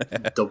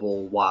that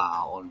double war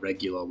on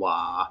regular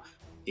war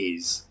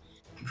is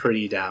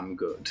pretty damn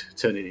good.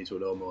 Turning into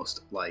an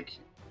almost, like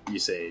you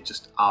say,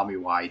 just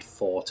army-wide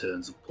 4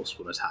 turns of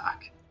 +1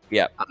 attack.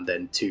 Yep. And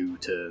then 2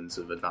 turns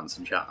of advance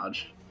and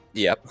charge.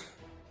 Yep.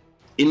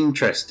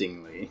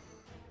 Interestingly,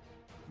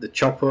 the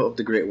Chopper of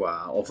the Great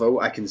War, although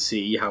I can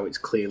see how it's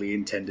clearly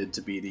intended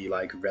to be the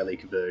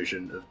relic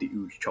version of the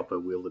Ooge Chopper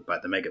wielded by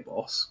the Mega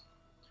Boss.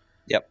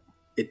 Yep.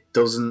 It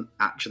doesn't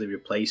actually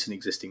replace an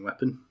existing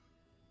weapon.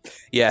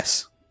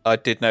 Yes, I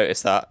did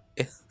notice that.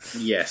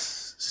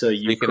 Yes, so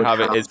you can have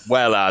it as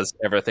well as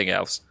everything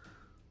else.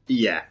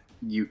 Yeah,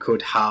 you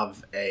could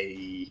have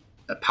a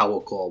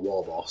Power Claw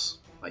War Boss,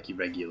 like your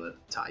regular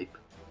type,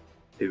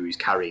 who's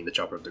carrying the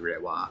Chopper of the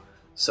Great War.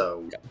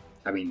 So, yep.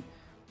 I mean,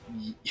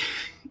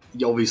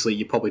 obviously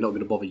you're probably not going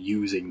to bother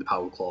using the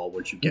Power Claw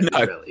once you get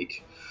the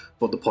relic,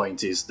 but the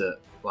point is that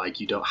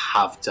you don't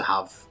have to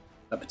have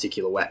a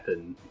particular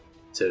weapon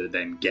to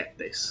then get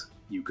this.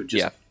 You could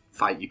just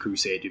fight your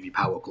Crusade with your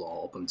Power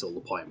Claw up until the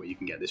point where you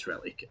can get this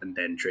relic, and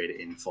then trade it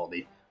in for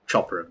the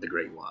Chopper of the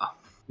Great War.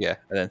 Yeah,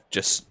 and then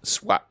just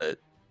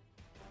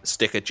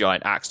stick a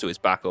giant axe to his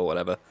back or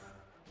whatever.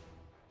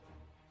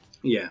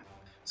 Yeah.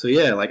 So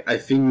yeah, I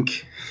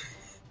think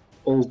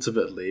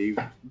ultimately,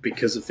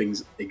 because of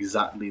things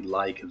exactly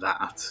like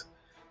that,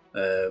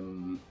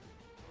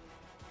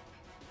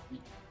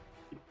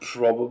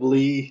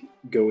 probably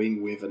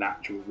going with an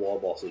actual war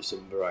boss of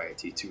some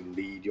variety to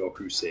lead your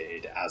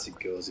crusade as it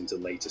goes into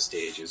later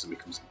stages and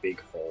becomes a big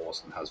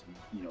force and has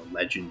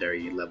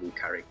legendary level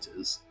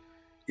characters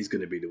is going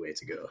to be the way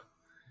to go.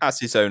 That's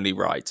his only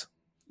right.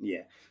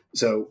 Yeah.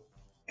 So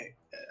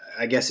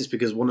I guess it's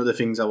because one of the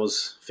things I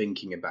was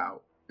thinking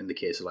about in the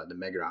case of the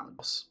Mega Armor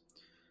boss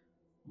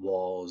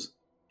was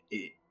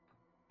it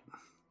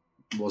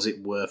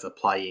worth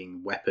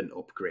applying weapon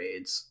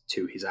upgrades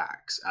to his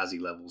axe as he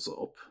levels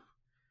up,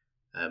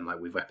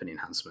 with weapon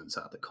enhancements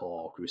at the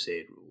core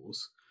Crusade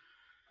rules,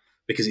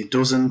 because it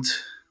doesn't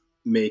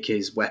make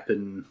his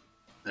weapon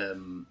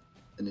an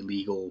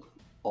illegal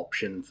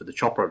option for the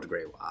Chopper of the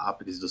Great War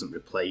because it doesn't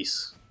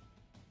replace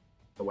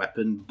a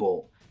weapon,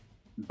 but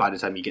by the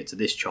time you get to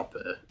this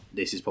Chopper,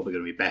 this is probably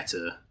going to be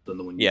better than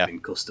the one you've been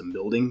custom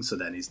building, so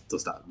then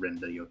does that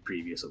render your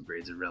previous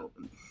upgrades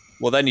irrelevant?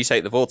 Well, then you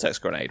take the Vortex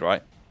Grenade,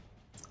 right?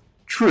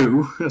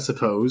 True, I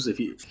suppose. If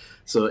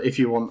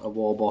you want a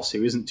war boss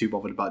who isn't too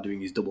bothered about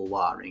doing his double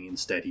wiring,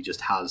 instead he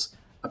just has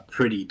a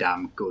pretty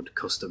damn good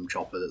custom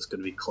Chopper that's going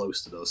to be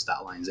close to those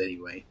stat lines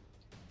anyway,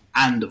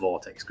 and a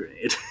Vortex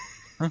Grenade.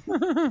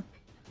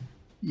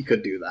 You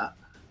could do that.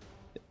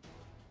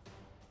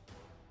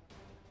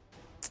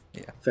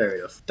 Yeah. Fair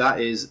enough.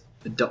 That is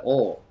the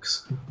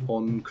Orcs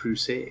on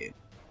Crusade.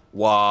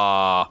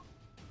 Wah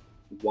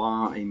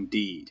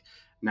indeed.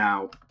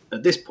 Now,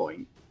 at this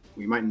point,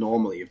 we might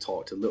normally have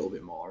talked a little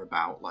bit more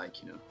about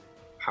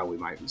how we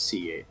might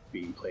see it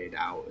being played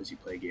out as you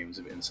play games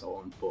of it and so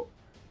on, but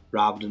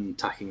rather than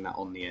tacking that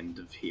on the end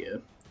of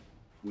here,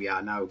 we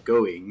are now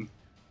going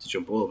to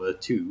jump over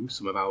to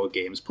some of our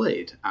games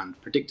played, and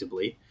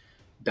predictably,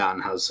 Dan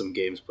has some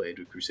games played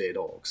with Crusade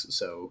Orcs,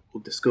 so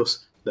we'll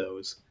discuss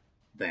those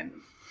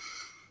then.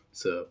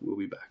 So we'll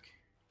be back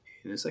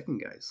in a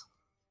second, guys.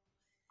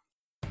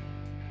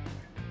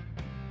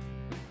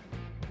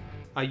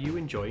 Are you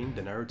enjoying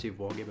the Narrative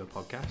Wargamer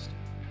podcast?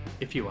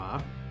 If you are,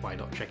 why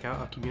not check out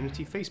our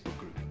community Facebook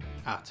group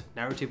at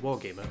Narrative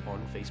Wargamer on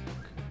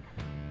Facebook.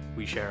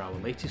 We share our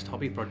latest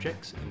hobby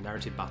projects in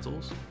narrative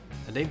battles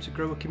and aim to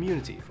grow a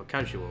community for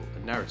casual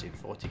and narrative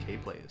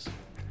 40k players.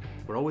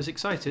 We're always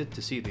excited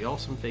to see the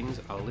awesome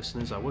things our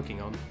listeners are working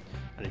on,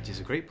 and it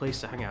is a great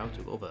place to hang out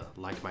with other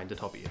like-minded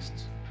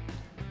hobbyists.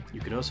 You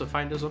can also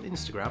find us on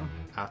Instagram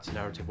at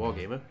Narrative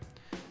Wargamer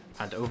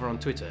and over on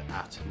Twitter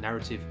at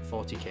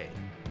Narrative40k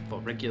for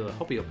regular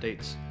hobby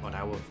updates on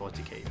our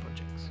 40k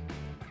projects.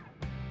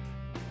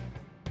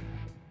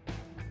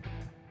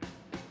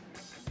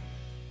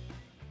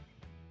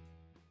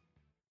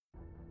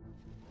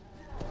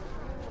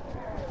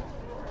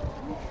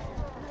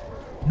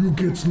 You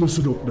kids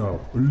listen up now,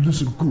 and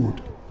listen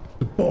good.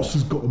 The boss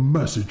has got a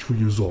message for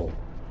yous all.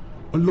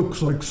 It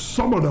looks like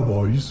some of the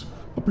boys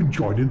have been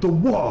joining the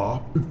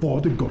war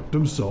before they got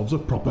themselves a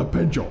proper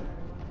paint job.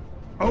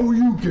 How are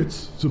you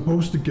kids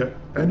supposed to get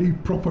any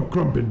proper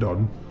crumping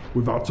done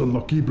without a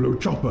lucky blue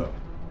chopper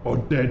or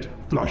dead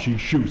flashy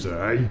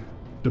shooter, eh?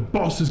 The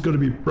boss is going to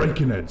be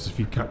breaking heads if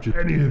he captures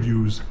any of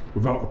yous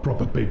without a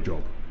proper paint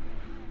job.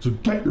 So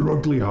get your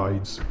ugly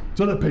hides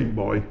to the paint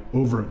boy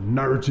over at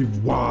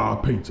Narrative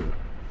War Painter.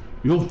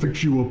 He'll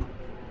fix you up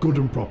good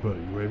and proper,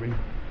 you hear me?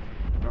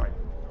 Right,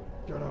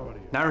 get out of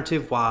here.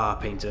 Narrative War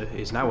Painter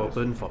is now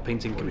open for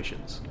painting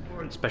commissions.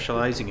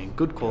 Specialising in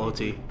good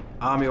quality,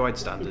 army-wide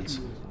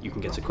standards, you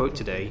can get a quote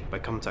today by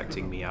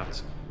contacting me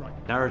at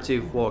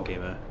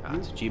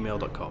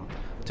narrativewargamer@gmail.com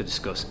to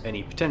discuss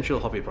any potential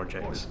hobby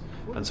projects,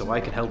 and so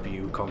I can help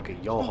you conquer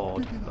your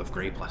hoard of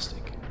grey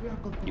plastic.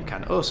 You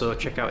can also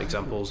check out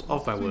examples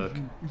of my work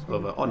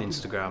over on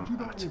Instagram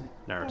at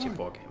Narrative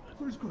Wargamer.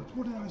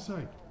 What did I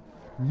say?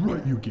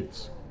 Right, you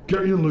kids.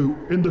 Get your loot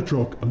in the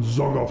truck and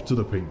zog off to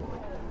the paint boy.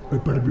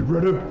 It better be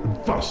redder and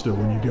faster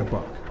when you get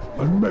back.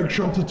 And make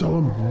sure to tell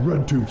him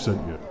Red Tooth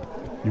sent you.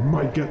 You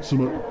might get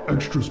something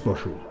extra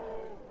special.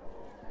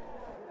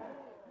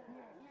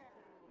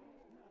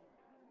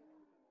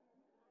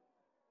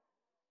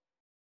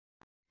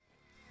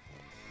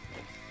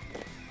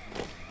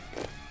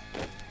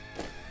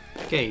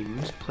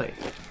 Games played.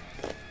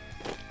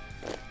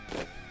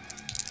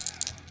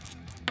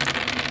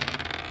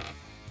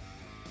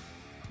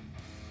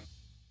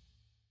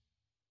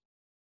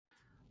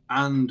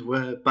 And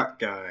we're back,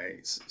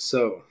 guys.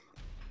 So,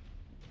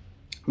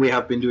 we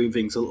have been doing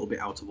things a little bit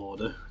out of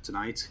order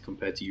tonight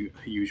compared to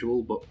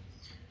usual, but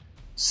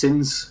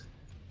since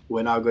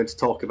we're now going to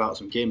talk about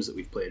some games that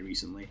we've played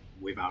recently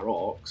with our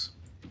orcs,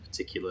 in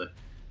particular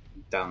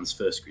Dan's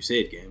first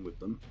Crusade game with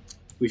them,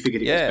 we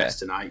figured it was best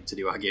tonight to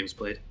do our games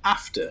played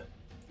after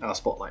our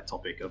spotlight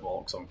topic of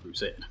orcs on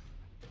Crusade.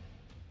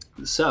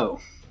 So,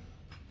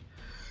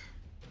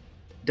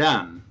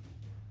 Dan,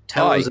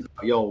 tell us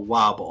about your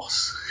WoW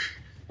boss.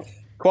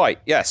 Quite,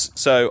 yes.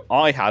 So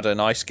I had a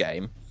nice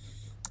game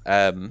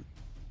against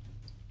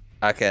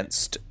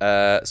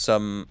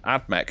some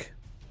AdMech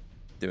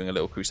doing a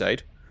little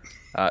crusade.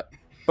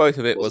 Both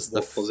of it was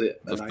the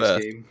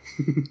first game.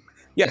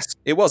 Yes,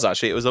 it was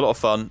actually. It was a lot of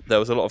fun. There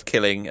was a lot of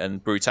killing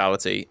and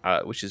brutality,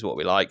 which is what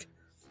we like.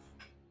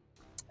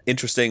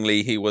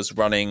 Interestingly, he was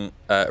running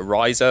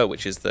Riser,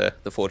 which is the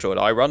Forge Droid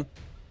I run.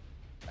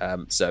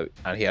 And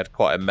he had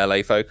quite a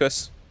melee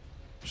focus,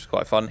 which is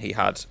quite fun. He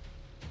had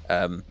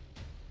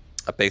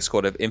a big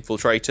squad of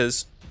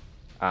infiltrators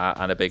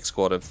and a big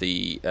squad of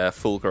the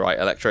Fulgurite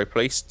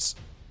Electro-Polists.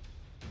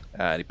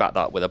 And he backed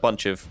that with a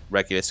bunch of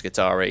regular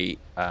Skitarii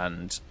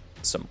and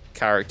some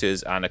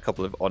characters and a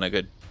couple of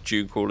Onaga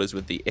Dune Crawlers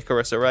with the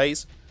Icarus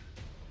arrays.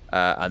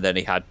 And then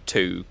he had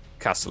 2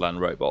 Castellan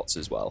robots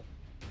as well.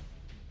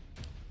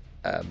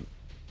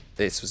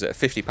 This was at a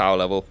 50 power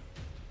level.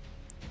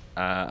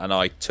 And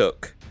I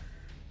took...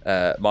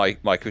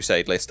 my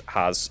Crusade list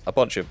has a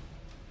bunch of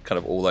kind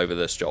of all over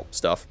the shop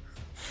stuff.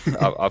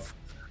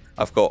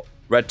 I've got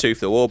Red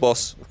Tooth the War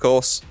Boss, of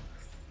course.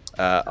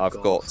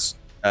 I've got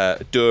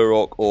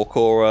Durok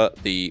Orkora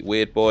the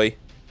Weird Boy.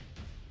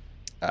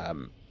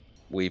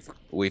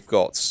 We've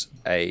got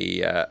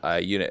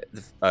a unit.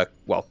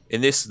 Well,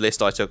 in this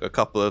list, I took a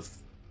couple of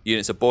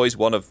units of boys,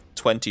 one of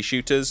 20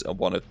 shooters and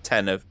one of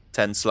 10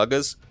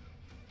 sluggers.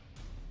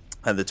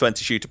 And the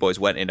 20 shooter boys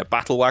went in a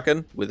battle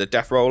wagon with a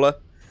death roller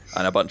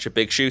and a bunch of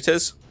big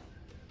shooters.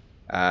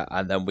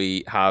 And then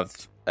we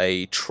have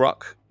a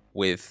truck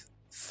with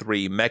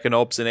 3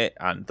 Meganobs in it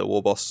and the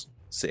War Boss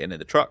sitting in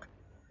the truck.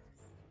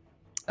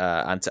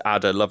 And to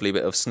add a lovely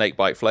bit of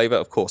snakebite flavour,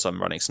 of course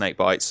I'm running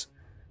snakebites.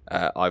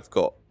 I've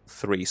got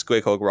 3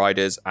 Squighog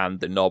Riders and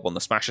the knob on the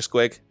Smasher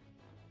Squig.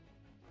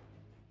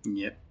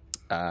 Yep.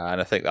 And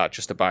I think that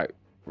just about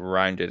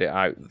rounded it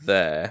out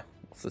there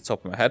off the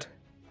top of my head.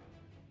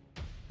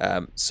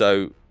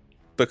 So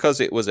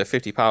because it was a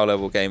 50 power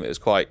level game, it was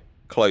quite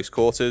close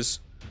quarters.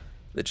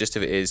 The gist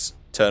of it is,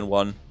 turn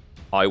 1,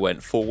 I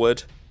went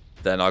forward,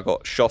 then I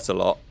got shot a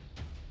lot.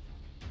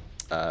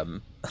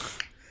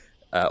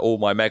 All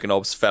my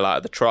Meganobs fell out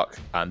of the truck,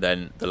 and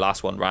then the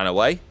last one ran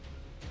away.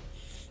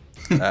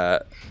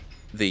 The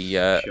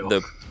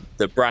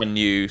brand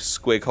new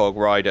Squighog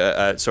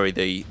Rider,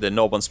 the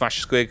knob on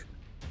Smasher Squig,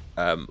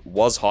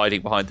 was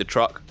hiding behind the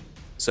truck,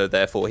 so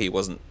therefore he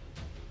wasn't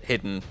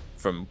hidden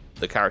from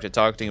the character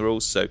targeting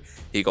rules, so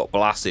he got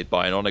blasted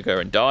by an Onager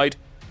and died.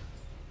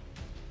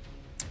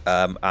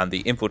 And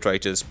the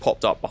infiltrators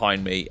popped up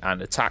behind me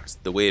and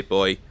attacked the Weird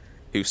Boy,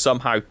 who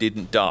somehow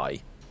didn't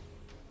die.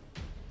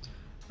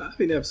 I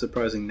think they have a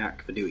surprising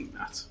knack for doing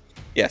that.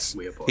 Yes,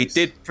 he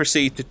did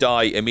proceed to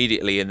die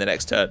immediately in the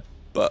next turn,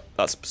 but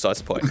that's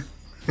besides the point.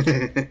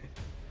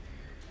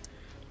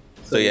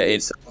 so yeah,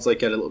 it sounds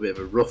like a little bit of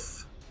a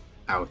rough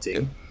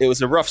outing. It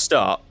was a rough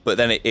start, but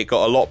then it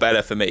got a lot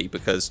better for me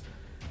because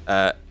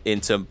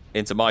into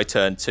my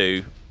turn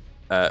 2,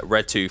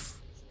 Red Tooth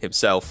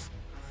himself,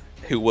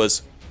 who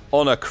was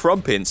on a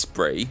crumping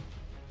spree,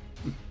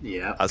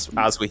 Yeah.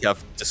 as we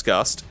have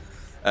discussed,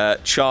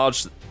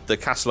 charged the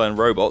Castellan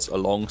robots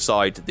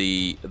alongside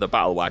the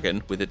battle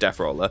wagon with the death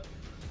roller,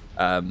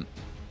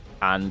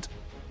 and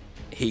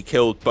he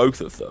killed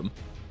both of them.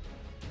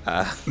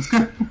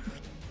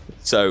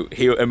 So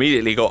he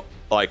immediately got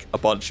like a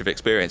bunch of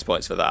experience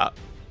points for that.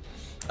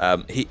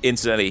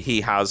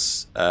 He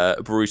has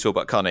a brutal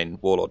but cunning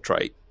warlord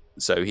trait,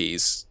 so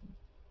he's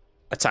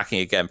attacking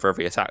again for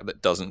every attack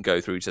that doesn't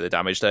go through to the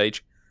damage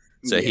stage.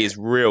 So he's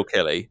real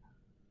killy,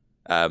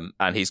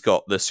 and he's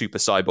got the super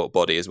cyborg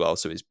body as well,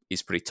 so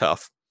he's pretty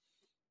tough.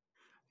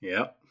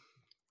 Yeah.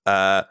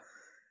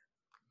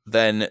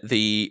 Then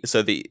the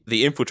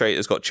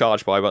infiltrators got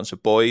charged by a bunch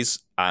of boys,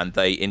 and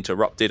they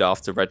interrupted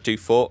after Red Tooth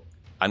fought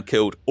and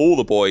killed all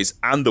the boys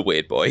and the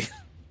weird boy,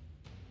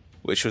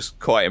 which was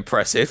quite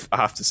impressive, I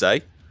have to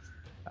say.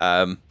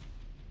 But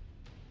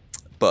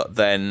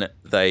then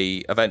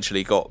they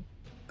eventually got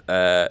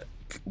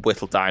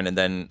whittled down and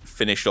then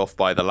finished off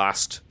by the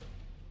last.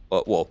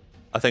 Well,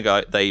 I think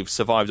they've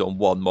survived on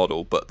one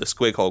model, but the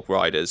Squighog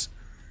Riders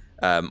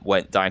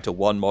went down to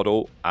one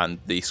model, and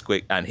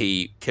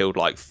he killed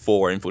like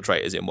 4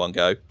 infiltrators in one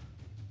go.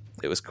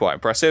 It was quite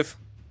impressive.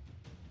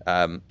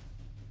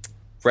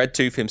 Red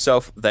Tooth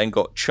himself then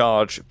got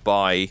charged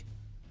by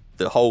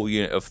the whole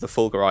unit of the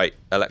Fulgurite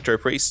Electro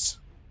Priests,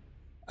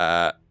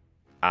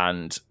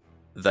 and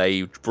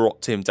they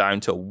brought him down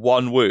to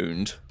 1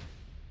 wound,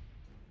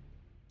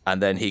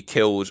 and then he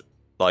killed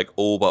like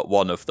all but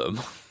one of them,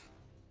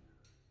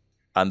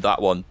 and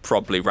that one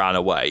probably ran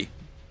away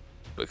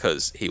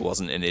because he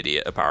wasn't an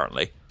idiot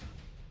apparently.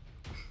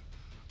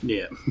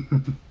 Yeah.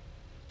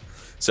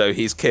 So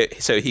he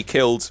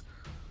killed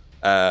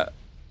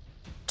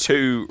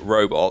 2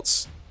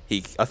 robots.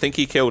 I think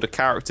he killed a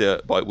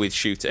character with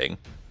shooting,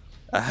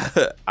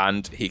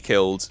 and he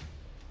killed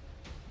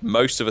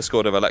most of a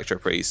squad of Electro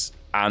Priests.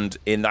 And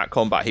in that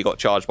combat, he got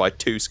charged by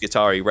 2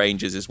 Skitarii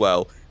Rangers as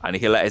well, and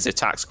he let his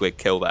attack squid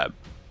kill them,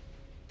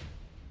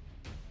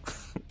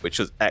 which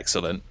was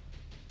excellent.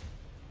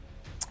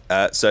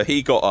 So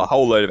he got a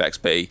whole load of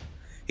XP.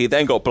 He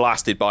then got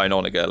blasted by an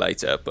Onager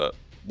later, but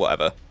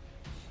whatever.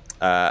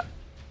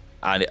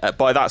 And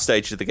by that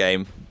stage of the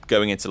game,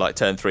 going into like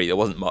turn 3, there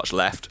wasn't much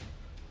left.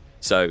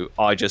 So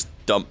I just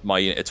dumped my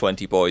unit of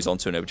 20 boys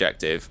onto an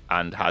objective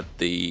and had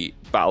the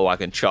battle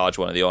wagon charge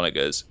one of the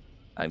Onagers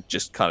and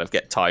just kind of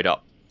get tied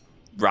up,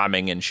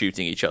 ramming and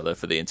shooting each other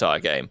for the entire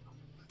game.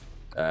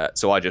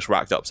 So I just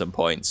racked up some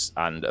points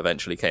and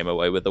eventually came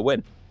away with the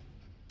win.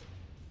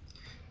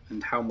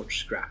 And how much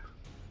scrap?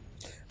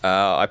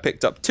 I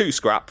picked up 2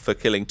 scrap for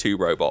killing 2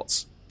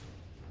 robots.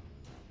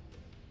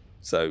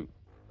 So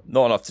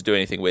not enough to do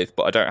anything with,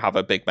 but I don't have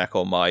a big mech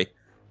on my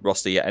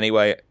roster yet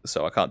anyway,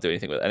 so I can't do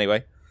anything with it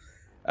anyway.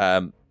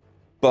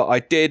 But I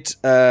did,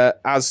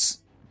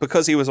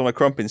 because he was on a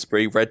crumping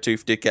spree, Red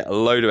Tooth did get a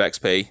load of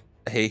XP.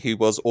 He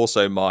was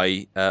also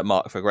my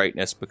mark for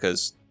greatness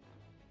because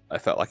I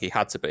felt like he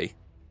had to be.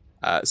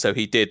 So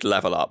he did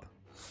level up.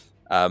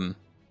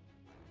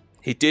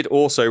 He did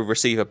also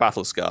receive a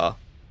battle scar,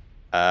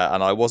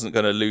 and I wasn't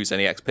going to lose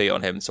any XP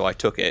on him, so I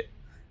took it.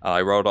 And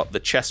I rolled up the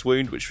chest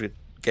wound, which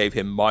gave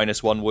him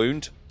 -1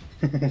 wound.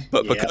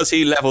 But because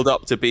he leveled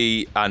up to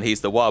be, and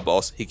he's the war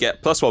boss, he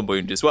get +1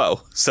 wound as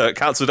well. So it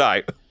cancelled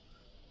out.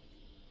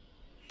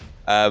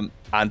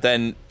 And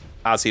then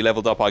as he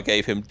leveled up, I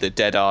gave him the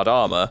Dead Hard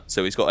armor,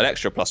 so he's got an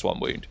extra +1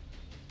 wound.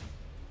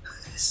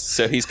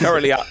 So he's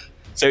currently at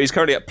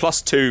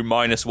 +2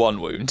 -1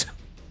 wound.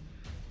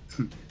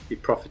 He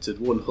profited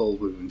 1 whole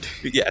wound.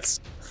 Yes.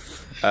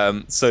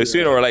 So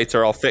sooner or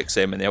later I'll fix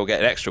him and he'll get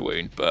an extra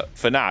wound, but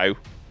for now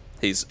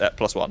he's at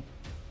 +1.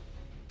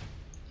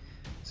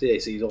 So yeah,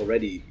 so he's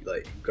already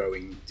like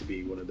growing to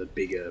be one of the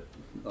bigger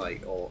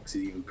like orcs.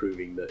 He's even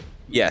proving that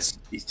yes,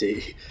 he's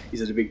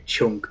had a big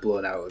chunk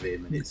blown out of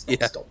him and it's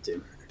not stopped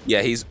him.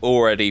 Yeah, he's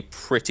already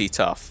pretty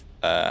tough,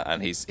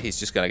 and he's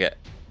just going to get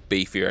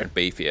beefier and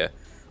beefier.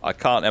 I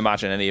can't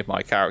imagine any of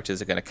my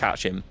characters are going to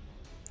catch him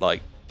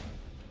like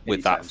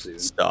with Anytime that soon.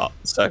 start.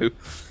 So,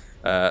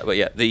 but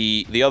yeah,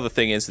 the other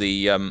thing is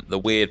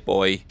the weird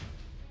boy.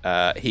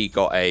 He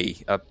got a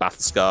battle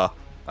scar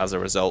as a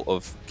result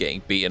of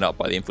getting beaten up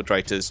by the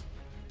infiltrators,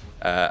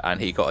 and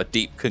he got a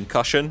deep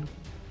concussion,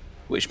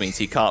 which means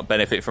he can't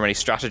benefit from any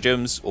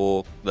stratagems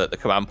or the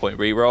command point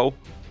reroll.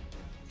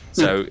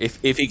 So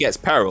if he gets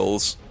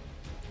perils,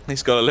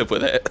 he's got to live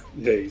with it.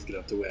 Yeah, he's gonna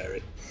have to wear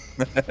it.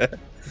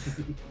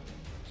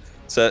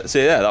 So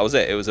yeah, that was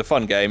it. It was a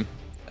fun game.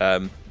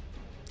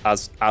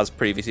 As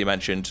previously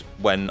mentioned,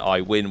 when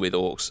I win with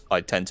orcs,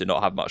 I tend to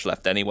not have much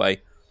left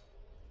anyway.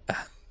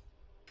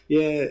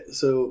 Yeah,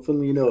 so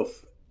funnily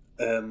enough,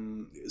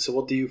 so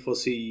what do you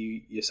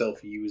foresee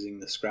yourself using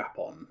the scrap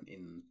on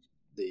in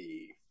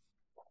the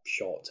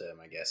short term,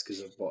 I guess? Because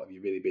of what have you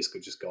really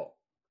basically just got?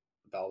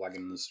 Battle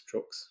wagons,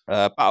 trucks?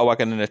 Battle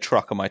wagon and a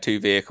truck are my 2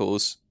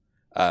 vehicles,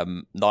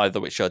 neither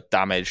of which are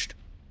damaged.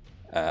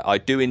 I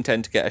do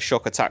intend to get a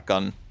shock attack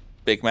gun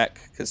big mech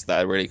because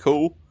they're really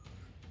cool.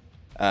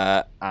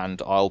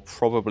 and I'll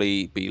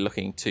probably be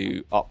looking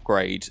to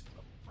upgrade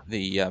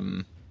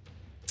the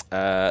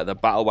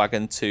battle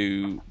wagon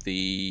to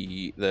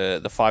the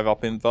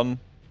 5-up in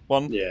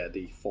one. Yeah,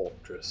 the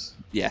fortress.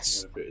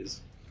 Yes, Whatever it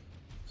is.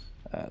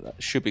 that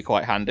should be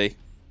quite handy.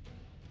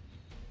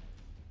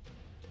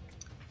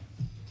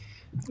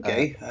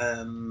 Okay.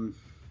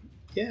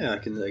 Yeah, I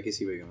can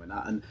see where you're going with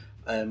that.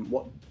 And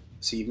what?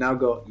 So you've now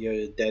got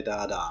your Dead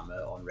Hard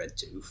armor on Red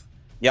Tooth.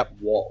 Yep.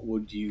 What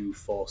would you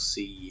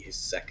foresee his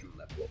second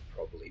level up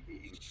probably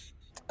being?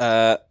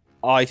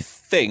 I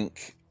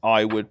think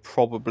I would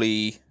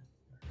probably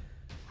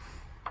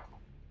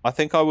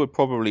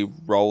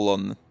roll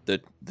on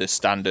the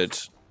standard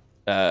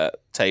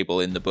table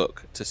in the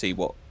book to see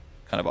what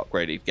kind of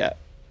upgrade he'd get.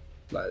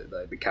 Like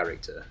the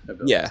character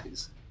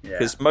abilities. Yeah.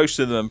 Because most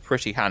of them are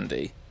pretty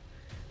handy.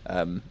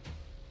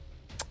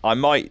 I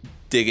might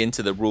dig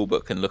into the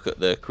rulebook and look at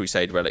the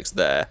Crusade relics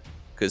there,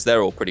 because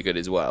they're all pretty good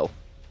as well.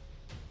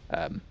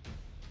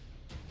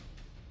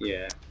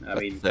 Yeah,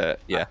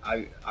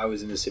 I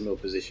was in a similar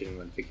position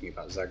when thinking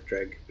about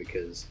Zagdrag,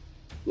 because,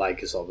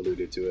 like I sort of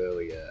alluded to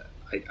earlier,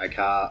 I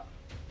can't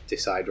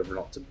decide whether or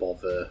not to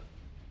bother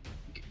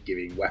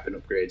giving weapon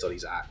upgrades on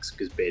his axe,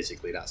 because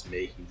basically that's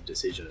making the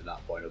decision at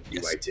that point of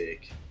do I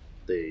take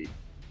the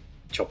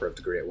Chopper of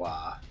the Great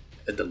War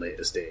at the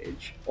later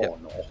stage or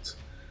not.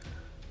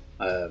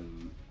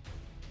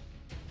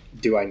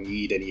 Do I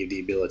need any of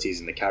the abilities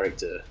in the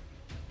character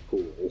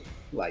pool,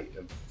 like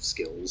of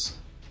skills,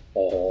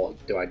 or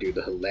do I do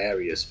the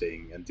hilarious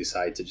thing and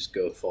decide to just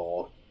go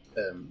for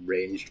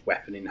ranged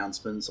weapon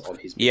enhancements on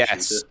his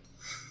shooter?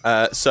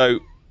 So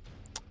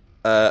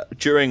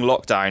during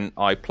lockdown,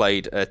 I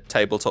played a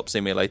tabletop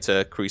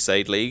simulator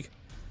Crusade League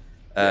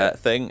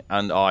thing,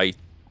 and I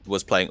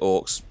was playing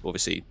Orcs,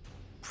 obviously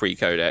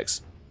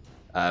pre-Codex,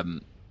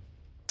 and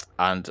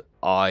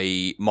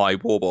my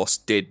war boss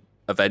did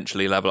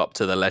eventually level up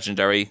to the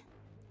legendary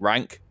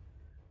rank,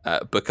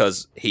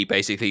 because he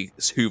basically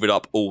hoovered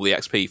up all the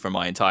XP from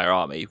my entire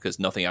army because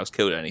nothing else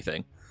killed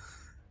anything.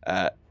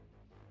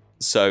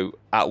 So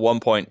at one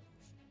point,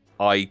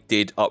 I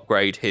did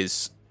upgrade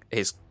his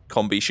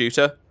combi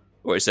shooter,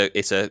 or it's a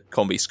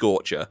combi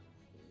scorcher,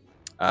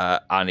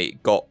 and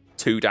it got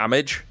 2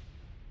 damage.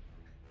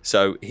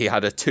 So he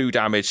had a 2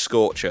 damage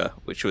scorcher,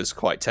 which was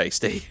quite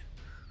tasty.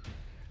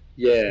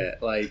 Yeah,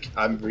 like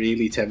I'm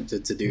really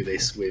tempted to do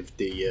this with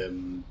the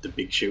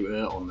big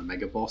shooter on the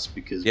Mega Boss,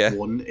 because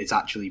one, it's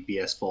actually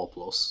BS4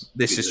 plus.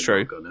 This is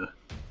true.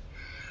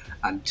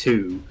 And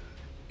 2,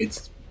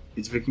 it's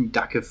freaking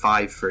DACA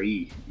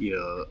 5-3,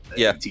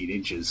 18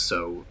 inches.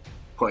 So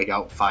putting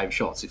out 5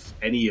 shots, if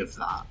any of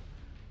that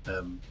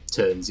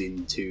turns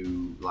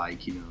into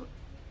AP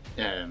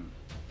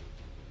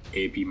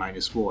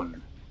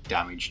 -1,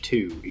 damage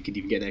 2, it could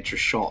even get an extra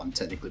shot and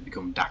technically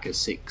become DACA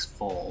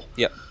 6-4.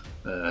 Yep.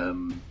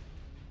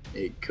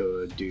 It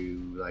could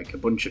do like a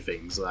bunch of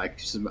things, like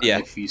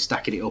if you're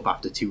stacking it up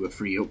after 2 or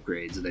 3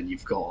 upgrades, and then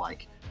you've got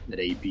like an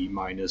AP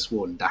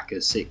 -1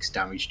 DACA 6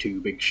 damage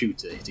 2 big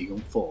shooter hitting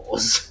on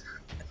 4s.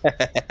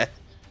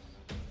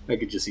 I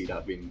could just see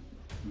that being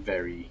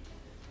very,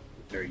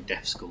 very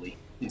Death Scully.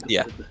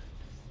 Yeah.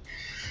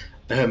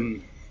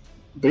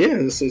 But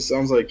yeah, so it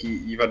sounds like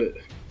you've had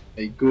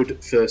a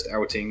good first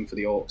outing for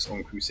the Orcs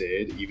on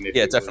Crusade, even if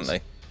it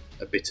definitely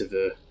was a bit of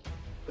a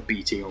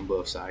beating on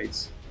both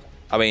sides.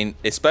 I mean,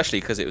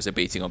 especially because it was a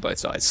beating on both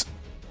sides.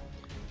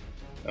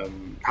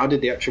 How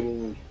did the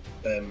actual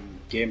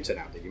game turn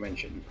out that you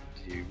mentioned?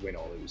 Did you win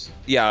or lose?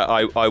 Yeah,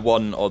 I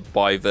won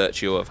by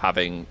virtue of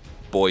having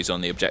boys on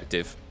the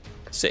objective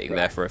sitting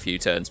there for a few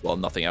turns while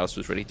nothing else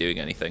was really doing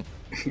anything.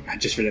 I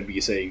just remember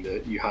you saying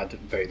that you had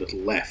very little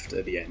left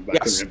at the end, but I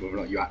couldn't remember whether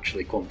or not you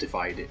actually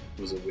quantified it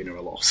was a win or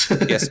a loss.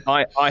 Yes,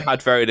 I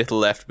had very little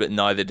left, but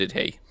neither did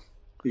he.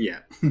 Yeah.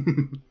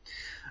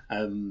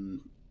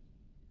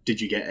 Did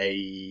you get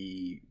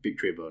a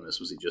victory bonus?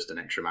 Was it just an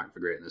extra mark for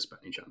greatness by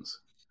any chance?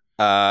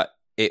 I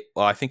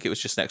think it was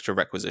just an extra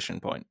requisition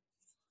point.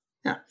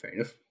 Yeah, fair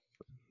enough.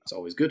 That's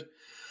always good.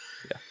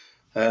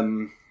 Yeah.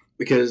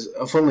 Because,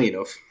 funnily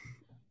enough,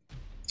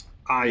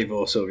 I've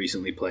also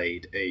recently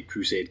played a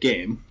Crusade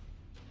game,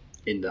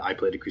 in that I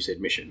played a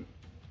Crusade mission.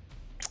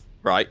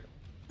 Right.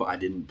 But I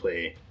didn't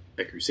play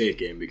a Crusade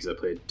game because I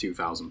played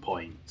 2,000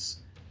 points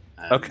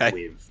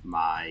with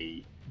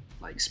my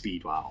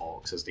speed war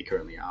orcs as they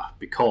currently are,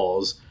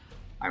 because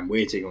I'm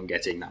waiting on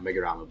getting that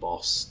Mega Armor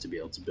boss to be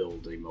able to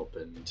build him up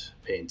and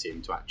paint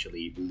him to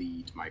actually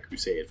lead my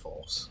Crusade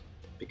force.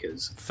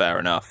 Because fair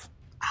enough,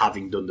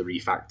 having done the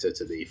refactor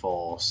to the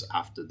force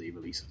after the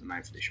release of the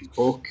 9th edition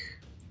book,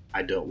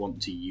 I don't want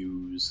to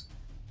use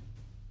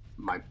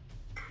my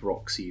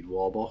proxied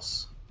war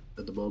boss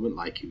at the moment,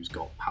 like who's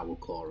got Power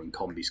Claw and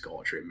Combi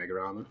Scorcher in Mega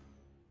Armor.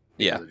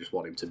 Yeah, I just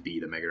want him to be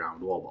the Mega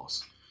Armored war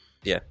boss.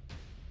 Yeah.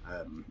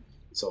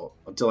 So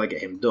until I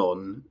get him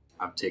done,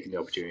 I've taken the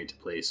opportunity to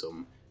play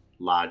some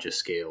larger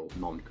scale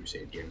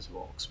non-Crusade games of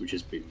Orcs, which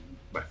has been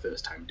my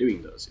first time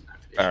doing those in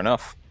 9th edition. Fair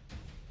enough.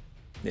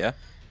 Yeah.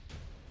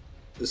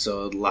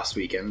 So last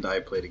weekend I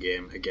played a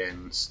game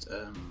against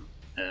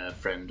a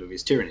friend of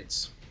his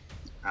Tyranids,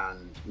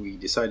 and we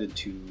decided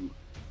to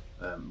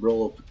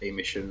roll up a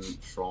mission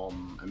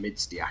from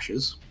amidst the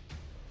ashes,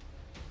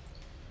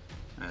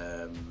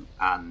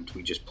 and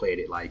we just played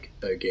it like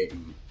a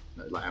game,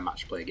 like a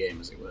match play game,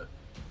 as it were.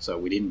 So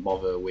we didn't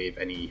bother with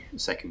any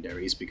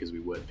secondaries because we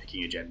weren't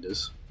picking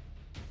agendas.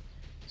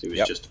 So it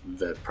was just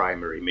the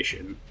primary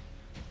mission.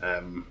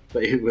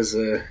 But it was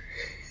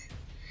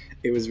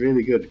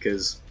really good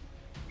because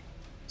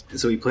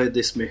so we played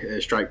this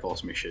Strike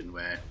Force mission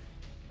where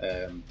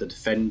the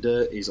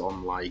defender is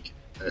on like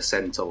a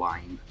center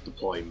line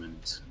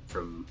deployment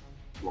from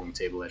long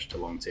table edge to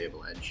long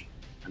table edge,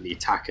 and the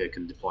attacker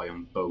can deploy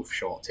on both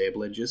short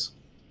table edges.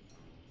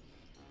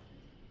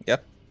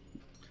 Yep.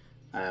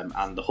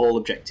 And the whole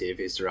objective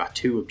is there are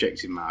 2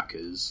 objective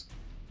markers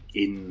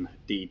in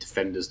the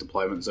defender's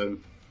deployment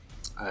zone,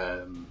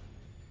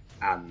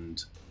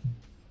 and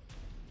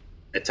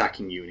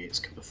attacking units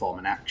can perform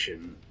an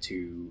action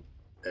to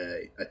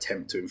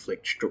attempt to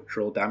inflict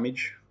structural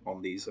damage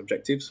on these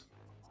objectives.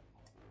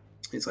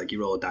 It's like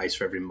you roll a dice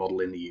for every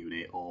model in the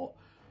unit, or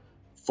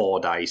 4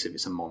 dice if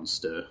it's a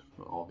monster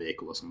or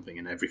vehicle or something,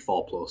 and every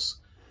 4+,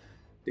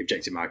 the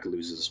objective marker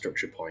loses a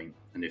structure point,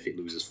 and if it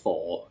loses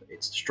 4,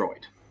 it's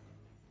destroyed.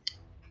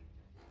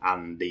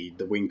 And the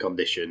win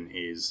condition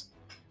is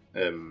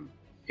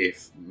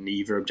if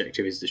neither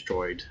objective is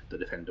destroyed, the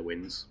defender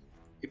wins.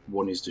 If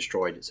one is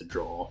destroyed, it's a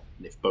draw,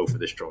 and if both are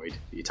destroyed,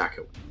 the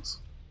attacker wins.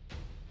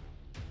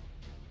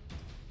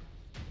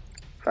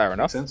 Fair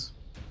enough. Make sense?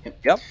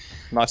 Yep.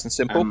 Nice and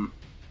simple.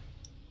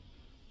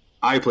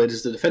 I played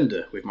as the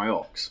defender with my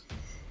orcs,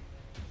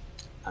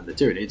 and the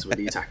Tyranids were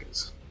the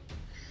attackers.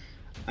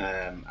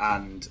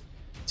 And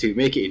to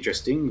make it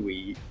interesting,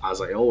 we,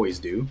 as I always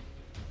do,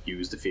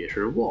 use the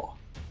theatre of war.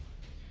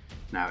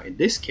 Now, in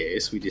this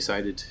case, we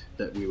decided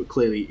that we were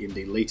clearly in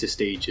the later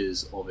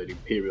stages of an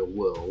Imperial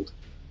world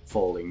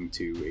falling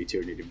to a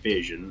Tyranid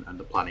invasion, and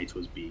the planet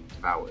was being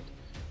devoured.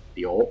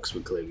 The orcs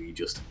were clearly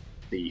just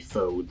the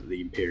foe that the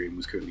Imperium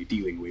was currently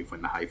dealing with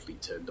when the Hive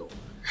Fleet turned up.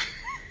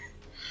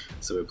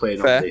 So we're playing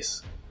on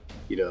this,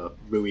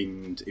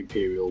 ruined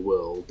Imperial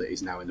world that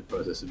is now in the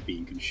process of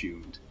being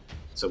consumed.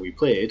 So we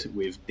played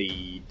with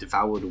the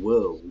Devoured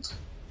World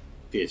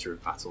theatre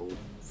of battle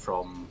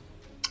from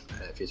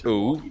theatre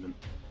of war, even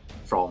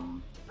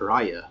from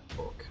Pariah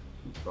book,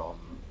 from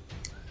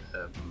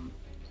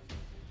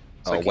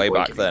way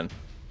back then.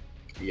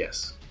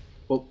 Yes.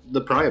 Well,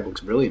 the Pariah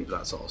book's brilliant for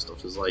that sort of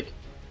stuff. There's like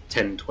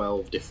 10,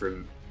 12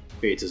 different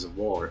theatres of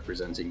war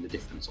representing the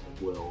different sort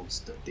of worlds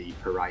that the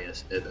Pariah,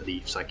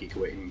 the Psychic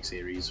Awakening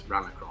series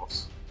ran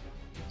across.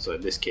 So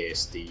in this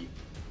case, the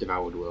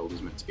Devoured World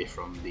is meant to be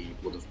from the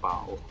Blood of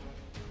Baal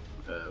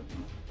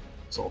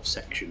sort of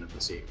section of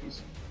the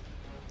series.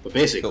 But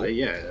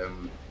basically,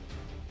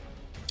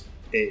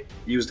 it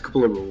used a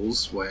couple of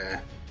rules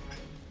where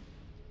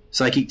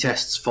psychic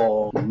tests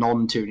for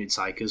non-Tyranid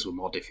psychers were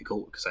more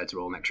difficult because I had to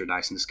roll an extra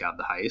dice and discard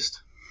the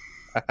highest,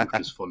 which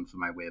was fun for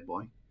my weird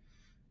boy.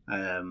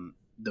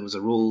 There was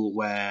a rule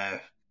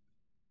where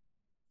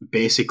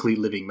basically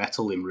living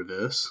metal in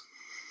reverse.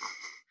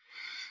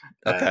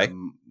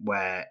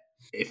 Where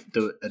if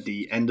at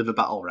the end of a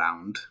battle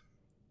round,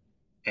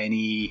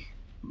 any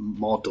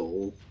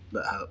model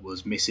that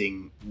was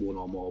missing 1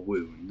 or more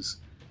wounds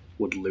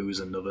would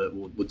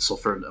would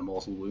suffer a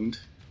mortal wound.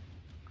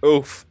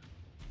 Oof.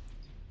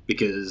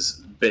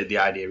 Because the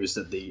idea is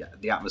that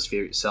the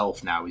atmosphere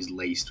itself now is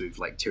laced with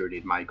like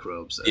Tyranid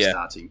microbes that are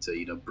starting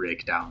to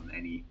break down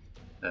any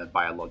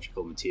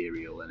biological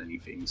material and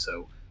anything.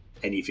 So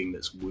anything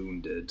that's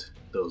wounded,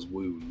 those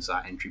wounds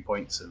are entry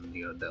points, and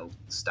they'll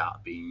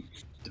start being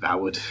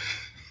devoured.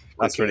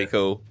 That's really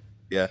cool.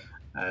 Yeah.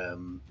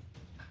 And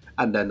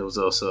then there was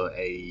also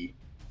a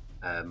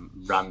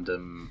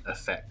random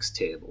effects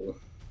table,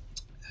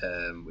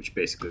 which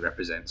basically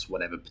represents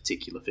whatever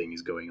particular thing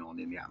is going on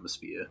in the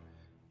atmosphere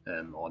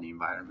or the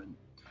environment.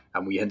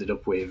 And we ended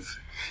up with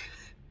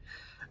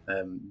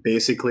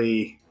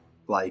basically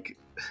like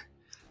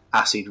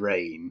acid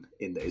rain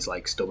in that is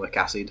like stomach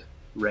acid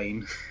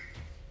rain.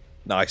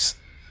 Nice.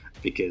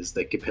 Because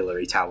the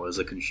capillary towers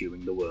are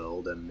consuming the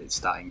world and it's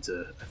starting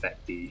to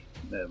affect the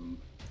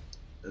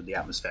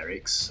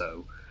atmospherics.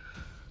 So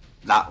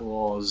that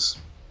was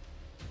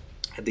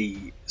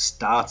the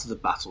start of the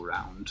battle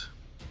round.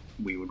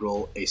 We would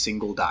roll a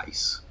single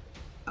dice,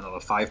 and on a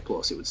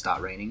 5+ it would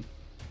start raining,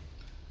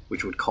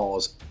 which would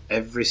cause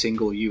every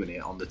single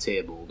unit on the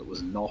table that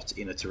was not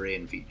in a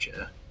terrain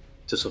feature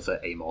to suffer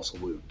a mortal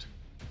wound.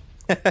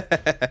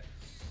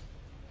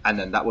 And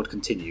then that would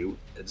continue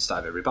at the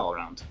start of every battle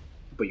round.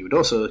 But you would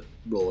also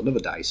roll another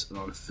dice, and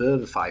on a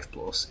further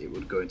 5+, it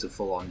would go into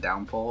full-on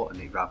downpour,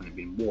 and rather than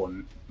being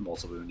 1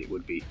 mortal wound, it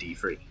would be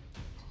D3.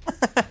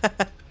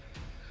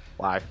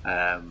 Wow.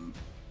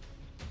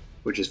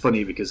 Which is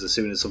funny because as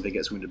soon as something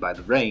gets wounded by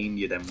the rain,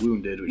 you're then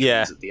wounded, which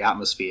means that the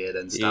atmosphere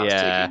then starts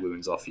taking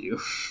wounds off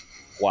you.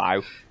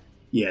 Wow.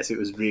 Yes, it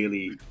was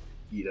really,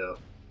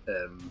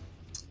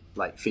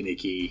 like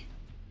finicky,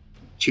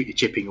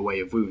 chipping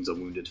away of wounds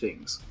on wounded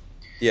things.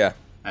 Yeah.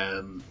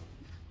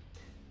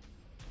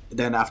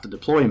 then after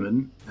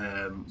deployment,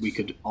 we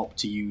could opt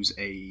to use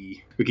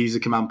a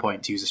command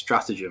point to use a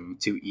stratagem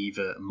to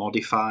either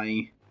modify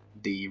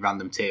the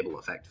random table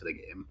effect for the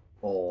game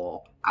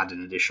or add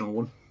an additional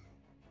one.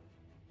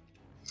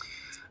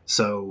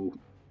 So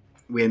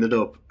we ended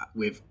up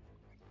with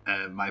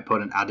my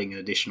opponent adding an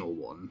additional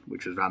one,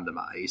 which was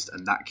randomized,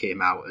 and that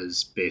came out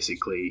as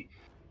basically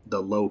the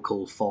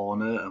local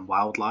fauna and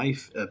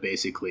wildlife are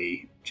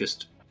basically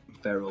just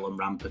feral and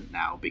rampant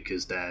now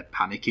because they're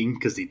panicking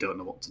because they don't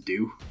know what to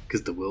do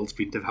because the world's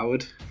been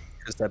devoured.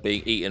 Because they're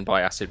being eaten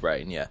by acid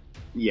rain, yeah.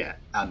 Yeah,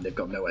 and they've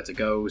got nowhere to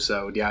go.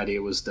 So the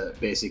idea was that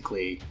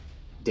basically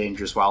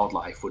dangerous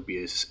wildlife would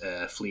be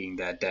fleeing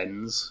their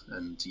dens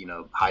and, you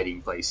know,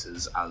 hiding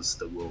places as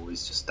the world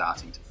is just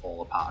starting to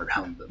fall apart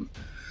around them.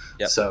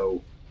 Yep.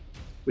 So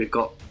we've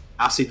got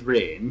acid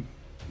rain,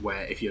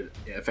 where if you're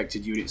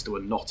affected units that were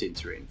not in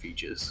terrain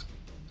features.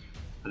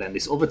 And then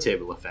this other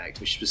table effect,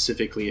 which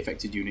specifically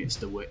affected units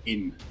that were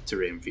in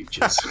terrain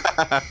features.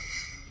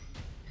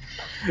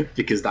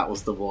 Because that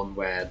was the one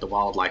where the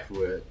wildlife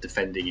were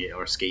defending it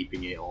or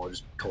escaping it or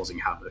just causing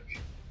havoc.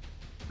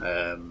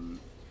 And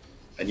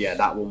yeah,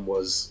 that one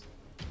was...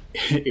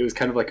 It was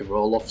kind of like a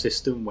roll-off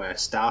system where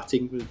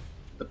starting with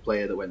the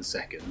player that went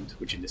second,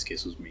 which in this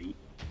case was me,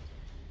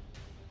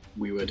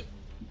 we would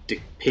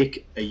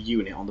pick a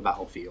unit on the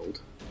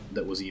battlefield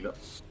that was either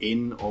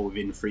in or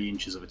within 3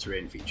 inches of a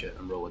terrain feature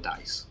and roll a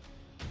dice.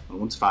 On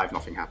 1 to 5,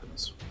 nothing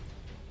happens.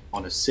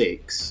 On a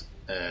 6,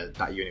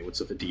 that unit would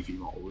suffer D3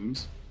 mortal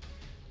wounds.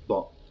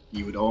 But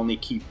you would only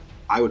keep...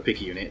 I would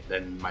pick a unit,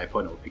 then my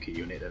opponent would pick a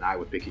unit, then I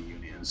would pick a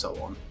unit, and so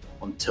on,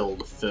 until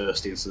the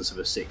first instance of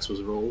a 6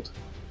 was rolled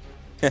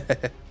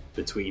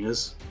between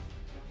us.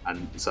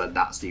 And so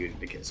that's the unit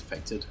that gets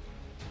affected.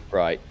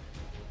 Right.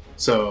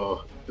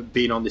 So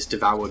being on this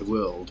devoured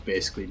world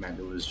basically meant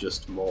there was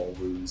just more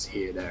wounds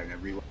here, there, and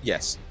everywhere.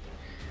 Yes.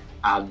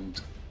 And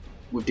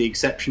with the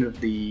exception of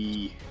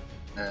the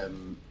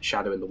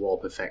Shadow and the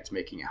Warp effect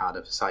making it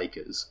harder for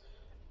Psykers,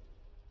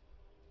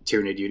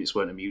 Tyranid units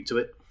weren't immune to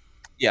it.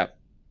 Yeah.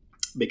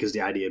 Because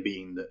the idea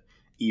being that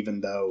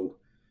even though,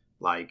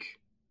 like,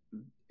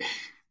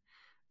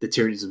 the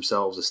Tyranids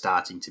themselves are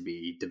starting to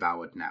be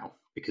devoured now,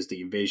 because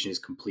the invasion is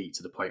complete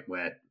to the point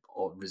where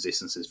all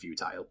resistance is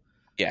futile.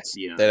 Yes,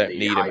 you know, they don't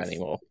need them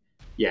anymore.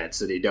 Yeah,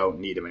 so they don't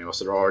need them anymore.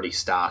 So they're already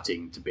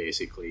starting to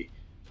basically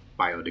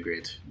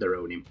biodegrade their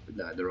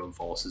own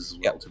forces as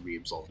well to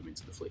reabsorb them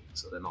into the fleet.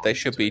 So they're not. They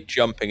should be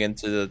jumping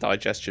into the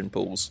digestion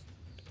pools.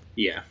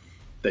 Yeah,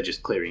 they're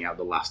just clearing out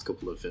the last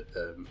couple of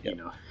you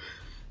know,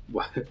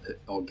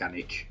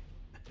 organic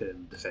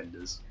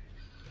defenders.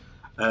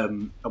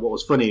 And what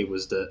was funny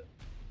was that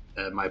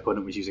my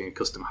opponent was using a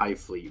custom hive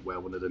fleet where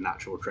one of the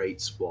natural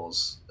traits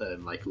was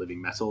like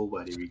living metal,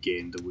 where he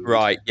regained the wound.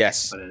 Right,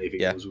 yes. When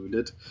anything was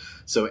wounded.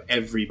 So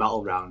every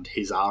battle round,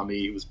 his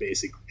army was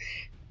basically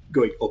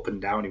going up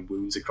and down in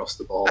wounds across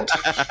the board.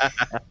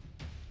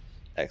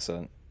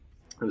 Excellent.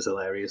 It was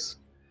hilarious.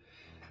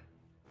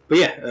 But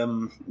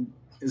yeah,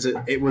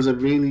 it was a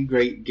really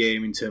great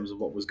game in terms of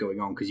what was going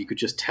on, because you could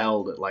just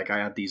tell that, like, I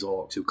had these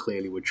orcs who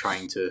clearly were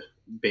trying to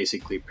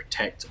basically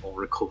protect or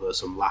recover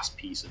some last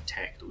piece of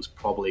tech that was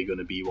probably going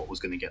to be what was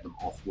going to get them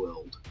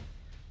off-world.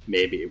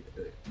 Maybe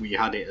we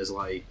had it as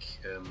like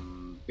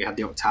we had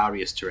the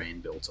Octarius terrain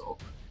built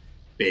up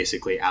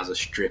basically as a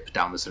strip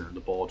down the center of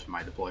the board for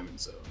my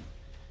deployment zone,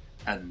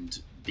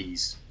 and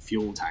these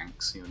fuel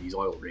tanks, you know, these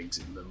oil rigs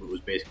in them. It was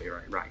basically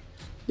right.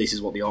 This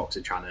is what the orcs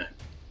are trying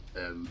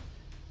to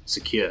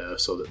secure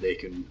so that they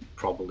can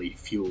probably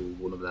fuel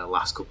one of their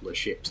last couple of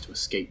ships to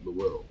escape the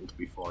world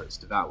before it's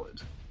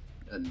devoured.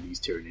 And these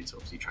Tyranids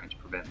obviously trying to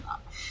prevent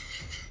that.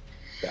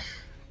 Yeah.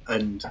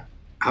 And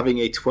having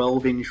a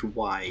 12-inch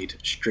wide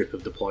strip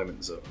of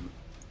deployment zone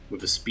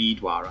with a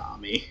Speedwar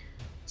army,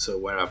 so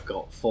where I've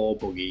got 4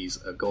 buggies,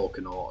 a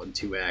Gorkanaut, and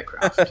 2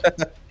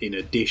 aircraft, in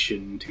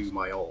addition to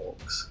my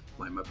orcs,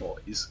 like my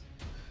boys,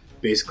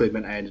 basically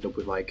meant I ended up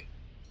with like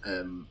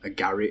a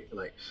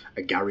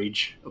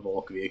garage of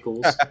orc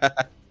vehicles.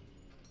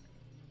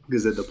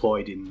 Because they're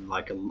deployed in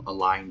like a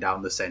line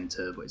down the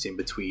center, but it's in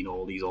between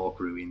all these orc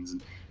ruins,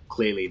 and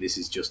clearly this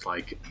is just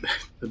like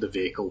the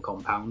vehicle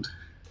compound.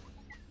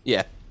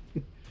 Yeah.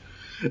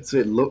 So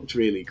it looked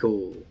really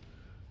cool.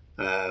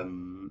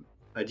 And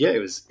yeah,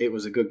 it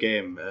was a good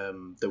game.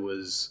 There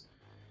was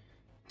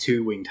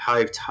 2 Winged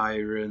Hive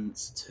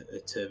Tyrants, a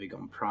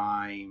Tervigon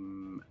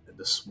Prime,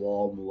 the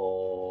Swarm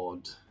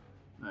Lord,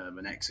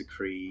 an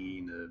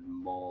Exocrine, a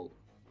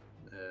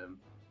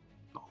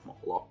not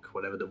Morlock,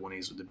 whatever the one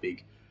is with the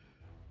big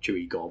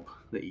chewy gob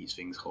that eats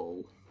things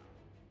whole,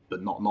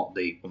 but not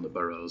the one that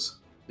burrows.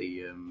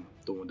 The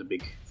one with the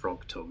big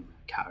frog tongue.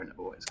 Can't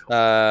remember what it's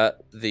called.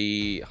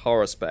 The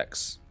Horror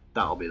Specs.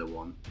 That'll be the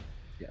one.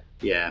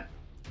 Yeah.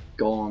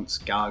 Gaunts,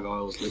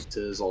 gargoyles,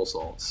 lictors, all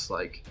sorts.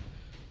 Like,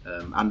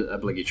 and an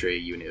obligatory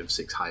unit of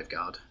 6 Hive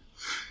Guard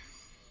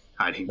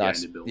hiding behind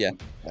the building.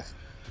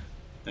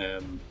 Yeah.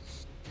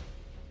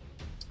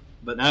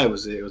 But no, it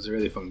was a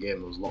really fun game.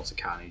 There was lots of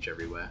carnage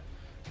everywhere.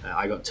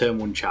 I got turn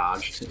 1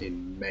 charged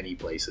in many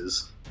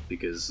places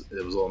because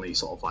there was only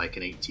sort of like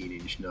an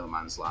 18-inch no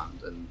man's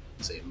land, and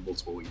say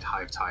multiple winged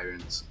hive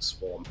tyrants,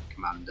 swarm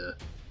commander,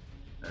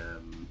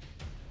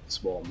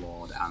 swarm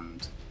lord,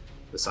 and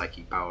the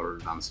psychic power of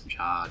advance and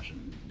charge,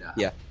 and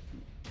Yeah.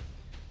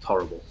 it's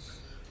horrible.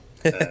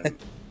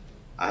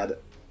 I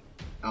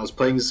was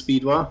playing as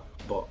Speed War,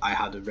 but I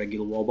had a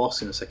regular war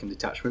boss in a second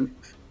detachment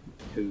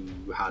who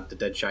had the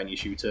dead shiny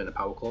shooter and a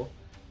power claw,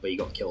 but he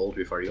got killed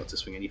before he got to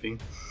swing anything.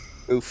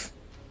 Oof.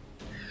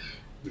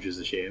 Which is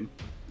a shame.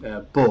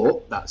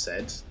 But that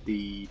said,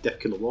 the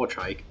Deathkiller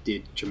Wartrike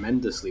did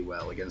tremendously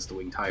well against the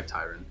Winged Hive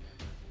Tyrant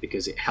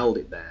because it held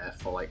it there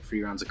for like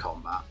 3 rounds of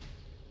combat,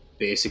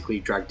 basically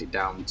dragged it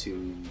down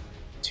to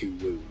 2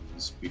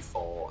 wounds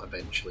before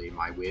eventually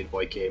my Weird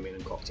Boy came in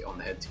and cocked it on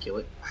the head to kill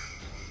it.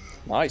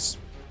 Nice.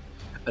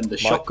 And the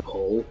shocker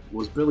hole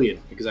was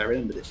brilliant because I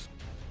remembered it.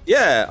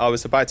 Yeah, I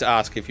was about to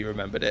ask if you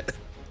remembered it.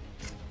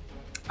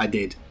 I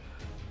did.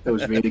 It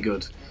was really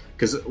good.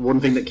 Because one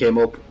thing that came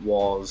up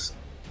was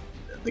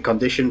the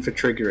condition for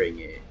triggering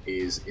it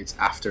is it's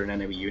after an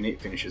enemy unit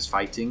finishes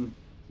fighting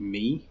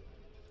me.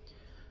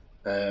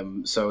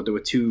 So there were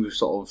 2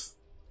 sort of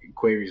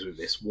queries with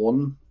this.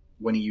 One,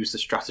 when he used the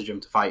stratagem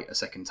to fight a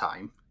second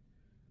time,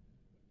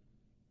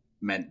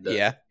 meant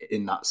that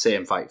in that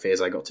same fight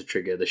phase I got to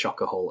trigger the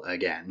shocker hull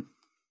again.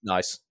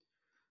 Nice.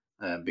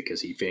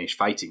 Because he finished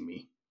fighting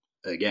me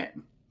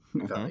again,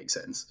 if that makes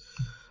sense.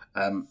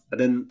 And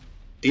then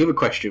the other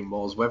question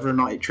was whether or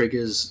not it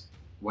triggers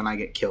when I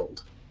get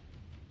killed.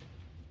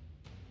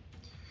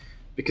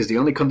 Because the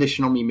only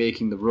condition on me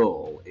making the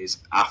roll is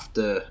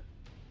after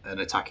an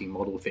attacking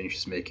model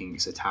finishes making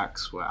its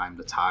attacks, where I'm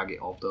the target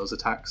of those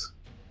attacks.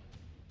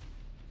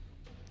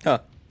 Huh.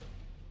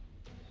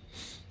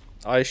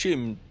 I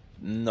assume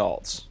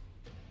not.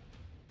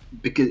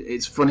 Because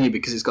it's funny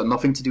because it's got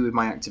nothing to do with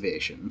my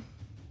activation.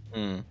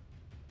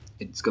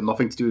 It's got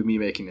nothing to do with me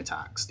making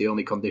attacks. The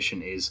only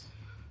condition is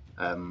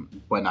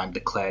when I'm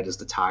declared as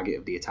the target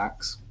of the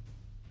attacks.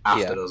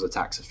 After those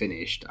attacks are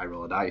finished, I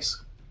roll a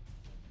dice.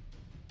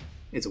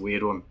 It's a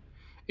weird one.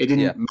 It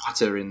didn't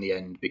matter in the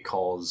end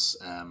because...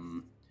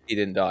 he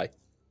didn't die.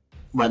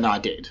 Well, no, I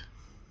did.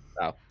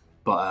 Oh.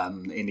 But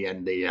in the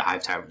end, the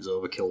Hive Tyrant was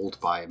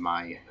overkilled by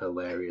my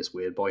hilarious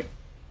Weird Boy.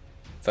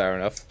 Fair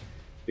enough.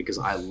 Because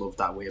I love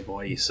that Weird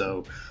Boy.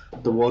 So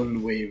the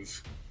one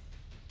with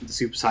the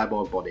Super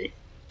Cyborg body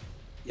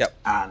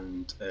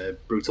and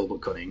Brutal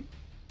but Cunning.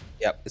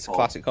 Yep, it's a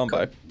classic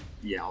combo.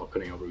 Or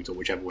Cunning or Brutal,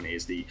 whichever one it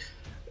is. The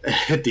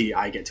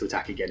I get to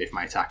attack again if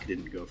my attack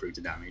didn't go through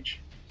to damage.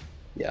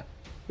 Yeah,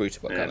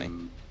 Brutal but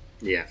Cunning.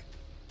 Yeah,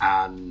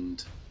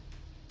 and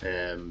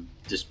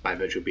just by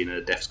virtue of being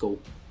a Death Skull,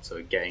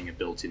 so getting a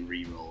built-in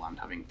reroll and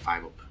having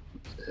 5-up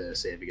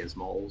save against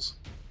mortals.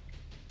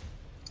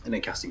 And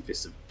then casting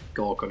Fists of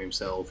Gork on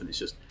himself, and it's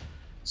just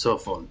so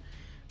fun.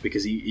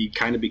 Because he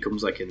kind of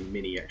becomes like a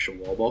mini extra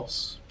war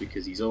boss,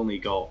 because he's only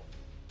got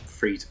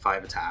 3 to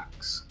 5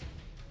 attacks,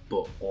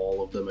 but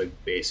all of them are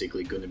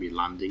basically going to be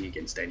landing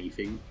against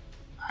anything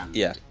and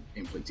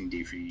inflicting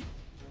D3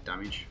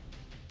 damage.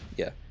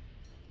 Yeah.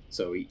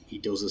 So he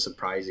does a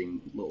surprising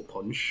little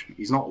punch.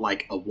 He's not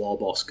like a war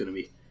boss going to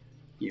be,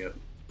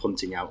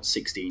 punting out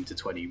 16 to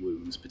 20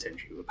 wounds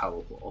potentially with a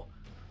power claw,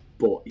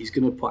 but he's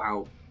going to put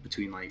out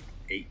between like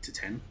 8 to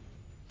 10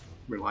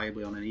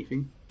 reliably on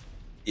anything.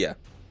 Yeah.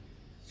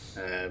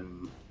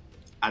 And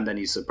then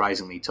he's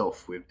surprisingly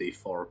tough with the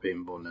 4-up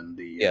in bun and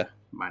the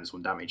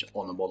 -1 damage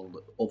on a model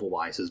that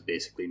otherwise has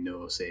basically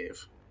no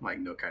save, like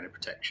no kind of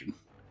protection.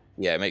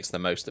 Yeah, it makes the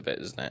most of it,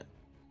 doesn't it?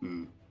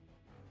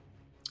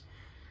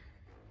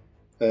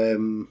 It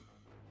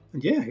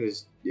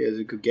was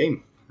a good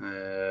game.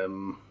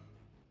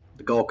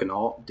 The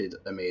Gorkanaut did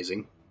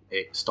amazing.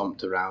 It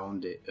stomped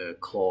around,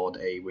 it clawed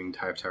a Winged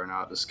Hive Tyrant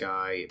out of the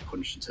sky, it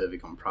punched a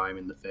Tervigon Prime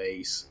in the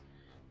face,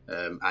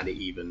 and it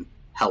even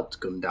helped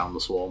gun down the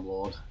Swarm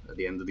Lord at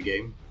the end of the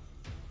game.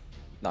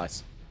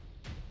 Nice.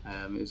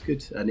 It was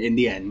good. And in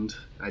the end,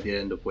 I did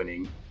end up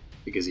winning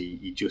because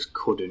he just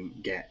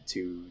couldn't get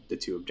to the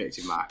 2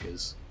 objective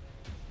markers.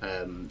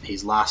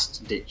 His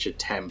last ditch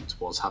attempt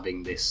was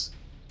having this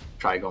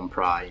Trigon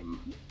Prime,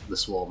 the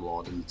Swarm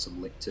Lord, and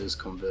some Lictors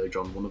converge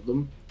on one of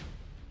them.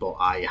 But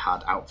I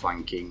had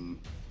outflanking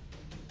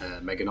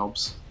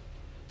Meganobs,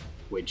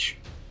 which,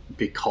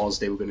 because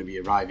they were going to be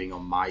arriving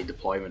on my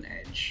deployment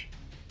edge,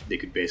 they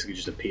could basically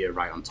just appear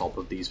right on top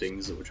of these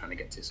things that were trying to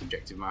get to this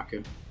objective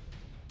marker.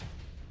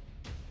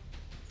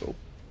 Cool.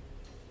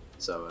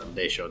 So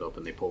they showed up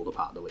and they pulled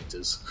apart the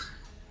Lictors.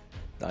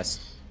 Nice.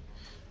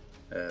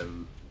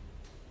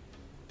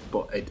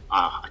 But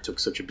I took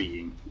such a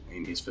beating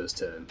in his first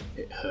turn.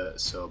 It hurt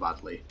so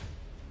badly.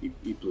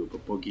 He blew up a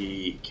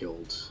buggy, he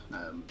killed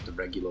the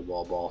regular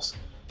war boss,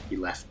 he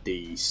left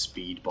the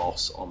speed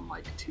boss on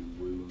like 2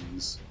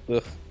 wounds.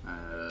 Ugh.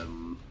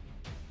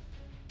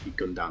 He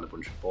gunned down a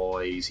bunch of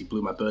boys, he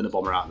blew my burner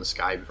bomber out in the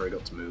sky before he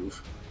got to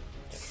move.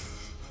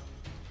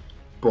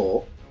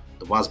 But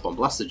the Wazbomb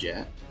Blaster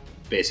Jet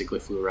basically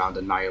flew around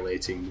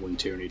annihilating 1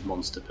 Tyranid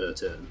monster per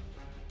turn.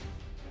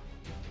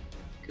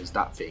 because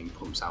that thing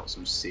pumps out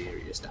some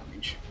serious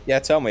damage. Yeah,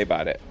 tell me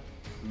about it.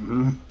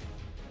 Mm-hmm.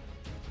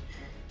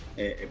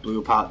 It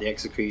blew apart the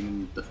Exocrine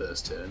in the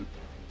first turn.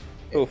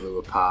 It blew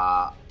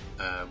apart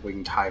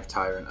Winged Hive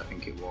Tyrant, I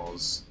think it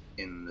was,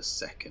 in the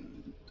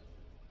second.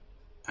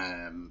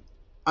 I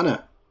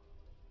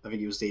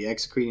think it was the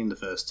Exocrine in the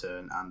first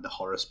turn and the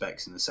Horror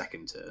Specs in the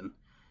second turn,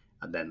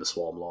 and then the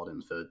Swarm Lord in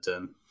the third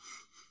turn.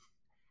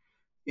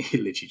 He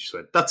literally just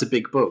went, "That's a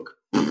big bug."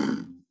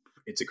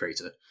 It's a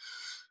crater.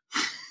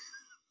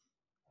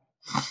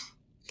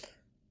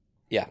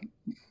 Yeah.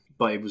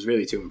 But it was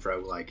really to and fro.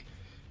 Like,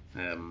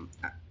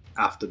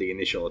 after the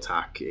initial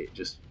attack,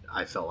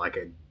 I felt like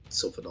I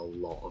suffered a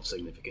lot of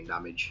significant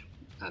damage,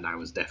 and I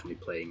was definitely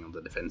playing on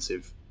the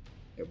defensive.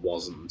 It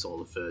wasn't until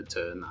the third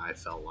turn I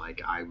felt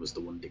like I was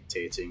the one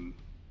dictating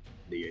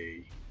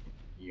the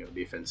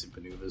offensive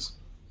maneuvers.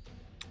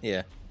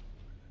 Yeah.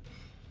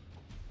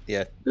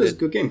 Yeah. It was a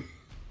good game.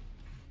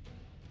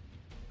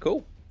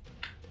 Cool.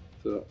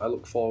 So I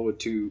look forward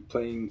to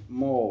playing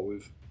more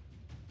with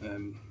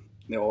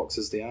the Orcs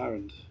as they are,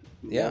 and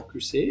more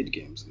Crusade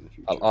games in the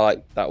future. I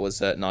like that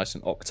was nice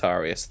and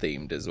Octarius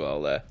themed as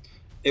well there.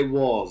 It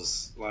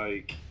was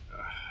like,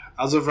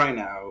 as of right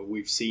now,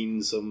 we've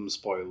seen some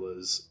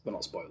spoilers, well,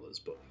 not spoilers,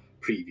 but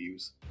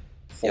previews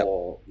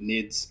for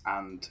Nids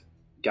and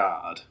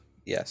Guard.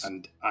 Yes.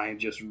 And I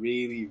just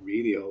really,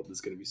 really hope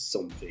there's going to be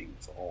something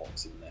for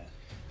Orcs in there.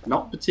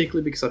 Not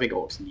particularly because I think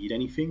Orcs need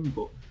anything,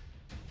 but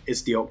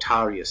it's the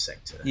Octarius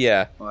sector.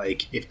 Yeah.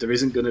 Like, if there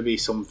isn't going to be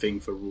something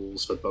for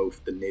rules for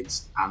both the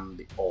Nids and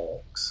the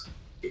Orcs,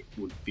 it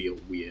would feel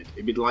weird.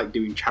 It'd be like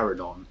doing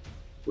Charadon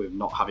with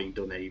not having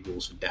done any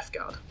rules for Death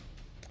Guard.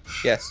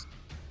 Yes.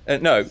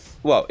 No,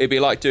 well, it'd be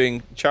like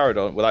doing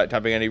Charadon without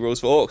having any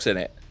rules for Orcs in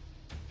it.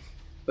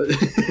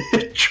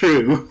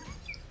 True.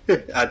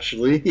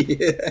 Actually.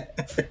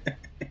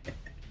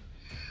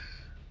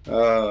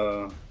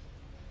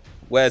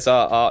 Where's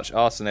our arch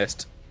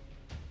arsonist?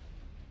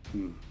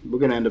 We're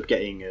going to end up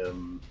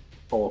getting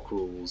Orc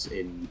rules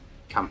in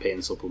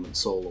campaign supplement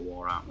Solar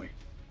War, aren't we?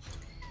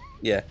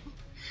 Yeah.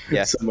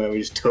 Yeah. Somewhere we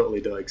just totally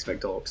don't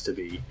expect Orcs to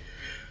be.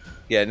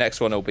 Yeah,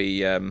 next one will be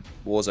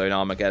Warzone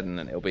Armageddon,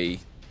 and it'll be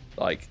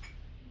like,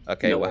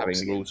 okay, No we're Orcs having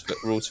again.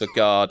 rules for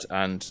Guard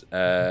and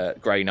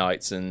Grey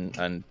Knights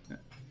and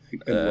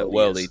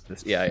World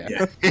Eaters.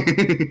 Yeah.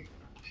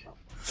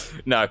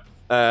 No.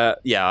 I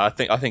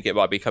think it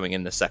might be coming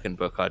in the second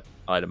book.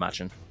 I'd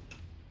imagine.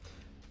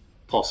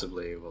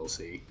 Possibly, we'll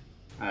see.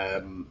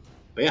 But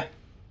yeah,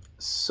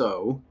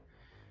 so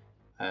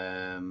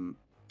I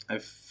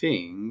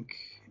think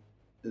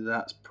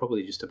that's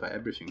probably just about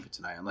everything for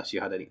tonight, unless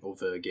you had any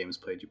other games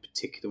played you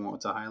particularly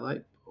wanted to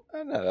highlight.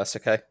 No, that's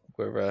okay.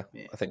 I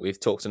think we've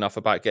talked enough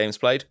about games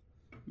played.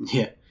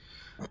 Yeah.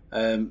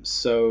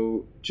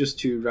 So just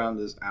to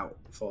round us out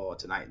for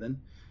tonight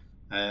then,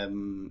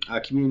 our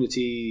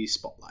community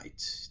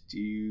spotlight. Do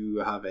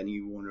you have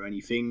anyone or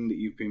anything that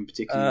you've been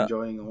particularly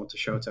enjoying or want to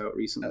shout out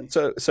recently?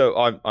 So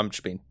I'm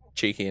just being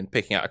cheeky and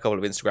picking out a couple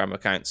of Instagram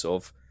accounts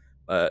of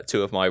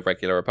two of my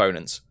regular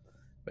opponents,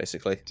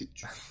 basically.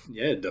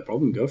 Yeah, no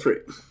problem. Go for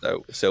it.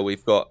 So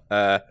we've got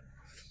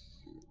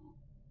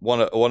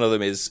one of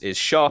them is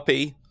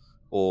Sharpie,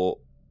 or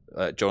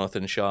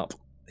Jonathan Sharp.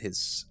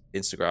 His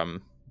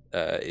Instagram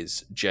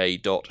is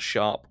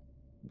j.sharp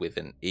with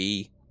an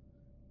E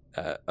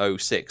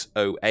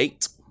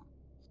 0608.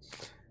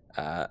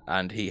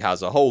 And he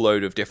has a whole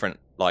load of different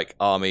like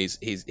armies.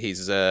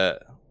 He's a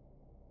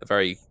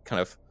very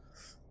kind of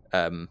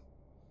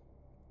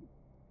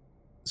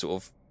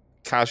sort of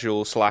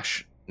casual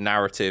 /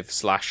 narrative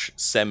 /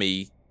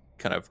 semi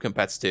kind of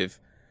competitive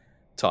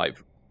type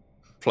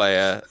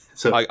player.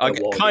 So I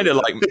kind of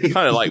like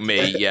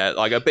me, yeah,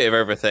 like a bit of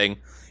everything.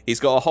 He's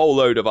got a whole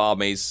load of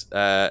armies.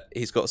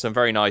 He's got some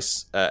very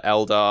nice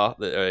Eldar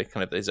that are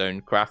kind of his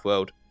own craft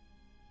world.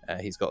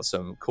 He's got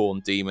some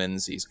Khorne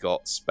demons. He's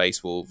got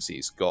Space Wolves.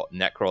 He's got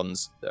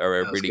Necrons that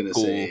are really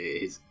cool.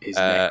 His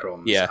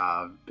Necrons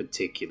are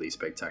particularly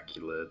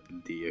spectacular.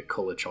 The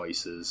color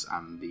choices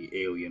and the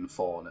alien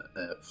flora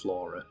that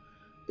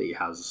he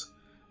has,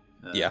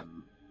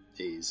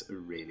 is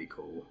really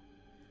cool.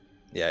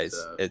 Yeah,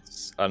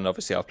 it's and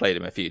obviously I've played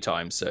him a few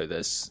times, so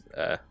there's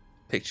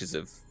pictures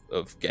of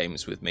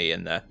games with me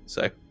in there.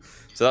 So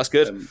that's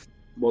good.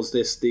 Was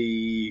this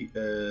the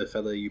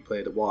fella you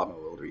played at Warhammer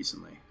World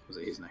recently? Was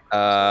it his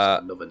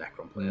Necron? Another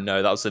Necron player?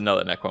 No, that was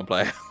another Necron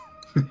player.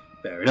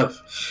 Fair enough.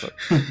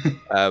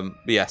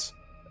 Yes.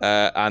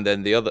 And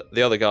then the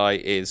other guy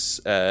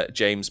is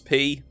James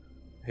P,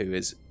 who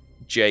is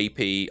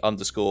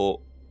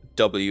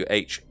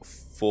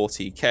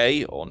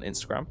JP_WH40K on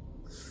Instagram.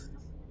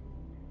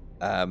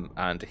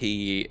 And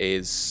he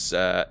has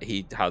a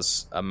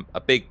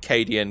big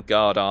Cadian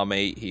Guard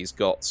army. He's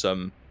got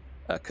some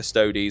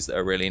Custodes that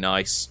are really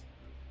nice,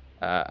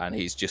 and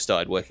he's just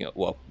started working at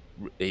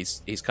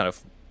he's kind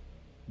of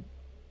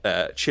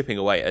chipping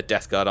away at a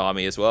Death Guard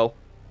army as well.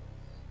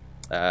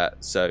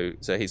 So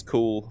he's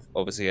cool,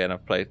 obviously, and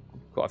I've played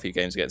quite a few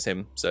games against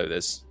him, so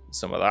there's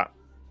some of that.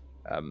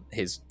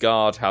 His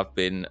Guard have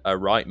been a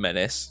right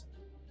menace,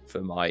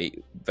 for my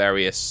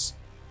various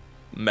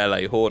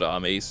melee horde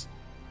armies.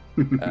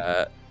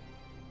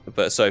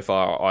 But so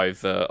far,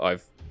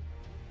 I've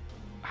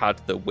had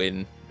the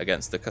win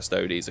against the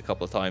Custodes a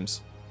couple of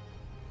times.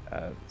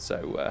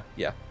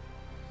 Yeah,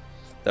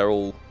 they're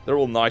all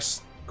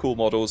nice, cool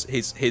models.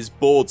 His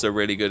boards are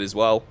really good as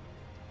well.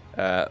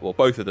 Well,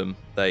 both of them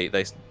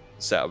they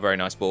set up very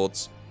nice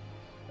boards.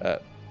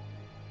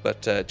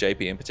 But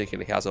JP in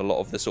particular, he has a lot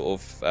of the sort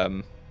of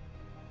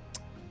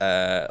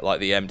like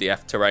the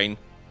MDF terrain,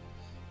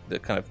 the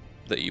kind of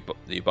that you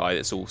buy.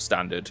 It's all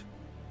standard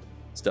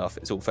stuff.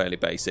 It's all fairly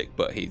basic,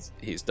 but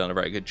he's done a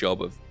very good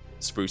job of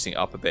sprucing it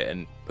up a bit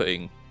and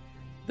putting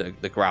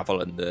the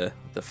gravel and the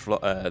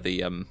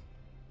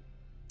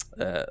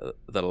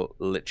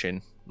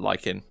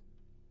lichen.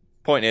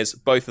 Point is,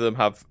 both of them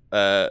have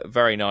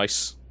very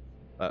nice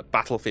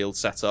battlefield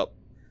setup,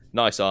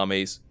 nice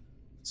armies.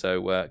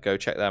 So go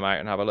check them out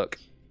and have a look.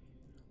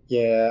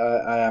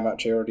 Yeah, I am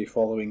actually already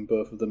following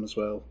both of them as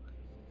well.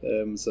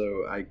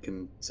 So I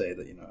can say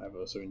that I've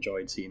also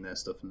enjoyed seeing their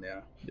stuff, and they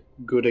are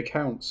good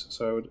accounts.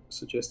 So I would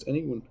suggest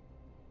anyone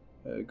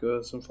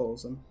goes and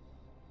follows them.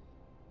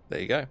 There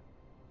you go.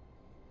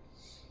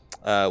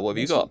 What have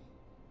you got?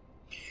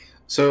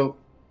 So,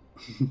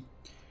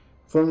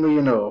 funnily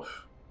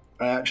enough,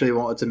 I actually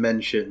wanted to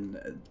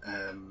mention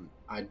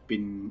I'd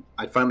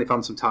finally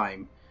found some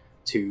time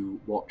to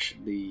watch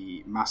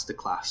the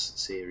Masterclass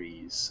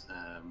series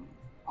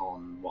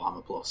on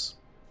Warhammer Plus,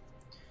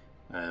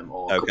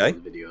 or a couple of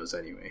videos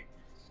anyway,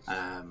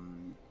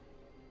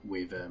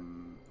 with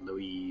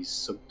Louise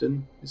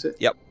Sugden, is it?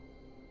 Yep.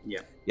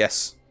 Yeah.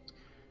 Yes.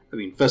 I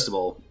mean, first of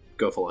all,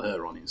 go follow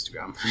her on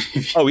Instagram.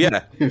 Oh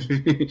yeah,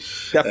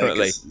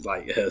 definitely.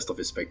 Like, her stuff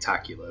is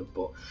spectacular.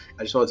 But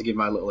I just wanted to give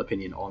my little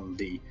opinion on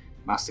the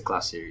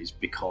Masterclass series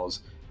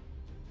because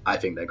I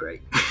think they're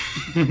great.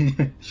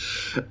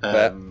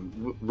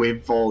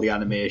 With all the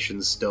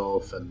animation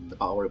stuff and the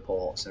battle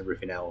reports and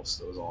everything else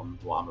that was on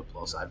Warhammer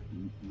Plus, I've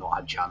not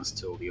had a chance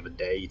till the other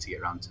day to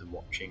get around to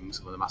watching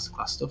some of the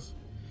Masterclass stuff.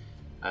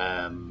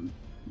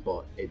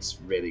 But it's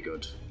really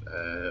good.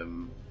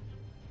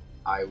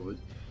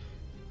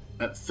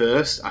 At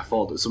first, I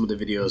thought that some of the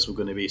videos were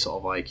going to be sort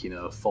of like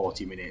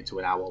 40-minute to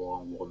an hour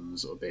long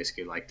ones, or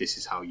basically like this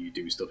is how you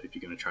do stuff if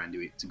you're going to try and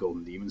do it to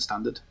Golden Demon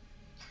standard.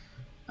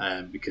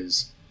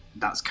 Because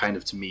that's kind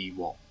of, to me,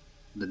 what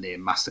the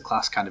name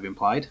Masterclass kind of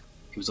implied.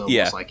 It was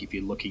almost like if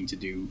you're looking to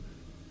do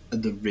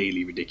the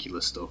really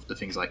ridiculous stuff, the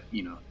things like,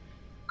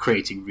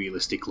 creating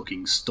realistic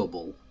looking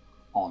stubble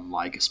on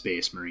like a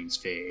Space Marine's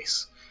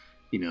face,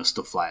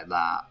 stuff like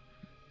that.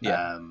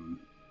 Yeah.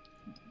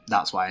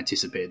 That's what I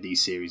anticipated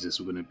these series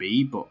were going to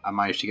be, but I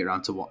managed to get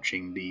around to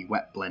watching the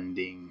wet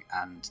blending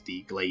and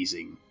the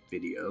glazing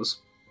videos.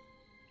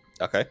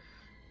 Okay.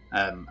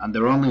 And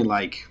they're only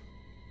like,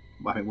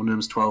 I think one of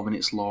them's 12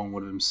 minutes long,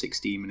 one of them's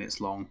 16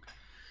 minutes long,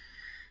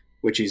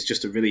 which is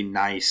just a really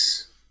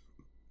nice,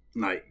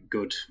 like,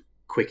 good,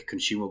 quick,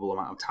 consumable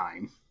amount of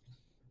time.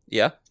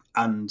 Yeah.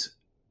 And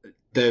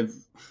they're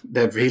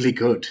really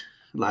good.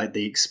 Like,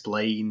 they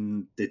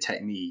explain the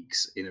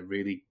techniques in a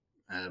really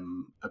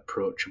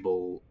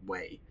approachable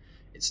way.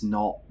 It's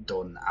not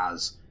done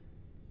as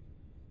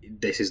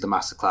this is the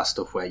Masterclass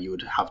stuff where you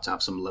would have to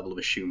have some level of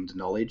assumed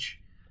knowledge.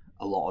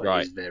 A lot of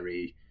it is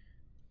very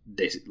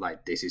this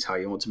is how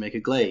you want to make a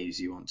glaze.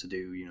 You want to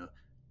do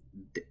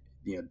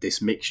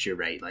this mixture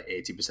rate, like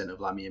 80% of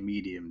Lamia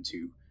medium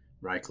to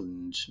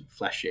Reichland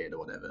flesh shade or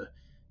whatever,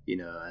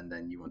 and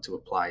then you want to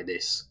apply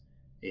this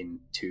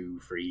in 2,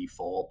 3,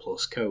 4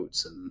 plus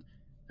coats, and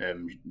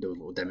the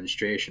little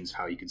demonstrations of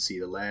how you could see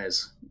the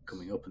layers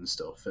coming up and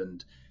stuff,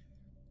 and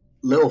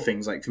little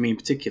things like, for me in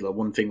particular,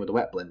 one thing with the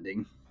wet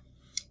blending.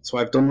 So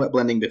I've done wet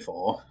blending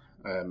before.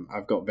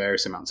 I've got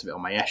various amounts of it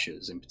on my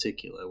Eschers in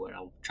particular, where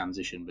I'll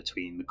transition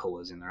between the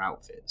colours in their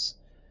outfits.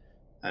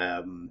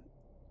 But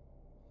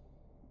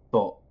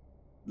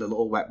the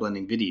little wet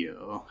blending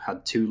video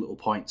had 2 little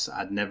points that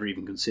I'd never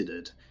even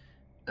considered,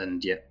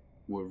 and yet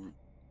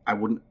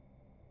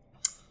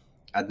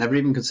I'd never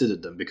even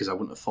considered them because I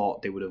wouldn't have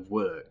thought they would have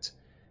worked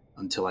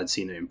until I'd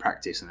seen them in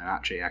practice, and then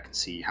actually I can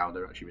see how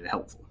they're actually really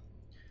helpful.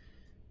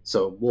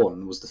 So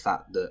one was the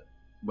fact that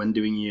when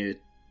doing your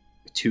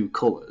 2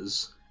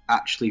 colours,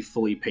 actually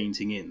fully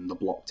painting in the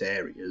blocked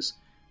areas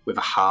with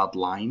a hard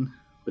line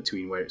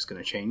between where it's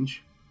going to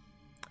change.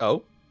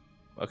 Oh,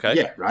 okay.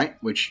 Yeah, right?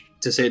 Which,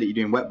 to say that you're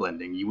doing wet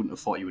blending, you wouldn't have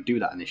thought you would do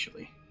that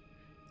initially.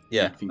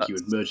 Yeah. You'd think you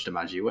would merge them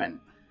as you went.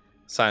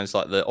 Sounds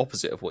like the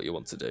opposite of what you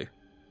want to do.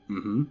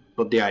 Mm-hmm.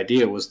 But the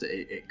idea was that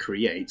it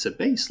creates a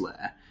base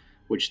layer,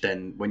 which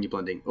then, when you're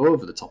blending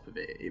over the top of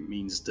it, it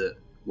means that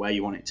where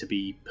you want it to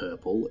be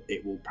purple,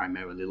 it will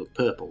primarily look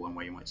purple, and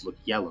where you want it to look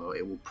yellow,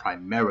 it will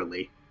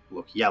primarily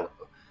look yellow,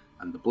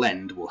 and the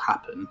blend will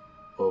happen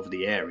over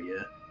the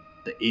area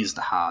that is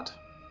the hard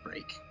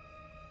break.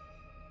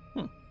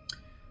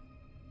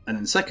 And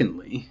then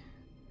secondly,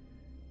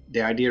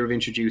 the idea of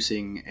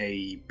introducing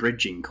a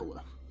bridging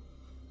colour.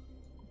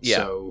 Yeah.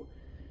 So,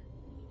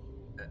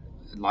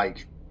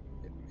 like,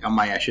 on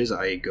my Eschers,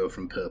 I go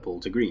from purple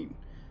to green.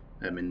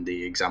 In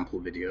the example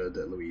video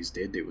that Louise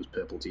did, it was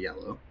purple to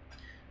yellow.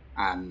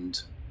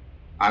 And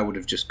I would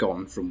have just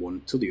gone from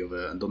one to the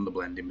other and done the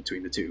blend in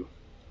between the two.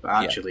 But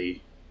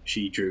actually,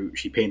 she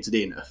painted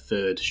in a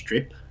third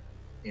strip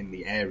in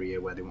the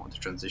area where they wanted the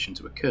transition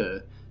to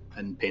occur,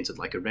 and painted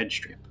like a red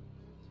strip.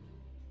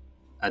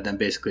 And then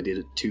basically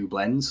did 2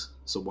 blends,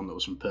 so one that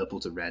was from purple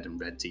to red and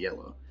red to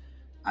yellow.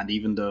 And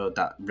even though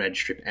that red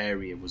strip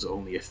area was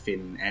only a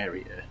thin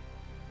area,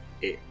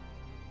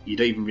 you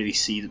don't even really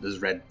see that there's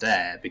red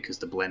there, because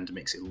the blend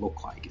makes it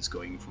look like it's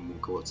going from one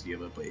colour to the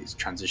other, but it's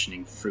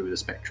transitioning through the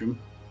spectrum.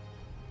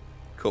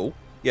 Cool.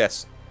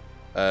 Yes.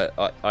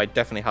 I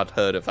definitely had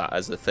heard of that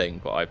as a thing,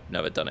 but I've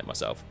never done it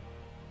myself.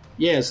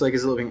 Yeah, it's like,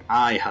 as a little thing,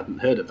 I hadn't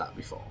heard of that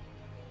before.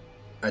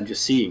 And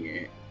just seeing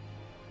it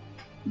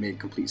made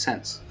complete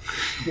sense.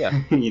 Yeah.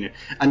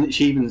 And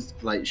she even,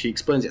 she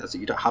explains it as that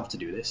you don't have to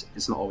do this,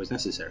 it's not always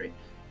necessary,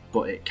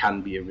 but it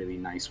can be a really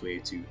nice way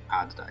to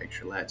add that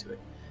extra layer to it.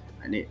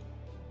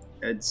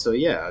 And so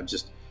yeah,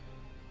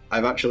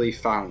 I've actually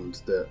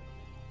found that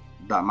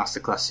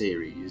Masterclass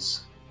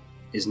series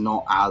is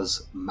not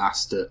as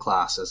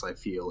masterclass as I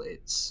feel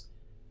its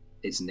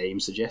name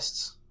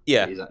suggests.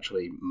 Yeah. It is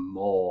actually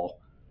more,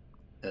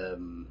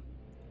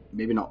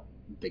 maybe not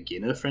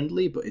beginner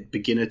friendly, but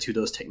beginner to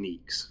those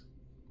techniques.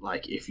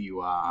 Like if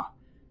you are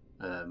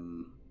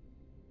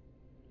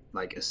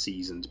like a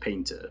seasoned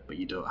painter, but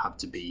you don't have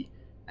to be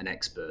an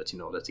expert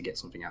in order to get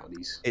something out of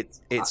these.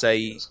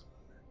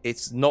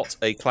 It's not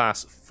a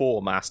class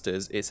for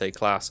masters, it's a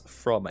class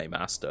from a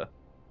master,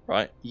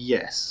 right?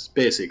 Yes,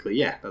 basically,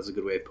 yeah, that's a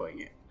good way of putting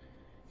it.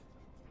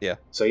 Yeah.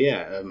 So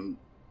yeah,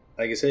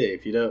 like I say,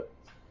 if you don't,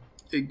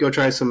 go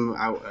try some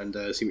out and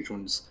see which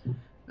one's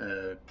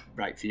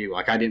right for you.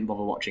 Like, I didn't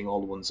bother watching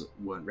all the ones that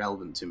weren't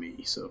relevant to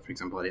me. So, for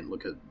example, I didn't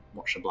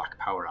watch the Black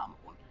Power Armor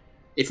one.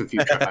 If in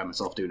future I find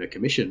myself doing a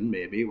commission,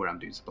 maybe, where I'm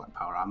doing some Black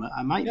Power Armor,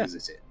 I might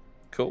visit it.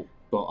 Cool.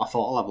 But I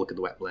thought I'll have a look at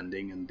the wet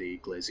blending and the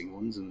glazing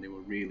ones, and they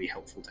were really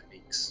helpful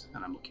techniques,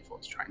 and I'm looking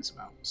forward to trying some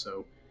out.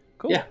 So,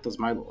 cool. Yeah, that's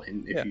my little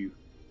hint. If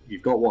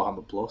you've got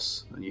Warhammer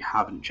Plus and you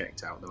haven't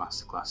checked out the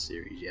Masterclass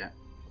series yet,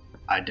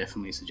 I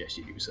definitely suggest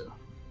you do so.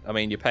 I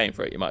mean, you're paying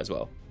for it, you might as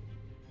well.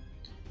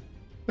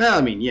 Well,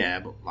 I mean, yeah,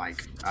 but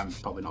I'm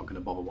probably not going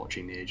to bother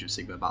watching the Age of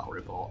Sigmar battle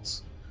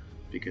reports,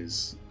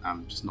 because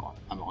I'm not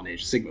an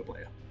Age of Sigmar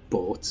player.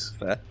 But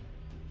fair.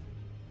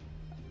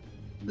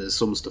 There's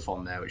some stuff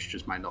on there which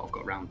just might not have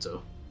got around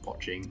to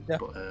watching,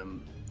 but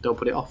don't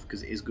put it off,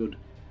 because it is good.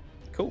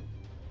 Cool.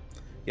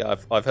 Yeah,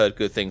 I've heard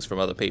good things from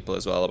other people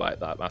as well about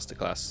that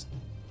Masterclass.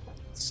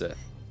 It's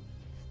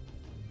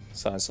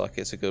sounds like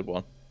it's a good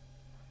one.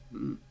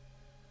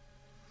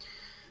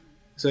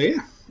 So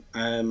yeah,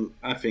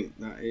 I think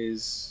that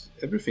is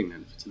everything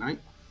then for tonight.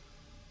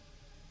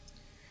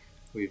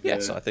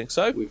 Yes, I think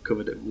so. We've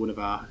covered one of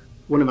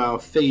our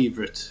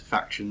favourite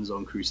factions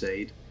on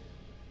Crusade.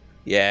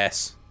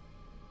 Yes.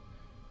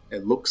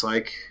 It looks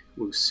like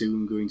we're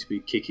soon going to be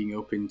kicking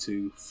up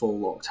into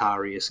full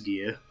Octarius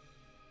gear.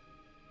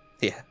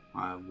 Yeah.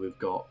 We've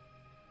got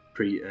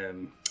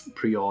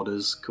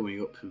pre-orders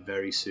coming up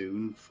very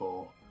soon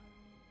for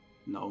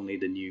not only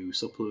the new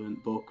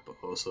supplement book, but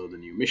also the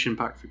new mission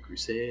pack for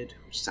Crusade,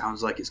 which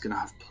sounds like it's going to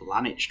have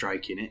Planet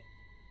Strike in it.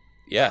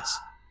 Yes.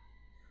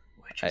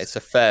 It's a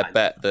fair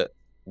bet that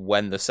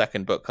when the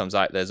second book comes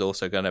out, there's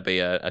also going to be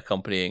a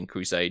accompanying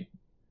Crusade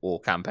War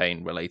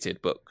campaign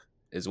related book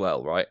as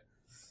well, right?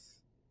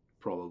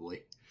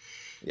 Probably.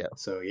 Yeah.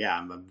 So yeah,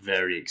 I'm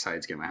very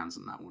excited to get my hands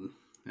on that one.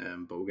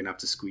 But we're going to have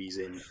to squeeze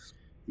in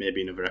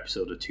maybe another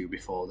episode or two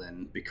before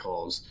then,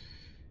 because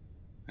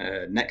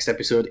next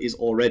episode is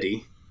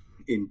already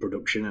in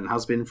production and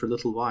has been for a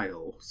little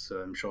while. So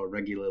I'm sure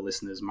regular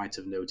listeners might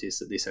have noticed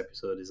that this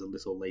episode is a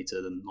little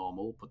later than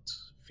normal, but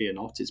fear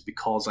not, it's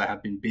because I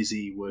have been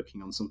busy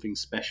working on something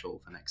special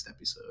for next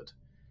episode.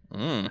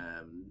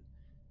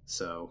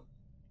 So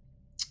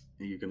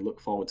you can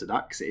look forward to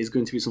that, because it is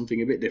going to be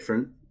something a bit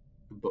different,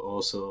 but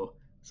also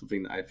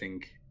something that I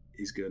think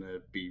is going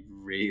to be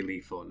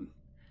really fun,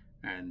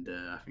 and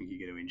I think you're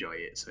going to enjoy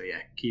it. So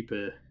yeah, keep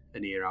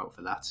an ear out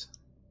for that.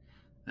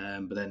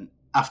 But then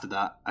after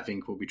that, I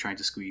think we'll be trying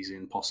to squeeze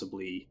in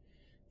possibly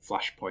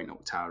Flashpoint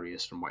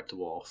Octarius from White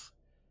Dwarf,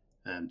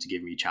 to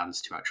give me a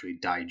chance to actually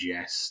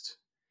digest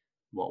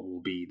what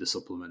will be the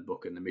supplement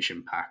book and the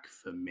mission pack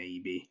for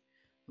maybe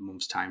a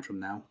month's time from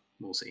now.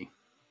 We'll see.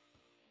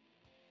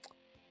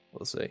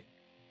 We'll see.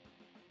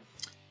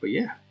 But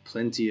yeah,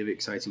 plenty of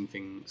exciting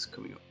things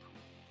coming up.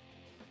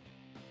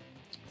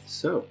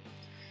 So,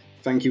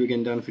 thank you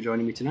again, Dan, for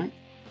joining me tonight.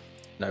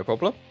 No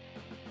problem.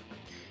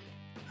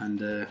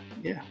 And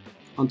yeah,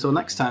 until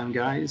next time,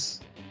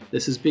 guys,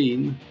 this has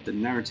been the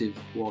Narrative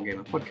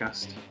Wargamer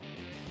Podcast,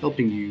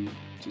 helping you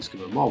to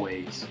discover more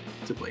ways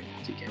to play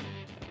 40k.